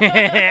Malone.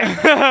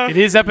 It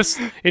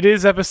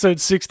is episode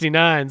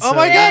 69. Oh so-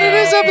 my god, it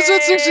is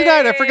episode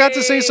 69. I forgot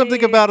to say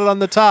something about it on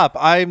the top.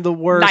 I'm the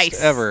worst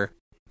Nice. ever.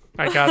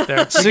 I got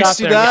there.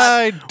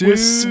 69, dude. with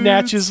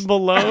Snatches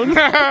Malone.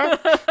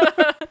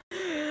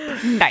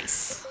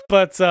 Nice.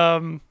 But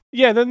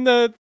yeah, then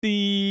then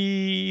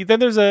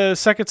there's a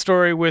second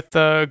story with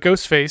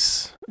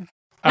Ghostface.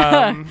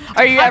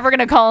 Are you ever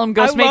gonna call him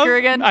Ghostmaker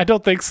again? I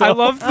don't think so. I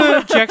love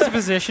the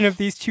juxtaposition of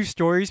these two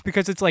stories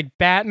because it's like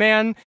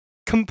Batman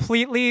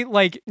completely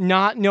like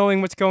not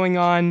knowing what's going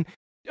on,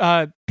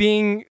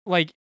 being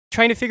like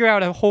trying to figure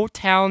out a whole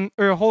town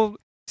or a whole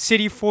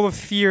city full of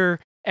fear,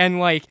 and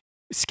like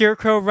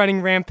Scarecrow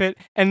running rampant,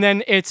 and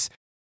then it's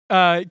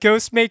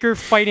Ghostmaker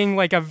fighting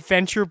like a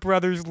Venture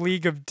Brothers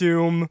League of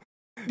Doom.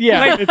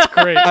 Yeah, it's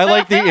great. I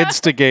like the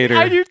instigator.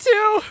 I do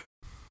too.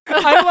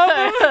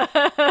 I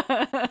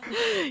love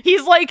him.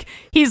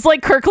 He's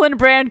like Kirkland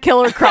brand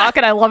Killer Croc,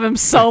 and I love him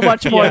so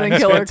much more than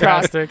it's Killer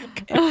fantastic.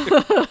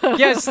 Croc.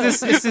 Yes, it's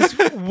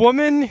this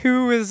woman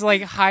who is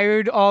like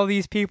hired all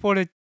these people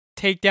to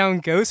take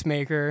down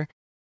Ghostmaker,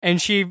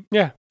 and she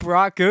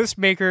brought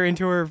Ghostmaker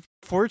into her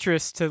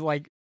fortress to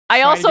like. I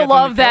try to also get them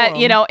love to that, kill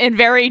you him. know, in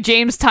very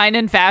James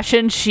Tynion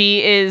fashion,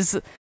 she is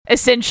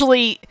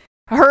essentially,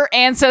 her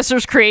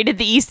ancestors created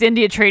the East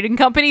India Trading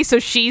Company, so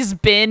she's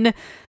been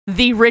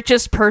the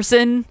richest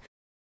person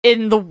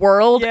in the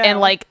world, Yeah.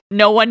 and like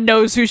no one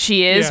knows who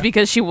she is Yeah.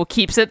 because she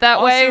keeps it that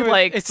Also, way. it-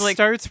 Like it it's like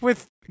starts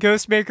with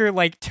Ghostmaker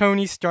like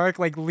Tony Stark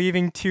like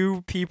leaving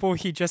two people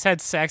he just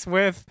had sex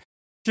with,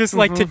 just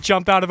like to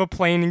jump out of a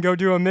plane and go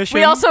do a mission.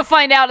 we also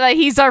find out that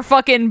he's our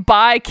fucking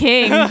bi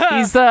king.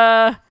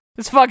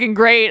 It's fucking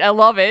great. I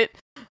love it.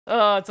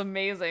 Oh, it's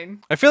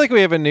amazing. I feel like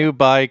we have a new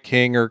bi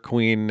king or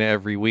queen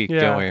every week, Yeah.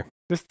 don't we?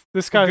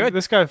 This guy Good.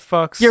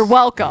 fucks. You're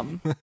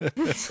welcome.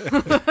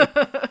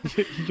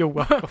 You're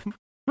welcome.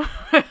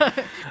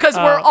 Because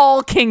we're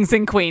all kings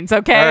and queens,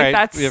 okay? All right,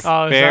 That's if-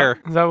 Oh, Fair.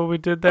 is that what we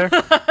did there?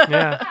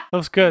 Yeah, that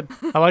was good.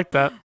 I like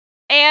that.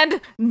 and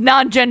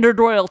non-gendered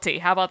royalty.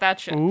 How about that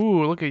shit?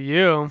 Ooh, look at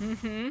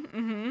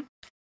you.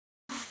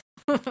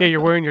 Yeah,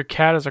 you're wearing your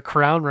cat as a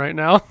crown right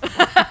now.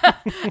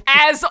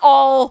 As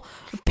all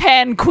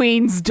pan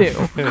queens do.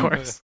 Of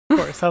course.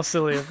 How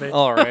silly of me.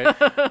 All right.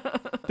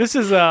 This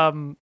is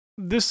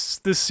this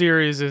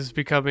series is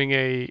becoming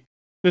a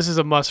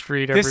must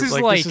read. This is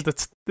like-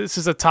 this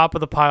is a top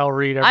of the pile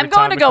read. Every I'm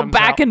going time to it go comes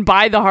back out. and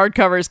buy the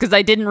hardcovers because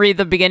I didn't read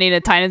the beginning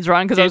of Tynan's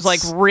run because I was like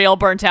It's- real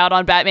burnt out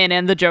on Batman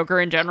and the Joker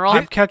in general.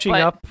 I'm catching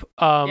but- up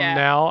yeah.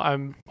 now.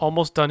 I'm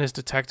almost done his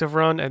detective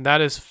run, and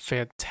that is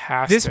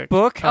fantastic. this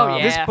book. Oh,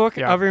 yeah. This book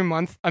Yeah. every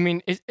month. I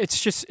mean,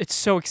 it's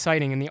so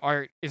exciting and the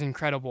art is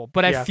incredible.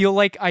 But I Yeah. feel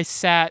like I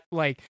sat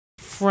like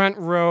front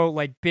row,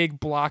 like big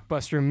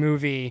blockbuster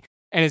movie,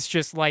 and it's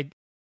just like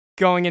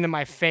going into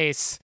my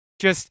face.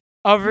 Just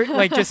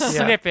like just Yeah.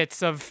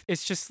 snippets of.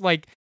 It's just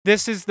like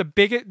this is the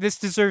biggest. This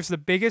deserves the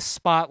biggest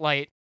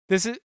spotlight.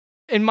 This is,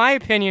 in my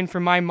opinion,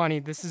 for my money,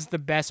 this is the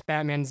best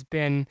Batman's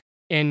been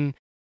in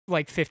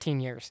like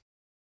 15 years.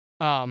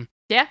 I'd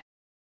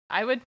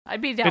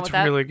be down It's with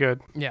that. really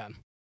good. Yeah.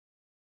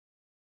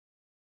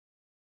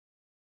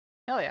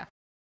 Hell yeah.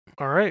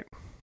 All right,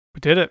 we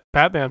did it.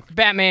 Batman.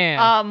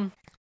 Batman.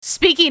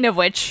 Speaking of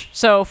which,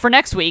 so for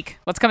next week,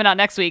 what's coming out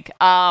next week?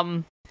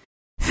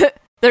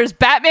 There's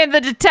Batman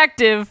the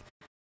Detective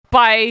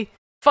by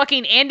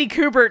fucking Andy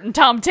Kubert and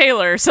Tom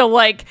Taylor. So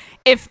like,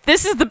 if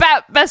this is the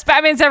best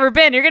Batman's ever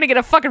been, you're gonna get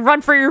a fucking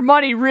run for your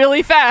money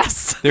really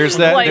fast. There's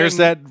that. Like, there's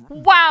that.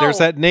 Wow. There's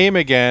that name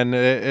again.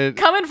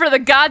 Coming for the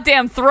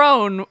goddamn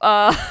throne.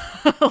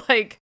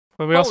 Like,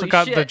 Well, we also Holy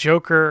got the shit.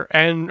 Joker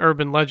and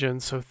Urban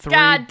Legends, so three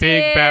God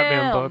big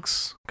Batman damn.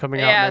 books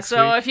coming out yeah. next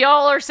So week. if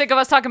y'all are sick of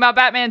us talking about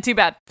Batman, too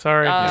bad.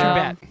 Sorry. Too yeah.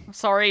 bad.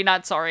 Sorry,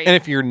 not sorry. And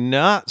if you're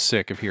not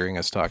sick of hearing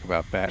us talk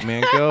about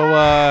Batman,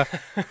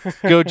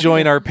 go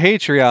join our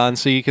Patreon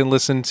so you can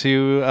listen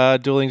to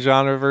Dueling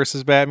Genre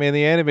versus Batman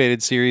the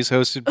Animated Series,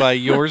 hosted by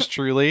yours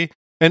truly,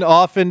 and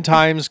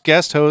oftentimes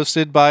guest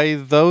hosted by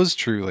those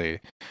truly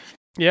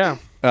Yeah,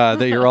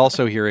 that you're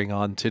also hearing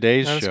on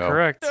today's that's show.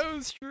 correct.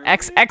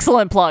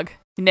 Excellent plug.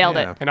 You nailed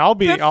Yeah. And I'll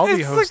be It's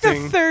like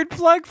hosting. the third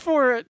plug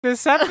for it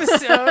this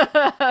episode.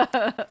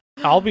 it.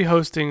 I'll be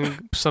hosting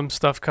some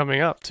stuff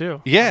coming up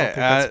too. Yeah, I don't think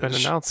that's been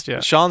sh- announced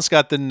yet. Sean's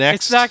got the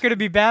next. It's not going to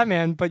be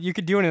Batman, but you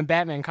could do it in a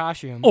Batman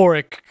costume. Or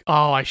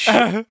I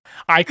should.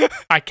 I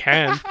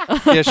can.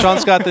 Yeah,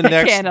 Sean's got the I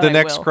next can and the I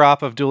next will.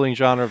 crop of Dueling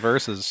Genre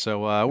verses.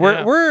 So we're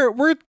Yeah.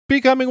 we're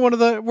becoming one of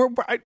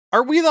the.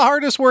 Are we the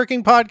hardest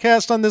working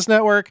podcast on this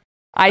network?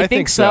 I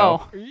think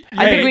so.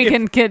 I think we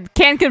Hey,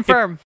 can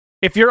confirm.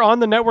 If you're on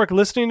the network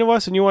listening to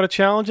us and you want to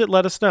challenge it,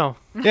 let us know.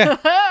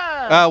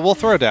 Yeah, we'll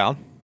throw down.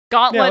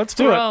 Gauntlet let's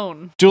do it.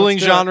 thrown. Dueling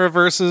Let's do it. Genre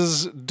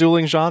versus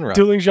Dueling Genre.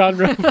 Dueling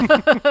genre.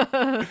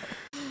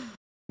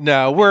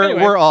 No, we're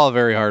Anyway. we're all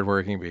very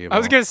hardworking people. I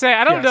was going to say,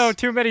 I don't Yes. know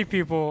too many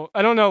people.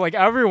 I don't know like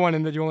everyone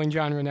in the Dueling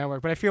Genre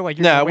Network, but I feel like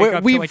you're No, going to wake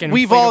up we've- to like an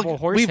we've all- inflatable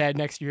horse we've- head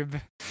next to you.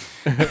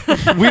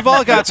 We've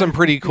all got some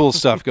pretty cool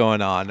stuff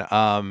going on.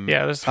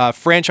 Yeah, there's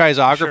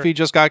Franchiseography Sure.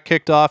 just got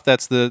kicked off.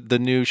 That's the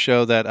new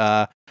show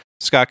that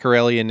Scott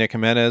Corelli and Nick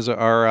Jimenez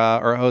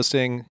are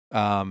hosting.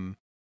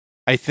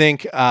 I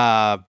think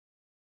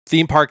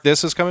Theme Park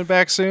This is coming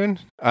back soon.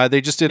 They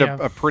just did Yeah.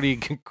 a pretty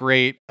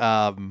great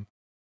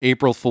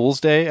April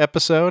Fool's Day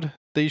episode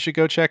that you should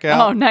go check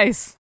out. Oh,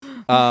 nice.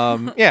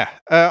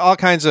 All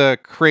kinds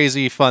of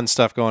crazy fun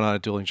stuff going on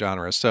at Dueling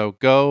Genres. So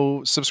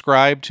go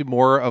subscribe to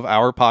more of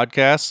our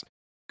podcasts.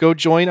 Go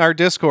join our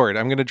Discord.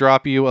 I'm going to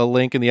drop you a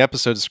link in the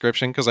episode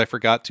description because I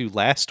forgot to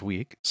last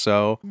week.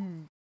 So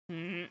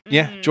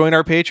yeah, join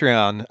our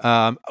Patreon.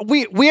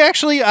 We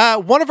actually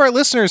one of our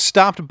listeners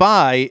stopped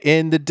by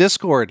in the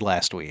Discord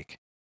last week.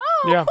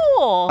 Yeah.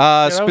 Cool.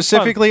 that was fun.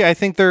 Specifically, I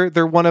think they're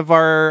one of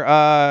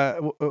our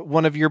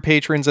one of your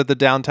patrons at the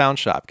downtown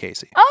shop,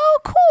 Casey. Oh,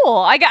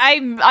 cool.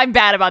 I'm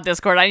bad about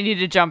Discord. I need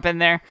to jump in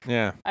there.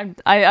 Yeah,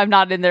 I'm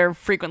not in there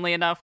frequently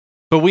enough.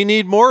 but we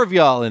need more of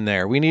y'all in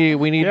there. We need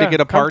to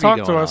get a come party talk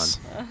going to us.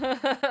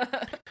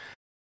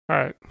 All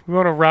right, we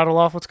want to rattle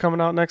off what's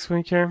coming out next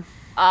week here.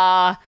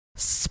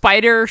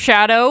 Spider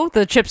Shadow,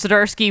 the Chip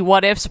Zdarsky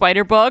What If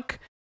Spider book.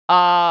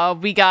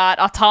 We got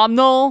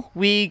Autumnal.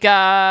 We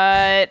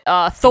got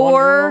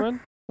Thor,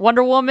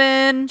 Wonder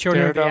Woman,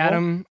 Children of the Daredevil.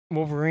 Atom,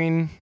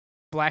 Wolverine,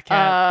 Black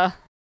Cat.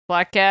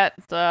 Black Cat.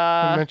 We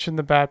mentioned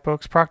the Bat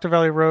books, Proctor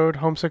Valley Road,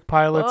 Homesick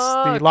Pilots,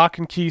 the Lock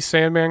and Key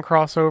Sandman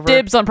crossover.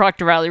 Dibs on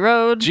Proctor Valley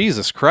Road.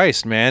 Jesus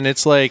Christ, man!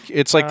 It's like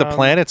the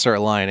planets are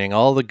aligning.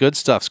 All the good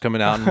stuff's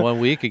coming out in 1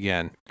 week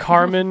again.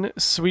 Carmen,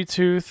 Sweet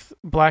Tooth,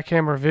 Black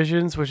Hammer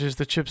Visions, which is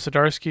the Chip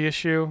Zdarsky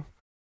issue.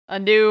 A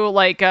new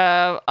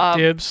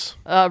Dibs.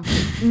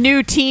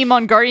 New team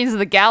on Guardians of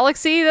the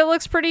Galaxy that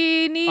looks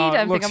pretty neat.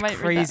 I Looks think I might read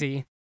that.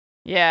 crazy.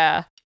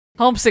 Yeah.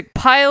 Homesick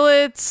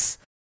Pilots.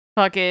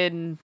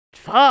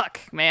 Fuck,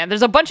 man.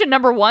 There's a bunch of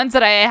number ones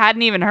that I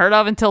hadn't even heard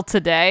of until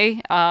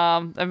today. I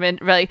mean,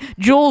 really,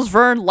 Jules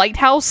Verne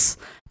Lighthouse.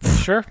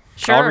 Sure.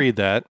 I'll read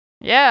that.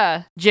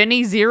 Yeah,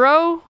 Jenny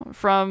Zero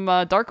from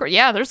Dark Horse.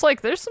 Yeah, there's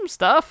some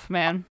stuff,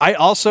 man. I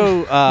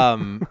also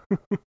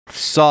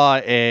saw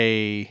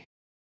a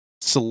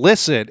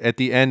solicit at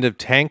the end of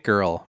Tank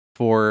Girl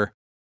for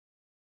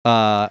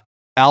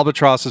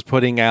Albatross is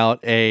putting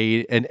out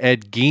an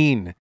Ed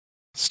Gein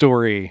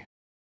story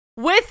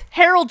With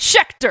Harold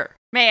Schechter,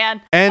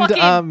 man. and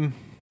Fucking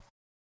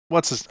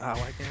what's his? Oh, I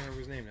can't remember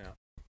his name now.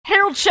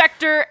 Harold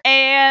Schechter,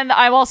 and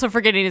I'm also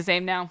forgetting his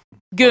name now.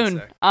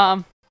 Goon.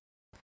 sec.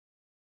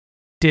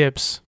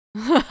 Dibs.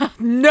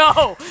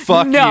 No.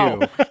 Fuck no.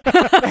 you.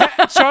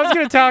 Sean's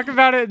gonna talk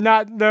about it,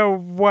 not know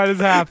what is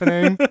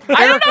happening.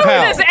 I don't know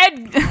Powell. who this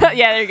Ed.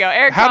 Yeah, there you go.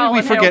 Eric. How Powell did we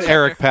and forget Harold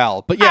Eric Schechter.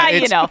 Powell? But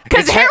yeah,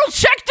 because it's Harold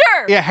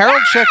Schechter. Yeah,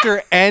 Harold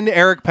Schechter and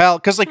Eric Powell.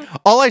 Because like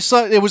all I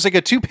saw, it was like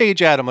a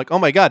 2-page ad. I'm like, oh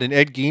my god, an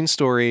Ed Gein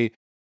story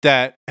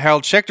that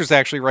Harold Schechter's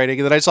actually writing.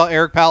 And then I saw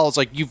Eric Powell. I was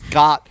like, you've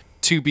got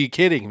to be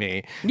kidding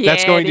me.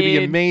 That's Yeah, going to be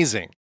dude.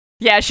 amazing.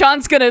 Yeah,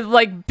 Sean's gonna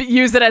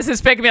use it as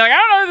his pick and be like, I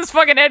don't know who this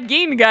fucking Ed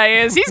Gein guy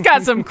is. He's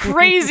got some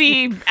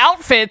crazy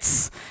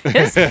outfits.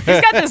 He's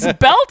got this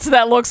belt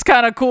that looks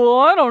kind of cool.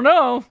 I don't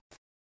know.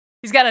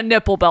 He's got a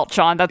nipple belt,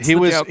 Sean. That's He the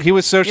was joke. he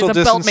was social He has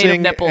a belt made of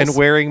distancing nipples. and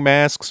wearing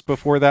masks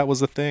before that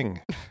was a thing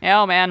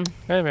Oh man.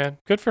 Hey, man.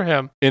 Good for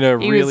him. in a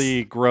He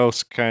really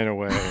gross kind of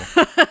way.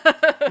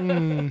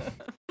 Mm.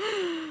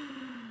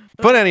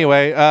 But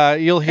anyway,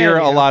 you'll hear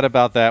Hell a yeah. lot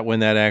about that when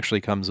that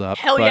actually comes up.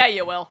 Hell But, yeah,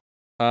 you will.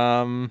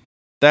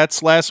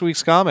 That's last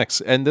week's comics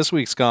and this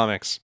week's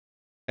comics.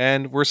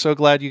 And we're so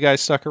glad you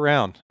guys stuck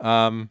around.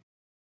 Tune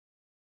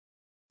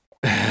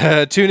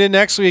in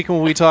next week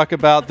when we talk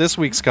about this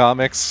week's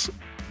comics.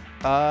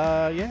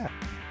 Yeah.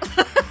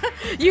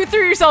 You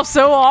threw yourself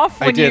so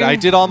off. I did. I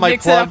did all my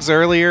mix it up. plugs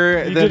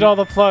earlier. You did all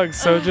the plugs,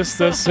 so just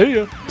see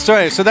you.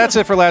 So that's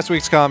it for last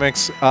week's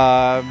comics.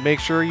 Make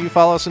sure you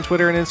follow us on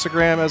Twitter and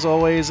Instagram, as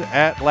always,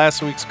 at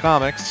Last Week's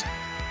Comics.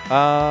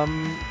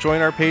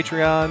 Join our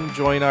Patreon,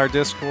 join our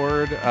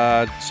Discord,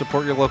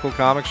 support your local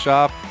comic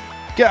shop.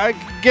 Get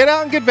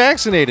out and get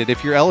vaccinated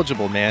if you're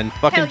eligible, man.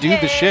 Fucking Hell do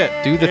the shit.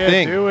 Do the Yeah,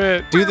 thing. do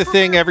it. Do the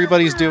thing.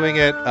 Everybody's doing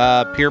it.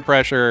 Peer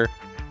pressure.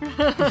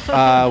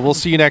 We'll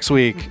see you next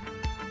week.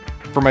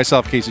 For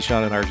myself, Casey,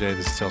 Sean, and RJ,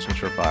 this is Tales from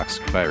Short Box.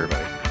 Goodbye,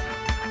 everybody.